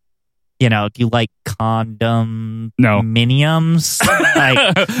subtle, do you like condominiums?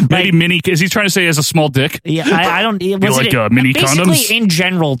 Maybe mini. Is he trying to say he has a small dick? Yeah, I don't. You like mini condoms? Basically, in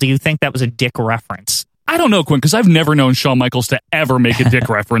general, do you think that was a dick reference? I don't know, Quinn, because I've never known Shawn Michaels to ever make a dick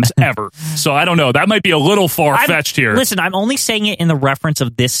reference, ever. So I don't know. That might be a little far-fetched here. Listen, I'm only saying it in the reference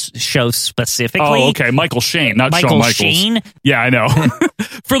of this show specifically. Oh, okay. Michael Shane, not Shawn Michaels. Shane? Yeah, I know.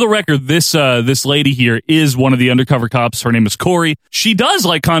 For the record, this lady here is one of the undercover cops. Her name is Corey. She does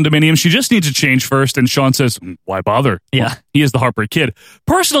like condominiums. She just needs to change first. And Shawn says, why bother? Yeah. Well, he is the Heartbreak Kid.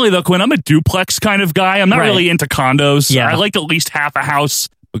 Personally, though, Quinn, I'm a duplex kind of guy. I'm not really into condos. Yeah. I like at least half a house.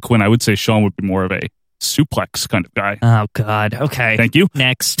 But Quinn, I would say Shawn would be more of a suplex kind of guy. Oh, God. Okay. Thank you.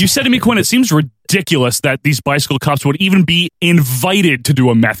 Next. You said to me, Quinn, it seems ridiculous that these bicycle cops would even be invited to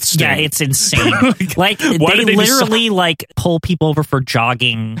do a meth sting. Yeah, it's insane. Like, they literally, like, pull people over for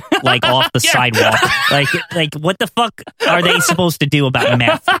jogging, like, off the sidewalk. Like, what the fuck are they supposed to do about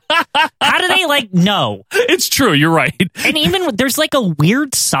meth? How do they, like, know? It's true. You're right. And even, there's, like, a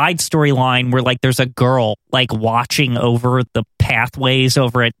weird side storyline where, like, there's a girl, like, watching over the pathways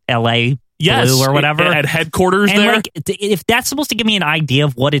over at L.A., Blue or whatever at headquarters and there. Like, if that's supposed to give me an idea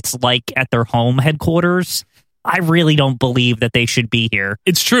of what it's like at their home headquarters, I really don't believe that they should be here.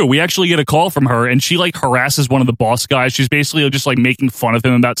 It's true. We actually get a call from her, and she like harasses one of the boss guys. She's basically just like making fun of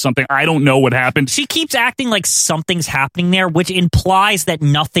him about something. I don't know what happened. She keeps acting like something's happening there, which implies that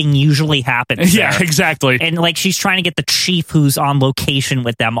nothing usually happens Yeah, there. exactly. And like she's trying to get the chief who's on location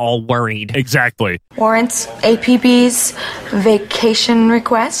with them all worried. Exactly. Warrants, APBs, vacation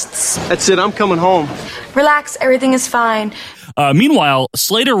requests. That's it, I'm coming home. Relax, everything is fine. Meanwhile,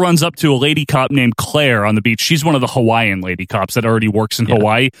 Slater runs up to a lady cop named Claire on the beach. She's one of the Hawaiian lady cops that already works in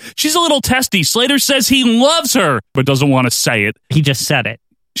Hawaii. She's a little testy. Slater says he loves her, but doesn't want to say it. He just said it.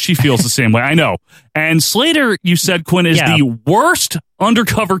 She feels the same way. I know. And Slater, you said, Quinn, is the worst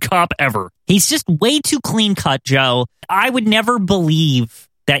undercover cop ever. He's just way too clean cut, Joe. I would never believe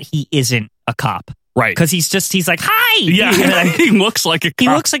that he isn't a cop. Right. Because he's like, hi! Yeah, he looks like a cop. He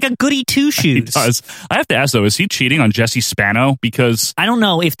looks like a goody two-shoes. He does. I have to ask, though, is he cheating on Jesse Spano? Because I don't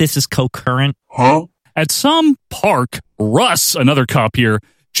know if this is concurrent. Huh? At some park, Russ, another cop here,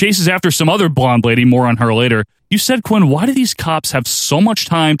 chases after some other blonde lady. More on her later. You said, Quinn, why do these cops have so much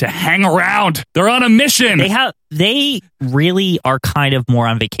time to hang around? They're on a mission. They really are kind of more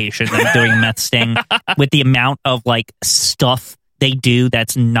on vacation than doing a meth sting with the amount of like stuff they do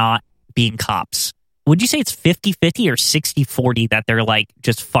that's not being cops. Would you say it's 50-50 or 60-40 that they're like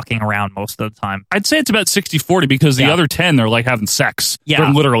just fucking around most of the time? I'd say it's about 60-40 because the other 10, they're like having sex. Yeah.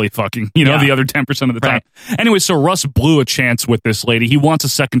 They're literally fucking, the other 10% of the time. Right. Anyway, so Russ blew a chance with this lady. He wants a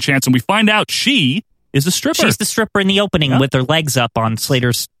second chance, and we find out she is a stripper. She's the stripper in the opening with her legs up on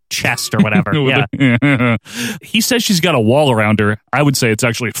Slater's chest or whatever. Yeah. He says she's got a wall around her. I would say it's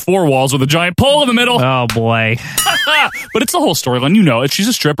actually 4 walls with a giant pole in the middle. Oh, boy. But it's the whole storyline. You know it. She's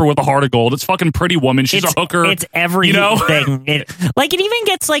a stripper with a heart of gold. It's fucking Pretty Woman. She's a hooker. It's everything. It even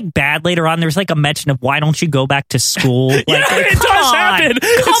gets like bad later on. There's like a mention of why don't you go back to school? Like, it does happen.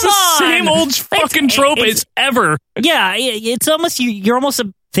 It's the same old fucking trope as ever. Yeah, it's almost you're almost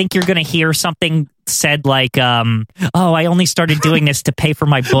think you're going to hear something said like, oh, I only started doing this to pay for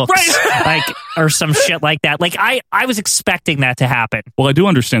my books. Right. Like, or some shit like that. Like, I was expecting that to happen. Well, I do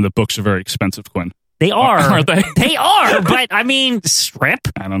understand that books are very expensive, Quinn. They are. Aren't they? They are, but I mean, strip?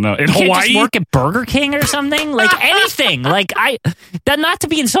 I don't know. In you Hawaii? Can't just work at Burger King or something? Like, anything. Like, not to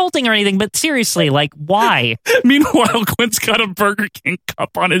be insulting or anything, but seriously, like, why? Meanwhile, Quinn's got a Burger King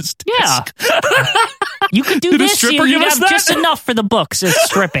cup on his desk. Yeah. You could do Did this. a stripper You'd give us have that? just enough for the books as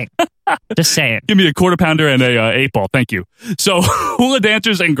stripping. Just saying. Give me a quarter pounder and a 8-ball. Thank you. So hula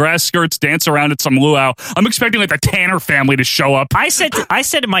dancers and grass skirts dance around at some luau. I'm expecting like the Tanner family to show up. I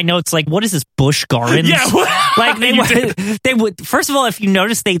said in my notes, like, what is this, Busch Gardens? Yeah. Like they would. First of all, if you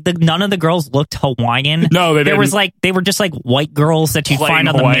notice, none of the girls looked Hawaiian. No, they didn't. They were just like white girls that you find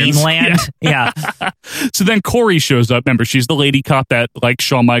on Hawaiians. the mainland. Yeah. So then Corey shows up. Remember, she's the lady cop that likes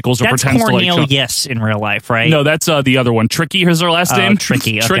Shawn Michaels or That's pretends to like Shawn. Yes, in real life, right? No, that's the other one. Tricky is her last name.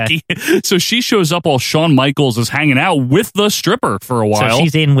 Tricky. Okay. Tricky. So she shows up while Shawn Michaels is hanging out with the stripper for a while. So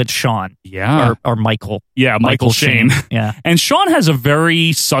she's in with Shawn. Yeah. Or Michael. Yeah, Michael Shane. Yeah. And Shawn has a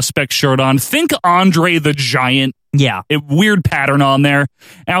very suspect shirt on. Think Andre the Giant. Yeah. A weird pattern on there.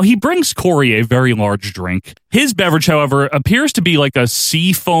 Now, he brings Corey a very large drink. His beverage, however, appears to be like a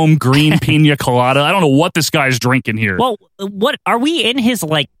seafoam green pina colada. I don't know what this guy's drinking here. Well, what are we in his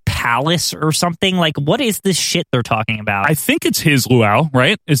like palace or something? Like, what is this shit they're talking about? I think it's his luau,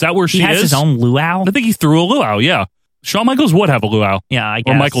 right? Is that where she is? He has his own luau? I think he threw a luau, yeah. Shawn Michaels would have a luau. Yeah, I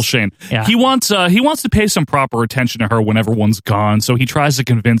guess. Or Michael Shane. Yeah. He wants to pay some proper attention to her when everyone's gone, so he tries to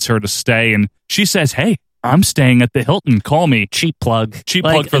convince her to stay, and she says, hey, I'm staying at the Hilton. Call me. Cheap plug.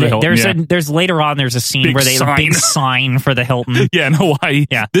 Plug for the Hilton. There's later on, there's a scene Big where they have a big sign for the Hilton. Yeah, in Hawaii.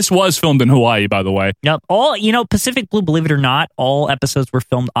 Yeah. This was filmed in Hawaii, by the way. Yep. Pacific Blue, believe it or not, all episodes were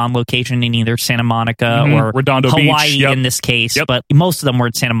filmed on location in either Santa Monica or Redondo Hawaii Beach. in this case, but most of them were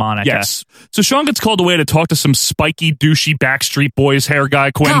in Santa Monica. Yes. So Shawn gets called away to talk to some spiky, douchey Backstreet Boys hair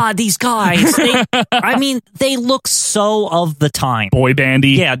guy, Quinn. God, these guys. They look so of the time. Boy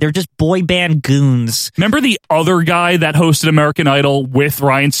bandy. Yeah, they're just boy band goons. Remember the other guy that hosted American Idol with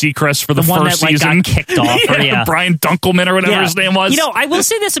Ryan Seacrest for the one first that, like, season? got kicked off. Brian Dunkelman or whatever his name was. I will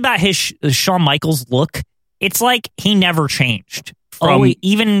say this about his Shawn Michaels look. It's like he never changed.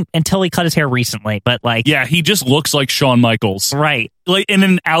 Even until he cut his hair recently. But like, yeah, he just looks like Shawn Michaels. Right. Like in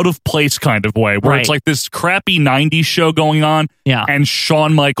an out of place kind of way where it's like this crappy 90s show going on. Yeah. And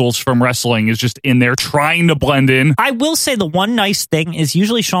Shawn Michaels from wrestling is just in there trying to blend in. I will say the one nice thing is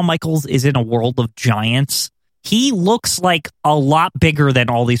usually Shawn Michaels is in a world of giants. He looks like a lot bigger than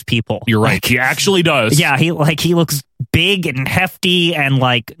all these people. You're right. He actually does. Yeah, he looks big and hefty and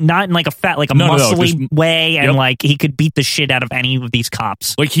like not in like a fat, like a muscly way, and like he could beat the shit out of any of these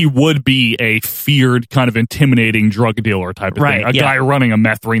cops. Like he would be a feared, kind of intimidating drug dealer type of thing. A guy running a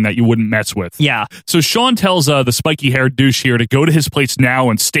meth ring that you wouldn't mess with. Yeah. So Sean tells the spiky-haired douche here to go to his place now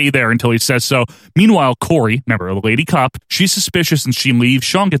and stay there until he says so. Meanwhile, Corey, remember, the lady cop, she's suspicious and she leaves.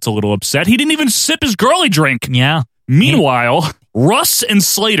 Sean gets a little upset. He didn't even sip his girly drink. Yeah. Meanwhile, Russ and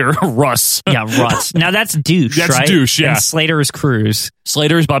Slater, Russ. Yeah, Russ. Now that's douche, That's right? douche, yeah. And Slater is Cruz.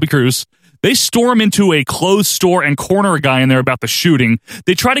 Slater is Bobby Cruz. They storm into a clothes store and corner a guy in there about the shooting.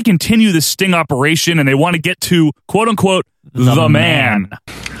 They try to continue the sting operation, and they want to get to, quote-unquote, the man.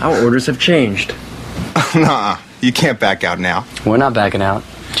 Our orders have changed. Nah, you can't back out now. We're not backing out,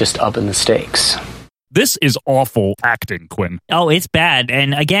 just upping the stakes. This is awful acting, Quinn. Oh, it's bad.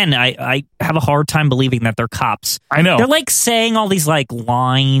 And again, I have a hard time believing that they're cops. I know. They're like saying all these like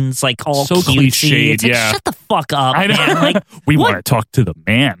lines, like all So cutesy. cliched, It's like, yeah. shut the fuck up, I know. man. Like, we what? want to talk to the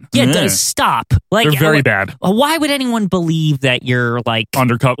man. Yeah, stop. Like, They're very bad. Why would anyone believe that you're like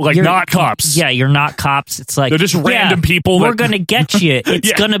undercover, like you're not cops? Yeah, you're not cops. It's like They're just random people We're that- gonna get you.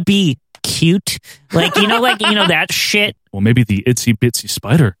 It's gonna be cute, like that shit. Well, maybe the itsy bitsy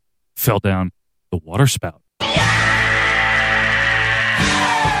spider fell down the water spout.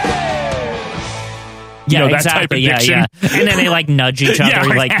 Yeah, that exactly. type of Yeah, diction. yeah. And then they like nudge each other.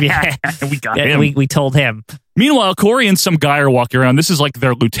 We got yeah, him. we told him. Meanwhile, Corey and some guy are walking around. This is like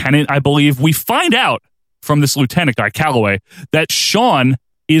their lieutenant, I believe. We find out from this lieutenant guy, Calloway, that Sean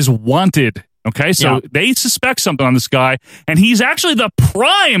is wanted. Okay, so they suspect something on this guy, and he's actually the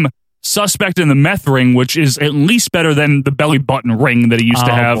prime suspect in the meth ring, which is at least better than the belly button ring that he used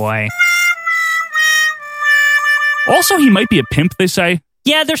to have. Oh, boy. Also, he might be a pimp, they say.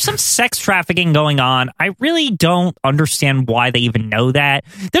 Yeah, there's some sex trafficking going on. I really don't understand why they even know that.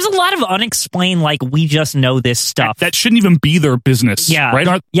 There's a lot of unexplained, like, we just know this stuff. That shouldn't even be their business. Yeah.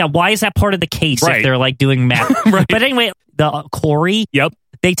 Right? Yeah, why is that part of the case Right. if they're, like, doing meth? Right. But anyway, the Corey,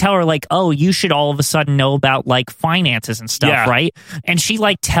 they tell her, like, oh, you should all of a sudden know about, like, finances and stuff, Yeah. right? And she,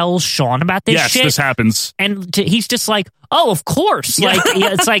 like, tells Sean about this Yes, shit. this happens. And he's just like, oh, of course. Yeah. Like,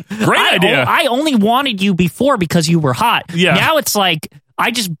 yeah, it's like, Great idea. I only wanted you before because you were hot. Yeah. Now it's like, I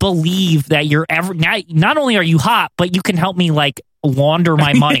just believe that you're now. Not only are you hot, but you can help me like launder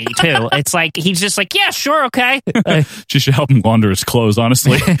my money too. It's like he's just like, yeah, sure, okay. She should help him launder his clothes,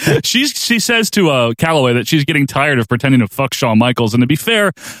 honestly. She says to Calloway that she's getting tired of pretending to fuck Shawn Michaels. And to be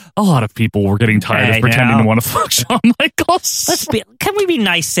fair, a lot of people were getting tired of pretending to want to fuck Shawn Michaels. Can we be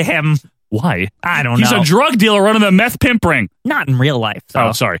nice to him? Why? I don't He's know. a drug dealer running a meth pimp ring. Not in real life, though.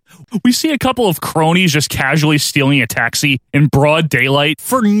 Oh, sorry. We see a couple of cronies just casually stealing a taxi in broad daylight.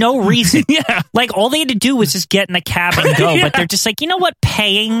 For no reason. Yeah. Like, all they had to do was just get in the cab and go. Yeah. But they're just like, you know what?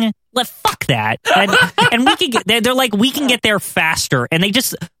 Paying? Fuck that. And we can get, they're like, we can get there faster. And they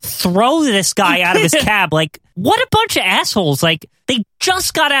just throw this guy out of his cab. Like, what a bunch of assholes. Like, they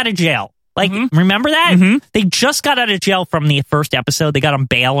just got out of jail. Like, remember that? They just got out of jail from the first episode. They got on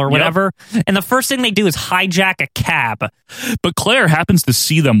bail or whatever. And the first thing they do is hijack a cab. But Claire happens to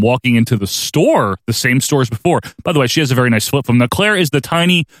see them walking into the store, the same store as before. By the way, she has a very nice flip phone. Now, Claire is the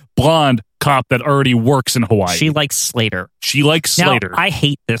tiny blonde cop that already works in Hawaii. She likes Slater. She likes Slater. Now, I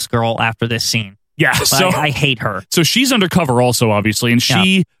hate this girl after this scene. Yeah, so I hate her. So she's undercover also, obviously, and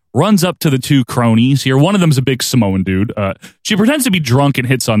she runs up to the two cronies here. One of them's a big Samoan dude. She pretends to be drunk and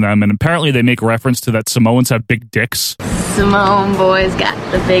hits on them, and apparently they make reference to that Samoans have big dicks. Samoan boys got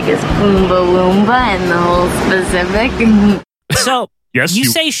the biggest Oompa Loompa in the whole Pacific. So, yes, you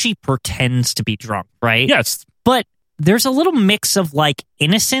say she pretends to be drunk, right? Yes. But there's a little mix of like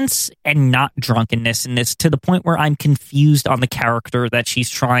innocence and not drunkenness in this, to the point where I'm confused on the character that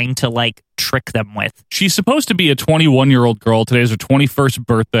she's trying to like trick them with. She's supposed to be a 21-year-old girl. Today's her 21st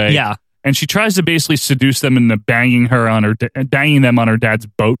birthday. Yeah. And she tries to basically seduce them into banging them on her dad's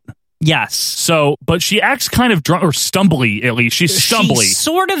boat. Yes. So, but she acts kind of drunk, or stumbly at least. She's stumbly. She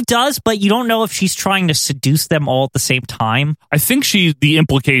sort of does, but you don't know if she's trying to seduce them all at the same time. I think the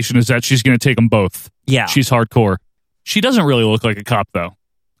implication is that she's going to take them both. Yeah. She's hardcore. She doesn't really look like a cop, though.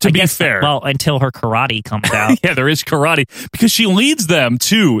 To be fair. Well, until her karate comes out. Yeah, there is karate. Because she leads them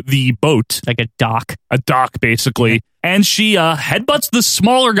to the boat. Like a dock. A dock, basically. And she headbutts the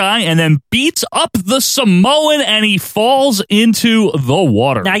smaller guy and then beats up the Samoan, and he falls into the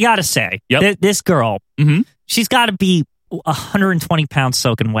water. Now, I gotta say, this girl, she's got to be 120 pounds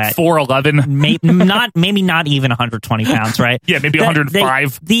soaking wet. 4'11". Maybe not even 120 pounds, right? Yeah, maybe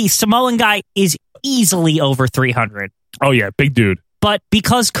 105. The Samoan guy is easily over 300. Oh, yeah, big dude. But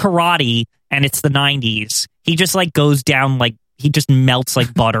because karate and it's the 90s, he just like goes down, like he just melts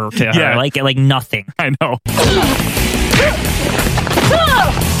like butter to her, like nothing. I know.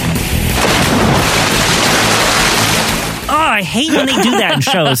 Oh, I hate when they do that in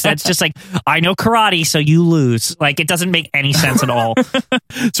shows. That's just like, I know karate, so you lose. Like, it doesn't make any sense at all.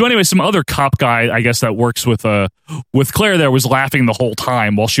 So anyway, some other cop guy, I guess, that works with Claire there was laughing the whole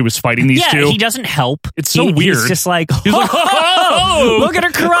time while she was fighting these two. Yeah, he doesn't help. It's so weird. He's just like, he's like, oh, look at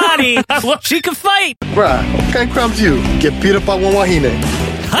her karate. She can fight. Bruh, what kind of crumbs you? Get beat up by one wahine.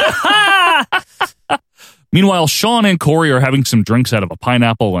 Meanwhile, Sean and Corey are having some drinks out of a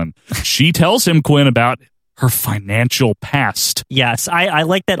pineapple, and she tells him, Quinn, about her financial past. Yes, I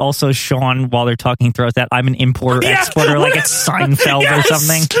like that also Sean, while they're talking, throws that I'm an importer-exporter, like it's Seinfeld or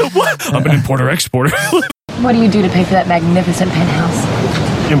something. What? I'm an importer-exporter. What do you do to pay for that magnificent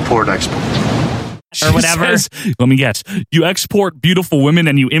penthouse? Import-export. Or whatever. Says, let me guess. You export beautiful women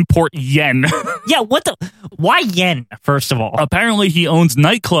and you import yen. Yeah, what the... Why yen, first of all? Apparently he owns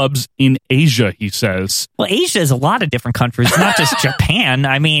nightclubs in Asia, he says. Well, Asia is a lot of different countries, not just Japan.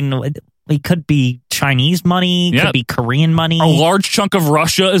 I mean, it could be Chinese money, could be Korean money. A large chunk of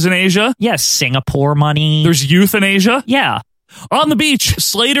Russia is in Asia. Yes, Singapore money. There's youth in Asia. Yeah. On the beach,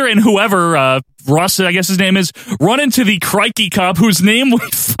 Slater and whoever, Russ, I guess his name is, run into the Crikey cop, whose name we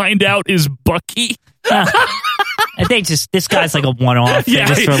find out is Bucky. This guy's like a one-off. They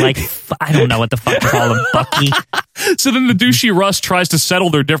just were like, I don't know what the fuck to call him, Bucky. So then the douchey Russ tries to settle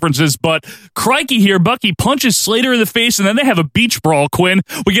their differences, but Crikey here, Bucky punches Slater in the face, and then they have a beach brawl, Quinn.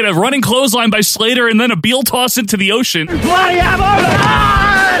 We get a running clothesline by Slater, and then a Beal toss into the ocean.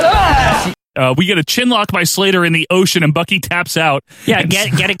 We get a chin lock by Slater in the ocean, and Bucky taps out. Yeah,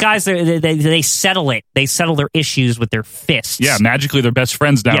 get it, guys. They settle it. They settle their issues with their fists. Yeah, magically they're best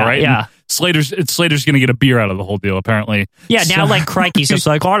friends now, right? Yeah. And Slater's going to get a beer out of the whole deal, apparently. Yeah, now like Crikey's just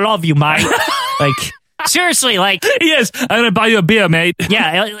like, I love you, mate. Like, seriously, like... Yes, I'm going to buy you a beer, mate.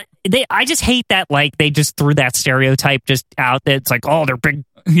 Yeah, I just hate that, like, they just threw that stereotype just out. It's like, oh, they're big...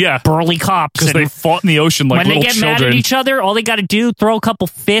 Yeah, burly cops. Because they fought in the ocean like little children. When they get mad at each other, all they got to do, throw a couple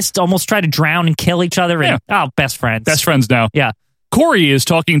fists, almost try to drown and kill each other. And, best friends. Best friends now. Yeah. Corey is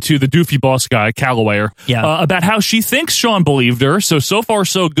talking to the doofy boss guy, Calloway, about how she thinks Sean believed her. So far,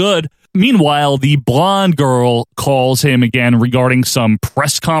 so good. Meanwhile, the blonde girl calls him again regarding some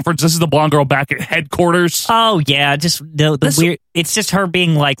press conference. This is the blonde girl back at headquarters. Oh, yeah. Just the weird. It's just her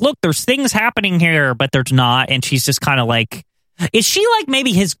being like, look, there's things happening here, but there's not. And she's just kind of like, is she like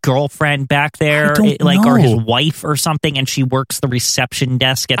maybe his girlfriend back there, or his wife or something, and she works the reception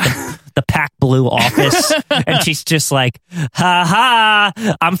desk at the Pac Blue office, and she's just like, ha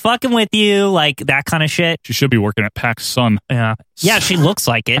ha, I'm fucking with you, like that kind of shit. She should be working at Pac's Sun. Yeah, she looks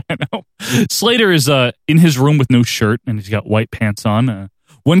like it. I know. Slater is in his room with no shirt, and he's got white pants on.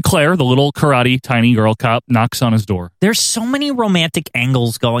 When Claire, the little karate tiny girl cop, knocks on his door. There's so many romantic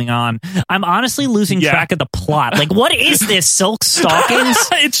angles going on. I'm honestly losing track of the plot. Like, what is this, Silk Stockings?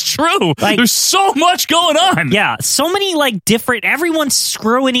 It's true. Like, there's so much going on. Yeah, so many, like, different... Everyone's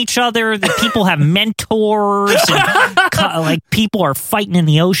screwing each other. The people have mentors. And, like, people are fighting in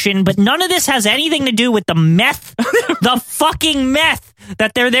the ocean. But none of this has anything to do with the meth. The fucking meth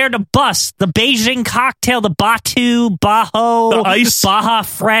that they're there to bust. The Beijing cocktail, the Batu, Baho, the ice, Baja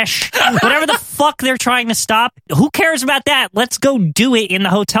Fresh, whatever the fuck they're trying to stop. Who cares about that? Let's go do it in the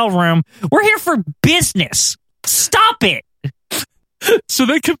hotel room. We're here for business. Stop it. So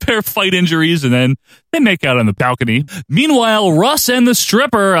they compare fight injuries and then they make out on the balcony. Meanwhile, Russ and the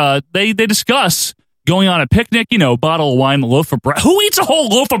stripper, they discuss going on a picnic, bottle of wine, a loaf of bread. Who eats a whole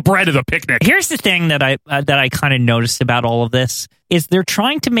loaf of bread at a picnic? Here's the thing that I kind of noticed about all of this is they're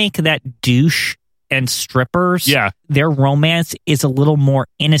trying to make that douche and strippers, their romance is a little more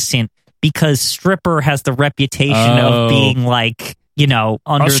innocent because stripper has the reputation of being like,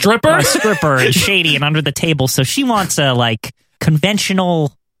 under a stripper and shady and under the table. So she wants a like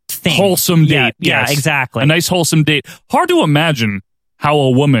conventional thing. Wholesome date. Yeah, exactly. A nice wholesome date. Hard to imagine how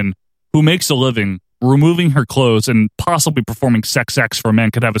a woman who makes a living removing her clothes and possibly performing sex acts for a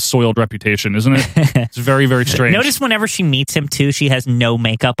man could have a soiled reputation, isn't it? It's very, very strange. Notice whenever she meets him, too, she has no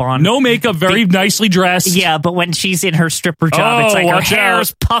makeup on. No makeup, very nicely dressed. Yeah, but when she's in her stripper job, it's like her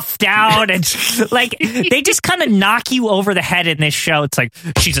hair's puffed out. And like, they just kind of knock you over the head in this show. It's like,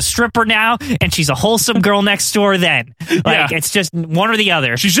 she's a stripper now, and she's a wholesome girl next door then. Like, it's just one or the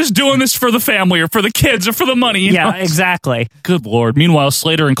other. She's just doing this for the family or for the kids or for the money. Yeah, exactly. Good Lord. Meanwhile,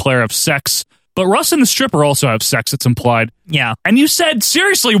 Slater and Claire have sex. But Russ and the stripper also have sex, it's implied. Yeah. And you said,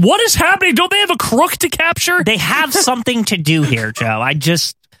 seriously, what is happening? Don't they have a crook to capture? They have something to do here, Joe. I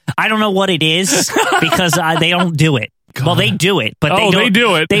don't know what it is because they don't do it. Well, they do it, but they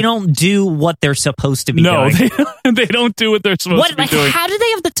do it. They don't do what they're supposed to be doing. They don't do what they're supposed to be doing. How do they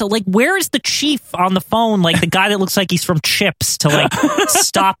have where is the chief on the phone, like the guy that looks like he's from Chips, to like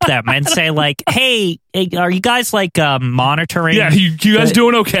stop them and say like, hey, are you guys like monitoring? Yeah, you guys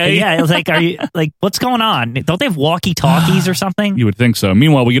doing okay? Yeah, it was like, are you like, what's going on? Don't they have walkie-talkies or something? You would think so.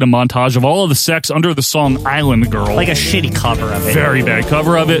 Meanwhile, we get a montage of all of the sex under the song Island Girl. Like a shitty cover of it. Very bad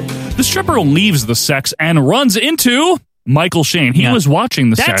cover of it. The stripper leaves the sex and runs into Michael Shane. He was watching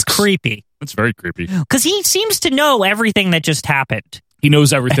the sex. That's creepy. That's very creepy. Because he seems to know everything that just happened. He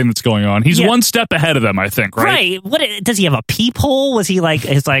knows everything that's going on. He's one step ahead of them, I think, right? Right. What does he have a peephole? Was he like,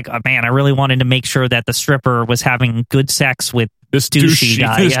 oh, man, I really wanted to make sure that the stripper was having good sex with this douchey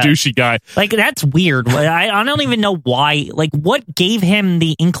guy. This douchey guy. Like, that's weird. I don't even know why. Like, what gave him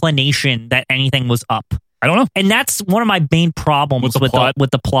the inclination that anything was up? I don't know. And that's one of my main problems with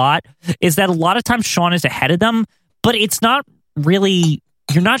the plot is that a lot of times Sean is ahead of them, but it's not really...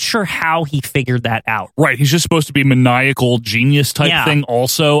 You're not sure how he figured that out. Right. He's just supposed to be maniacal genius type thing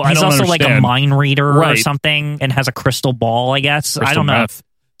also. He's also understand. like a mind reader or something and has a crystal ball, I guess. I don't know. Meth.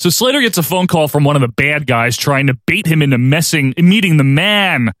 So Slater gets a phone call from one of the bad guys trying to bait him into meeting the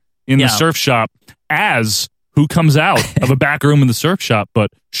man in the surf shop who comes out of a back room in the surf shop, but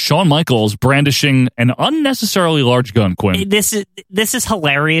Shawn Michaels brandishing an unnecessarily large gun, Quinn. This is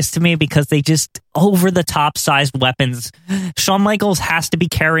hilarious to me because they just over the top sized weapons. Shawn Michaels has to be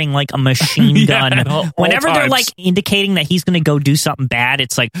carrying like a machine gun. Whenever they're like indicating that he's going to go do something bad,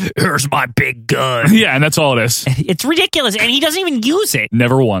 it's like, here's my big gun. Yeah, and that's all it is. It's ridiculous, and he doesn't even use it.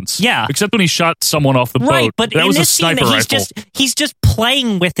 Never once. Yeah, except when he shot someone off the boat. Right, but that in was this a sniper scene, rifle. he's just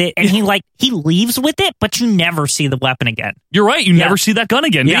playing with it, and he leaves with it, but you never see the weapon again. You're right. You never see that gun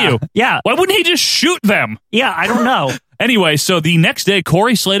again, do you? Yeah. Why wouldn't he just shoot them? Yeah, I don't know. Anyway, so the next day,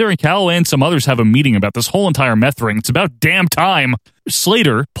 Corey, Slater, and Calloway and some others have a meeting about this whole entire meth ring. It's about damn time.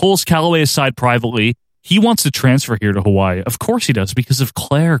 Slater pulls Calloway aside privately. He wants to transfer here to Hawaii. Of course he does, because of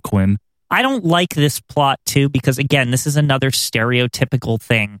Claire, Quinn. I don't like this plot, too, because, again, this is another stereotypical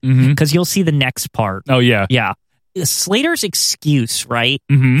thing. Because you'll see the next part. Oh, yeah. Yeah. Slater's excuse, right,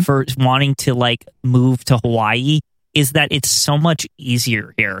 for wanting to, like, move to Hawaii is that it's so much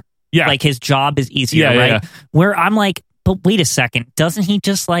easier here. Yeah. Like, his job is easier, right? Yeah. Where I'm like, but wait a second, doesn't he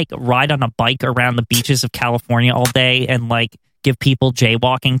just, like, ride on a bike around the beaches of California all day and, like, give people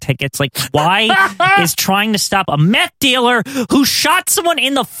jaywalking tickets? Like, why is trying to stop a meth dealer who shot someone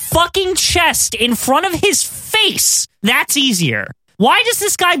in the fucking chest in front of his face? That's easier. Why does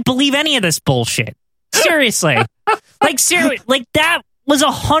this guy believe any of this bullshit? Seriously. Like, that was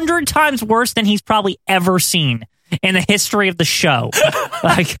 100 times worse than he's probably ever seen in the history of the show.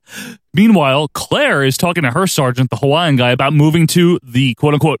 Meanwhile, Claire is talking to her sergeant, the Hawaiian guy, about moving to the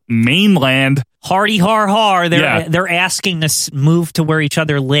quote-unquote mainland. Hardy har har. They're asking to move to where each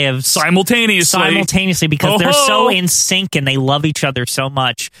other lives simultaneously because they're so in sync and they love each other so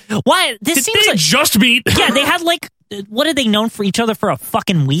much. Why? This seems like just meet. Yeah, they had like. What are they known for each other for a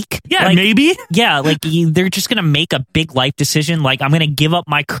fucking week? Yeah, maybe. Yeah, like they're just going to make a big life decision. Like, I'm going to give up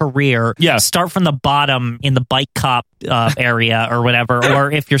my career. Yeah. Start from the bottom in the bike cop area or whatever. Or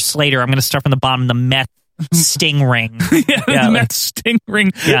if you're Slater, I'm going to start from the bottom in the meth sting ring. The meth sting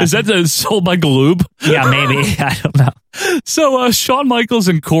ring. Yeah. Is that sold by Galoob? Yeah, maybe. I don't know. So Shawn Michaels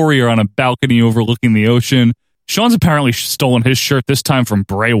and Corey are on a balcony overlooking the ocean. Sean's apparently stolen his shirt, this time from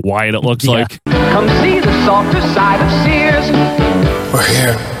Bray Wyatt, it looks like. Come see the softer side of Sears. We're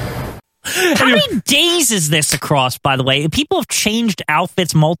here. How many days is this across, by the way? People have changed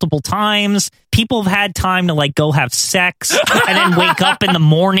outfits multiple times. People have had time to, like, go have sex and then wake up in the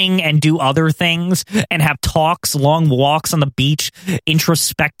morning and do other things and have talks, long walks on the beach,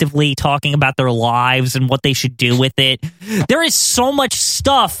 introspectively talking about their lives and what they should do with it. There is so much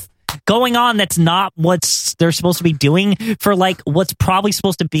stuff going on that's not what they're supposed to be doing for like what's probably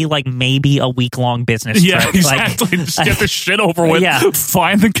supposed to be like maybe a week-long business trip. Yeah, exactly. Just get the shit over with. Yeah.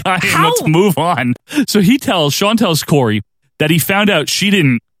 Find the guy and let's move on. So Sean tells Corey that he found out she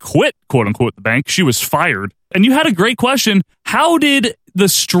didn't quit, quote unquote, the bank. She was fired. And you had a great question. How did the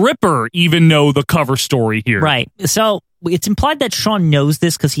stripper even know the cover story here? Right. So it's implied that Sean knows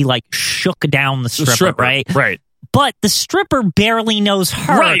this because he like shook down the stripper, right? Right. But the stripper barely knows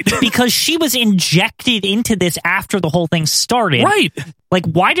her, right? Because she was injected into this after the whole thing started. Right. Like,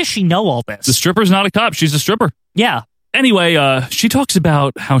 why does she know all this? The stripper's not a cop. She's a stripper. Yeah. Anyway, she talks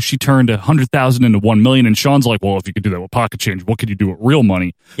about how she turned 100,000 into 1 million, and Sean's like, well, if you could do that with pocket change, what could you do with real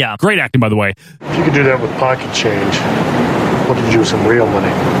money? Yeah. Great acting, by the way. If you could do that with pocket change, what could you do with some real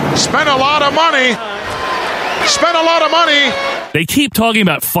money? Spend a lot of money. Spend a lot of money. They keep talking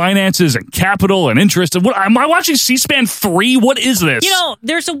about finances and capital and interest. And what am I watching C-SPAN 3? What is this? You know,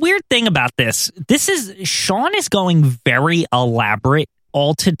 there's a weird thing about this. Sean is going very elaborate,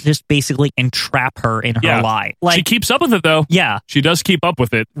 all to just basically entrap her in her lie. Like, she keeps up with it, though. Yeah. She does keep up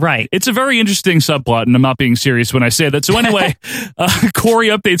with it. Right. It's a very interesting subplot, and I'm not being serious when I say that. So anyway, Corey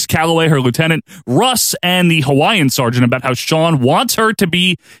updates Calloway, her lieutenant, Russ, and the Hawaiian sergeant about how Sean wants her to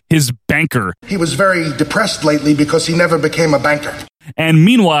be his banker. He was very depressed lately because he never became a banker. And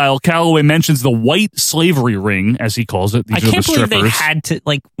meanwhile, Calloway mentions the white slavery ring, as he calls it. These I are can't the believe strippers. they had to,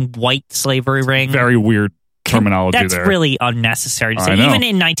 like, white slavery ring. Very weird terminology That's there. really unnecessary to say. Even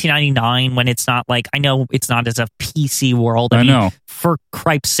in 1999, when it's not like, I know it's not as a PC world. I know. For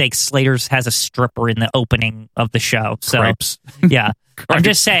cripe's sake, Slater's has a stripper in the opening of the show. So, Cripes. Yeah. I'm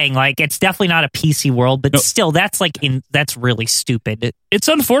just saying, like, it's definitely not a PC world, but still, that's really stupid. It's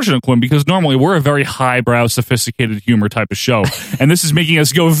unfortunate, Quinn, because normally we're a very highbrow, sophisticated humor type of show. And this is making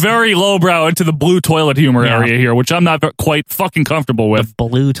us go very lowbrow into the blue toilet humor area here, which I'm not quite fucking comfortable with. The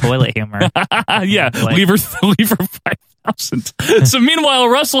blue toilet humor. Yeah, leave her 5,000. So meanwhile,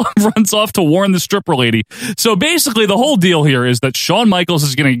 Russell runs off to warn the stripper lady. So basically, the whole deal here is that Shawn Michaels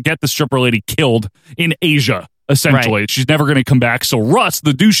is going to get the stripper lady killed in Asia. Essentially, she's never going to come back. So Russ,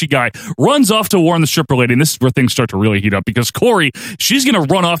 the douchey guy, runs off to warn the stripper lady. And this is where things start to really heat up because Corey, she's going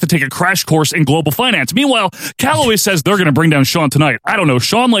to run off to take a crash course in global finance. Meanwhile, Calloway says they're going to bring down Sean tonight. I don't know.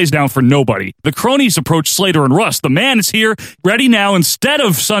 Sean lays down for nobody. The cronies approach Slater and Russ. The man is here, ready now instead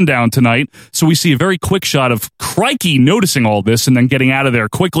of sundown tonight. So we see a very quick shot of Crikey noticing all this and then getting out of there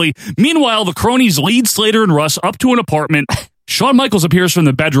quickly. Meanwhile, the cronies lead Slater and Russ up to an apartment. Shawn Michaels appears from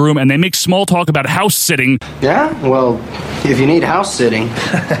the bedroom, and they make small talk about house sitting. Yeah? Well, if you need house sitting.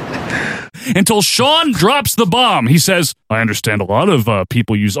 Until Sean drops the bomb. He says, I understand a lot of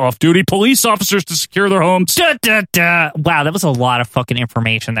people use off-duty police officers to secure their homes. Wow, that was a lot of fucking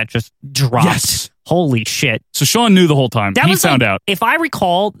information that just dropped. Yes. Holy shit. So Sean knew the whole time. He found out. If I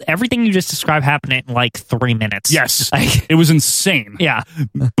recall, everything you just described happened in like 3 minutes. Yes. It was insane. Yeah.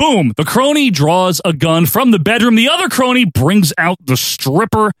 Boom. The crony draws a gun from the bedroom. The other crony brings out the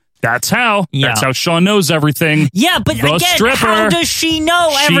stripper. That's how. Yeah. That's how Sean knows everything. Yeah, but the again, stripper, how does she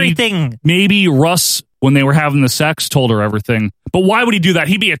know everything? Maybe Russ, when they were having the sex, told her everything. But why would he do that?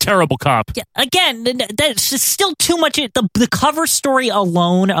 He'd be a terrible cop. Yeah, again, that's just still too much. The cover story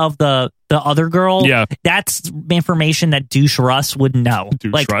alone of the other girl, that's information that douche Russ would know.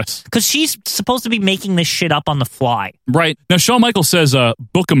 Douche Russ. Because she's supposed to be making this shit up on the fly. Right. Now, Shawn Michaels says,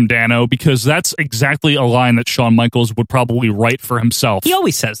 book him, Dano, because that's exactly a line that Shawn Michaels would probably write for himself. He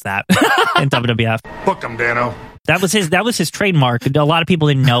always says that in WWF. Book him, Dano. That was his trademark. A lot of people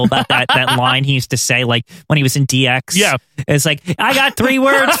didn't know about that line he used to say, like when he was in DX. Yeah. It's like, I got 3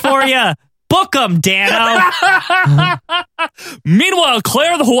 words for you. Book 'em, Dano. Meanwhile,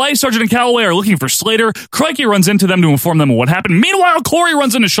 Claire, the Hawaii sergeant, and Calloway are looking for Slater. Crikey runs into them to inform them of what happened. Meanwhile, Corey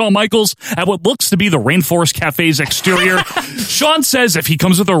runs into Shawn Michaels at what looks to be the Rainforest Cafe's exterior. Sean says if he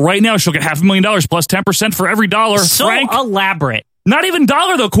comes with her right now, she'll get $500,000 plus 10% for every dollar. So Frank, elaborate. Not even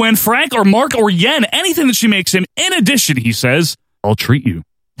dollar, though, Quinn. Frank or Mark or yen, anything that she makes him. In addition, he says, I'll treat you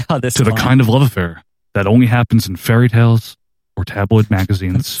to the kind of love affair that only happens in fairy tales or tabloid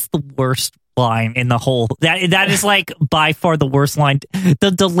magazines. That's the worst line in the whole. That is like by far the worst line. The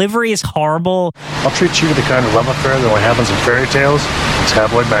delivery is horrible. I'll treat you to the kind of love affair that only happens in fairy tales and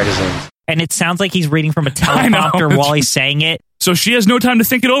tabloid magazines. And it sounds like he's reading from a teleprompter while he's saying it. So she has no time to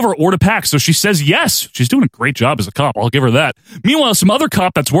think it over or to pack. So she says yes. She's doing a great job as a cop. I'll give her that. Meanwhile, some other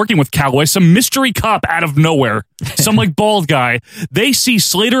cop that's working with Calloway, some mystery cop out of nowhere, some like bald guy, they see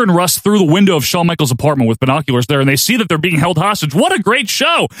Slater and Russ through the window of Shawn Michaels' apartment with binoculars there, and they see that they're being held hostage. What a great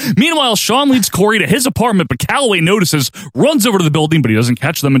show. Meanwhile, Shawn leads Corey to his apartment, but Calloway notices, runs over to the building, but he doesn't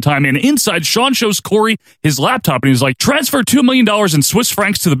catch them in time. And inside, Shawn shows Corey his laptop, and he's like, transfer $2 million in Swiss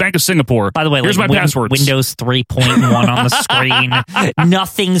francs to the Bank of Singapore. By the way, here's like my passwords. Windows 3.1 on the screen.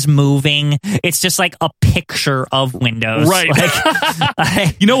 Nothing's moving. It's just like a picture of Windows. Right.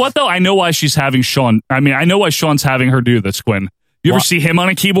 Like, you know what, though? I know why she's having Sean. I mean, I know why Sean's having her do this, Quinn. You ever see him on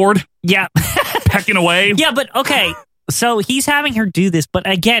a keyboard? Yeah. Pecking away? Yeah, but okay. So he's having her do this, but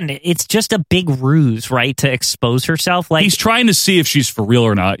again, it's just a big ruse, right? To expose herself. Like he's trying to see if she's for real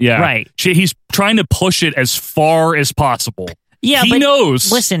or not. Yeah. Right. He's trying to push it as far as possible. Yeah, he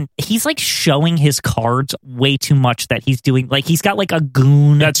knows. Listen, he's like showing his cards way too much that he's doing. Like he's got like a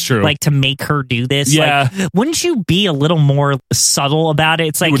goon. That's true. Like to make her do this. Yeah. Like, wouldn't you be a little more subtle about it?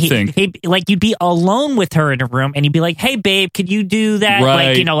 It's like like you'd be alone with her in a room and you'd be like, "Hey, babe, could you do that?"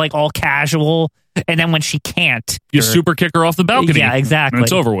 Right. Like like all casual. And then when she can't, you super kick her off the balcony. Yeah, exactly. And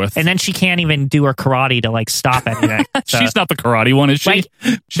it's over with. And then she can't even do her karate to like stop anything. So, she's not the karate one, is she? like,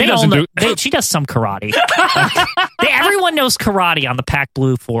 She doesn't do. she does some karate. Everyone knows karate on the Pac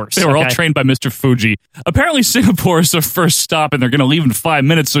Blue Force. They were all trained by Mr. Fuji. Apparently, Singapore is their first stop, and they're going to leave in 5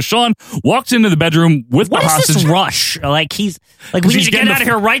 minutes. So Sean walks into the bedroom with the hostage. What is this rush? Like we need to get out of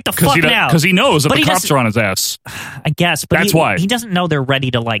here right the fuck now. Because he knows that But the he cops are on his ass. I guess, but That's why he doesn't know they're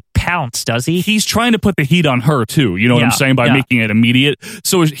ready to like pounce, does he? He's trying to put the heat on her too. You know what I'm saying, by yeah. making it immediate.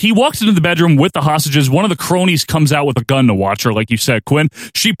 So he walks into the bedroom with the hostages. One of the cronies comes out with a gun to watch her, like you said, Quinn.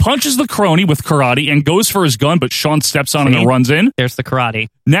 She punches the crony with karate and goes for his gun, but Sean steps on him and runs in. There's the karate.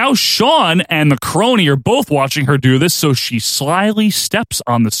 Now Sean and the crony are both watching her do this, so she slyly steps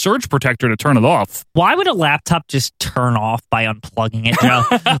on the surge protector to turn it off. Why would a laptop just turn off by unplugging it, Joe?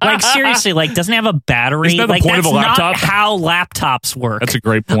 Like seriously, like doesn't it have a battery? Isn't that the like point that's of a laptop? not how laptops work. That's a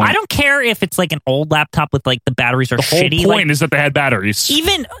great point. I don't care if it's like an old laptop with like the batteries are shitty. The whole point is that they had batteries.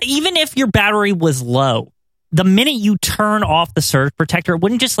 Even if your battery was low, the minute you turn off the surge protector, it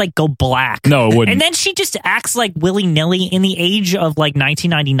wouldn't just like go black. No, it wouldn't. And then she just acts like willy-nilly in the age of like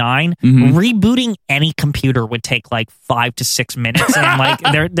 1999. Mm-hmm. Rebooting any computer would take like 5 to 6 minutes. And like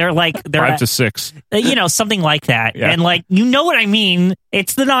they're 5 to 6. You know, something like that. Yeah. And like, you know what I mean?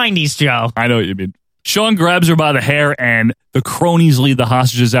 It's the 90s, Joe. I know what you mean. Sean grabs her by the hair, and the cronies lead the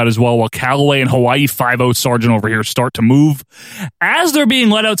hostages out as well, while Calloway and Hawaii 5-0 Sergeant over here start to move. As they're being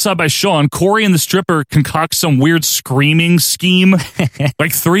led outside by Sean, Corey and the stripper concoct some weird screaming scheme.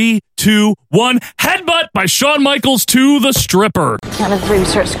 Like 3, 2, 1, headbutt by Shawn Michaels to the stripper. Count of 3, we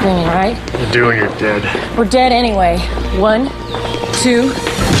start screaming, right? You're doing it, dead. We're dead anyway. 1, 2.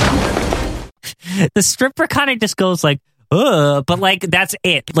 The stripper kind of just goes like, but like that's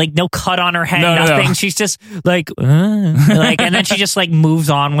it. Like no cut on her head, nothing. No. She's just like, and then she just like moves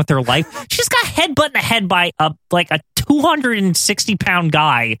on with her life. She's got headbutt in the head by a 260-pound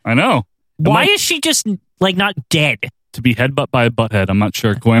guy. I know. Why is she just like not dead? To be headbutt by a butthead, I'm not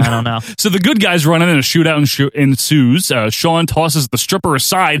sure, Quinn. I don't know. So the good guys run in and a shootout ensues. Sean tosses the stripper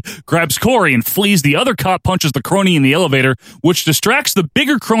aside, grabs Corey, and flees. The other cop punches the crony in the elevator, which distracts the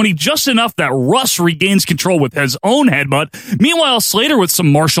bigger crony just enough that Russ regains control with his own headbutt. Meanwhile, Slater with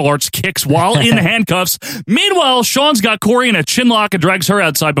some martial arts kicks while in handcuffs. Meanwhile, Sean's got Corey in a chin lock and drags her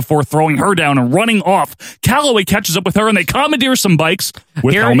outside before throwing her down and running off. Calloway catches up with her, and they commandeer some bikes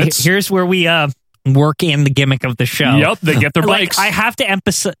with helmets. Here's where we work in the gimmick of the show. Yep, they get their bikes. I have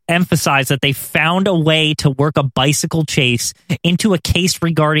to emphasize that they found a way to work a bicycle chase into a case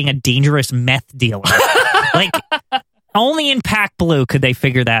regarding a dangerous meth dealer. Like, only in Pac Blue could they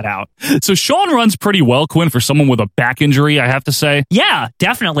figure that out. So Sean runs pretty well, Quinn, for someone with a back injury, I have to say. Yeah,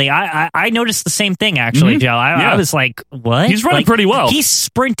 definitely. I noticed the same thing, actually, Joe. I was like, what? He's running pretty well. He's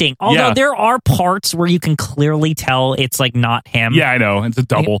sprinting. Although there are parts where you can clearly tell it's like not him. Yeah, I know. It's a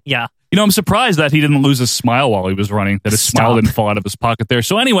double. Yeah. You know, I'm surprised that he didn't lose his smile while he was running, that his smile didn't fall out of his pocket there.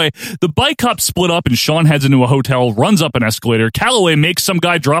 So anyway, the bike cops split up and Sean heads into a hotel, runs up an escalator. Calloway makes some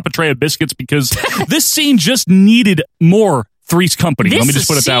guy drop a tray of biscuits because this scene just needed more Three's Company. Let me just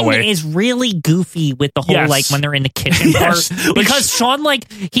put it that way. This scene is really goofy with the whole, like, when they're in the kitchen part. Because Sean,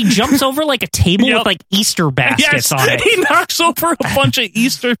 like, he jumps over, like, a table with, like, Easter baskets on it. He knocks over a bunch of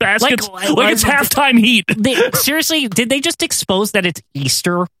Easter baskets like it's halftime heat. Seriously, did they just expose that it's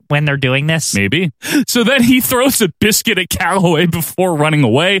Easter when they're doing this? Maybe. So then he throws a biscuit at Calloway before running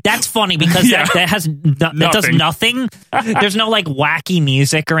away. That's funny because that does nothing. There's no, like, wacky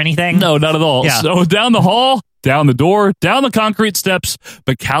music or anything. No, not at all. Yeah. So down the hall, down the door, down the concrete steps,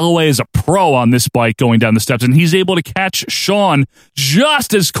 but Calloway is a pro on this bike going down the steps, and he's able to catch Sean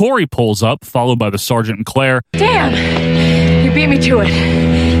just as Corey pulls up, followed by the sergeant and Claire. Damn! You beat me to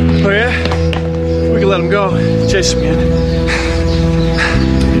it. Oh, yeah? We can let him go. Chase him, man.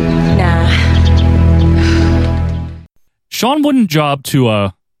 Nah. Sean wouldn't job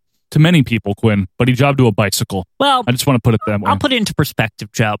to many people, Quinn, but he jobbed to a bicycle. Well, I just want to put it that way. I'll put it into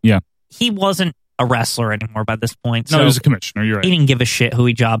perspective, Joe. Yeah. He wasn't a wrestler anymore by this point. No, so he was a commissioner. You're right. He didn't give a shit who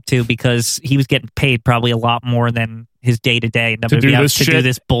he jobbed to because he was getting paid probably a lot more than his day-to-day in WWF to do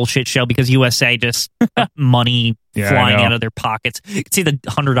this bullshit show because USA just money flying out of their pockets. You can see the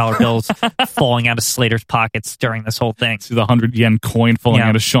 $100 bills falling out of Slater's pockets during this whole thing. See the 100 yen coin falling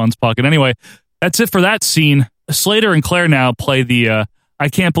out of Sean's pocket. Anyway, that's it for that scene. Slater and Claire now play the I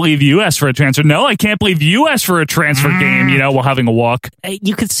can't believe you asked for a transfer. No, I can't believe you asked for a transfer game, you know, while having a walk.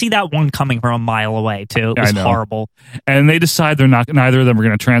 You could see that one coming from a mile away, too. It was horrible. And they decide neither of them are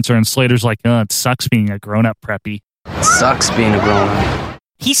going to transfer, and Slater's like, it sucks being a grown-up preppy. It sucks being a grown-up.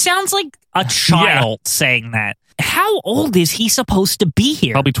 He sounds like a child saying that. How old is he supposed to be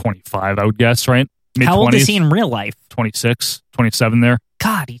here? Probably 25, I would guess, right? Mid-20s. How old is he in real life? 26, 27 there.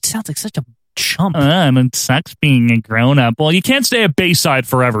 God, he sounds like such a chump. It sucks being a grown-up. Well, you can't stay at Bayside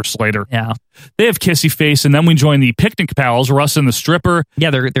forever, Slater. Yeah. They have Kissy Face, and then we join the Picnic Pals, Russ and the Stripper.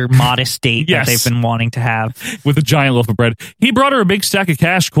 Yeah, their modest date that they've been wanting to have. With a giant loaf of bread. He brought her a big stack of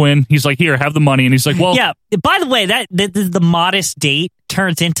cash, Quinn. He's like, here, have the money. And he's like, well... Yeah, by the way, the modest date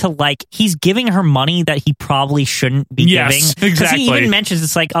turns into, like, he's giving her money that he probably shouldn't be giving. Exactly. Because he even mentions,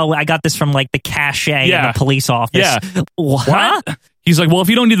 it's like, oh, I got this from, like, the cachet in the police office. Yeah. What? He's like, well, if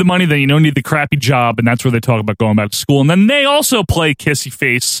you don't need the money, then you don't need the crappy job. And that's where they talk about going back to school. And then they also play Kissy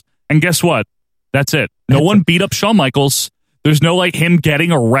Face. And guess what? That's it. No one beat up Shawn Michaels. There's no, like, him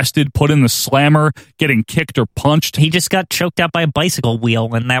getting arrested, put in the slammer, getting kicked or punched. He just got choked out by a bicycle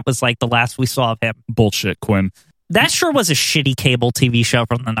wheel, and that was, like, the last we saw of him. Bullshit, Quinn. That sure was a shitty cable TV show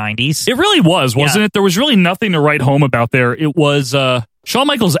from the 90s. It really was, wasn't it? There was really nothing to write home about there. It was Shawn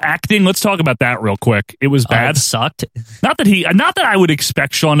Michaels acting. Let's talk about that real quick. It was bad. It sucked. Not that I would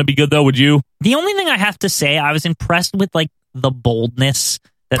expect Shawn to be good, though, would you? The only thing I have to say, I was impressed with, like, the boldness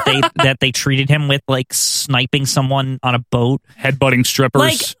that they treated him with, like sniping someone on a boat, headbutting strippers.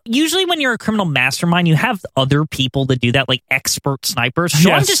 Like, usually when you're a criminal mastermind, you have other people to do that, like expert snipers.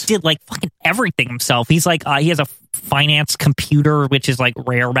 Shawn just did like fucking everything himself. He's like, he has a finance computer, which is like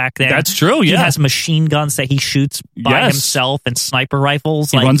rare back then. That's true. Yeah, he has machine guns that he shoots by himself and sniper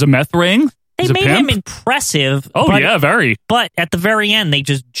rifles. He runs a meth ring. They made him impressive. Oh yeah, very. But at the very end, they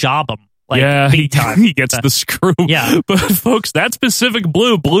just job him. Like, big time. He gets the screw. Yeah. But folks, that's Pacific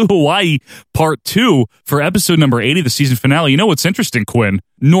Blue Hawaii Part 2 for episode number 80, the season finale. You know what's interesting, Quinn?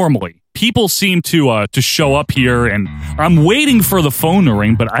 Normally, people seem to show up here, and I'm waiting for the phone to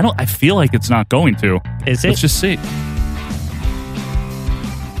ring, but I feel like it's not going to. Is it? Let's just see.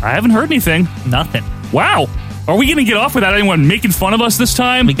 I haven't heard anything. Nothing. Wow. Are we going to get off without anyone making fun of us this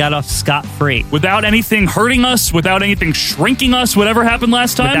time? We got off scot-free. Without anything hurting us? Without anything shrinking us? Whatever happened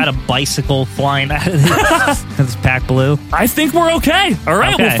last time? Without a bicycle flying out of this Pack Blue? I think we're okay. All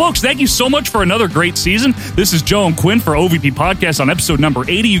right. Okay. Well, folks, thank you so much for another great season. This is Joe and Quinn for OVP Podcast on episode number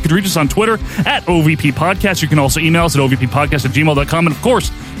 80. You can reach us on Twitter at OVP Podcast. You can also email us at ovppodcast@gmail.com. And, of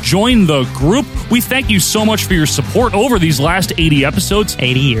course, join the group. We thank you so much for your support over these last 80 episodes.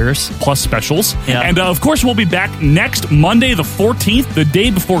 80 years. Plus specials. Yeah. And, of course, we'll be back next Monday the 14th, the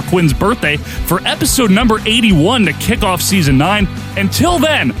day before Quinn's birthday, for episode number 81 to kick off season 9. Until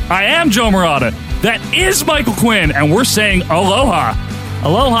then, I am Joe Murata. That is Michael Quinn, and we're saying aloha.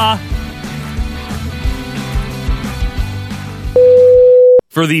 Aloha.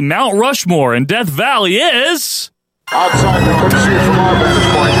 For the Mount Rushmore in Death Valley is... Outside, we couldn't see it from our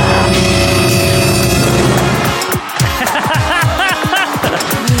vantage point.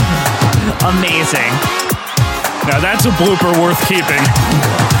 Amazing. Now that's a blooper worth keeping.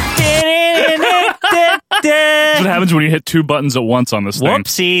 That's what happens when you hit two buttons at once on this thing.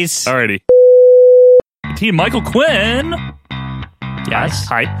 Whoopsies. Alrighty. Team Michael Quinn. Yes.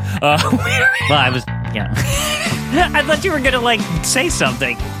 Hi. Well, I was... Yeah. I thought you were going to, like, say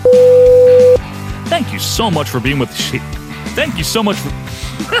something. Thank you so much for being with the sheep. Thank you so much for...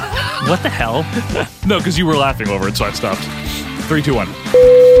 What the hell? No, because you were laughing over it, so I stopped. 3, 2, 1.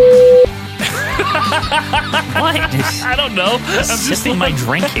 What? I don't know. I'm sipping my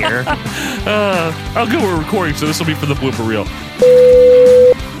drink here. Oh, good, we're recording, so this will be for the blooper reel.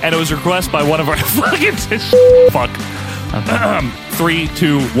 And it was a request by one of our fucking... Fuck. Okay. 3,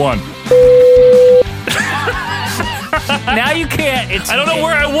 2, 1. Now you can't. I don't know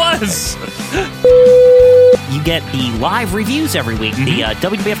where I was. You get the live reviews every week. Mm-hmm. The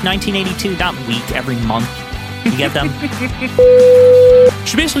WWF 1982, not week, every month. You get them?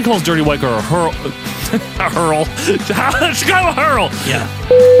 She basically calls Dirty White Girl a hurl. A hurl. She got a hurl. Yeah.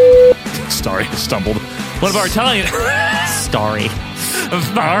 Sorry, stumbled. One of our Italian. Sorry.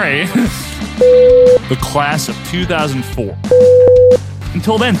 The class of 2004.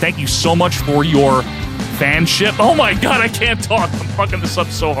 Until then, thank you so much for your fanship. Oh my god, I can't talk. I'm fucking this up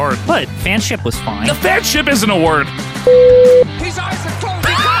so hard. What? Fanship was fine. The fanship isn't a word. His eyes are closed.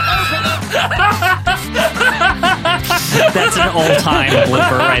 He can't open them. That's an all-time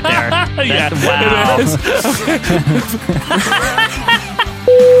blooper right there. Wow. It is. Okay.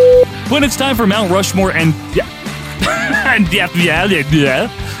 When it's time for Mount Rushmore and... Yeah. And yeah.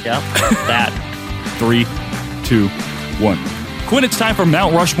 Yep, that. 3, 2, 1. When it's time for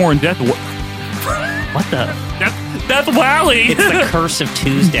Mount Rushmore and Death... What the? Death Valley. It's the curse of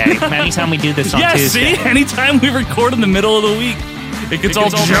Tuesday. Anytime we do this on Tuesday. See? Anytime we record in the middle of the week, it gets all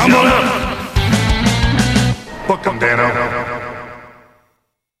jumbled up. Book them, Dano.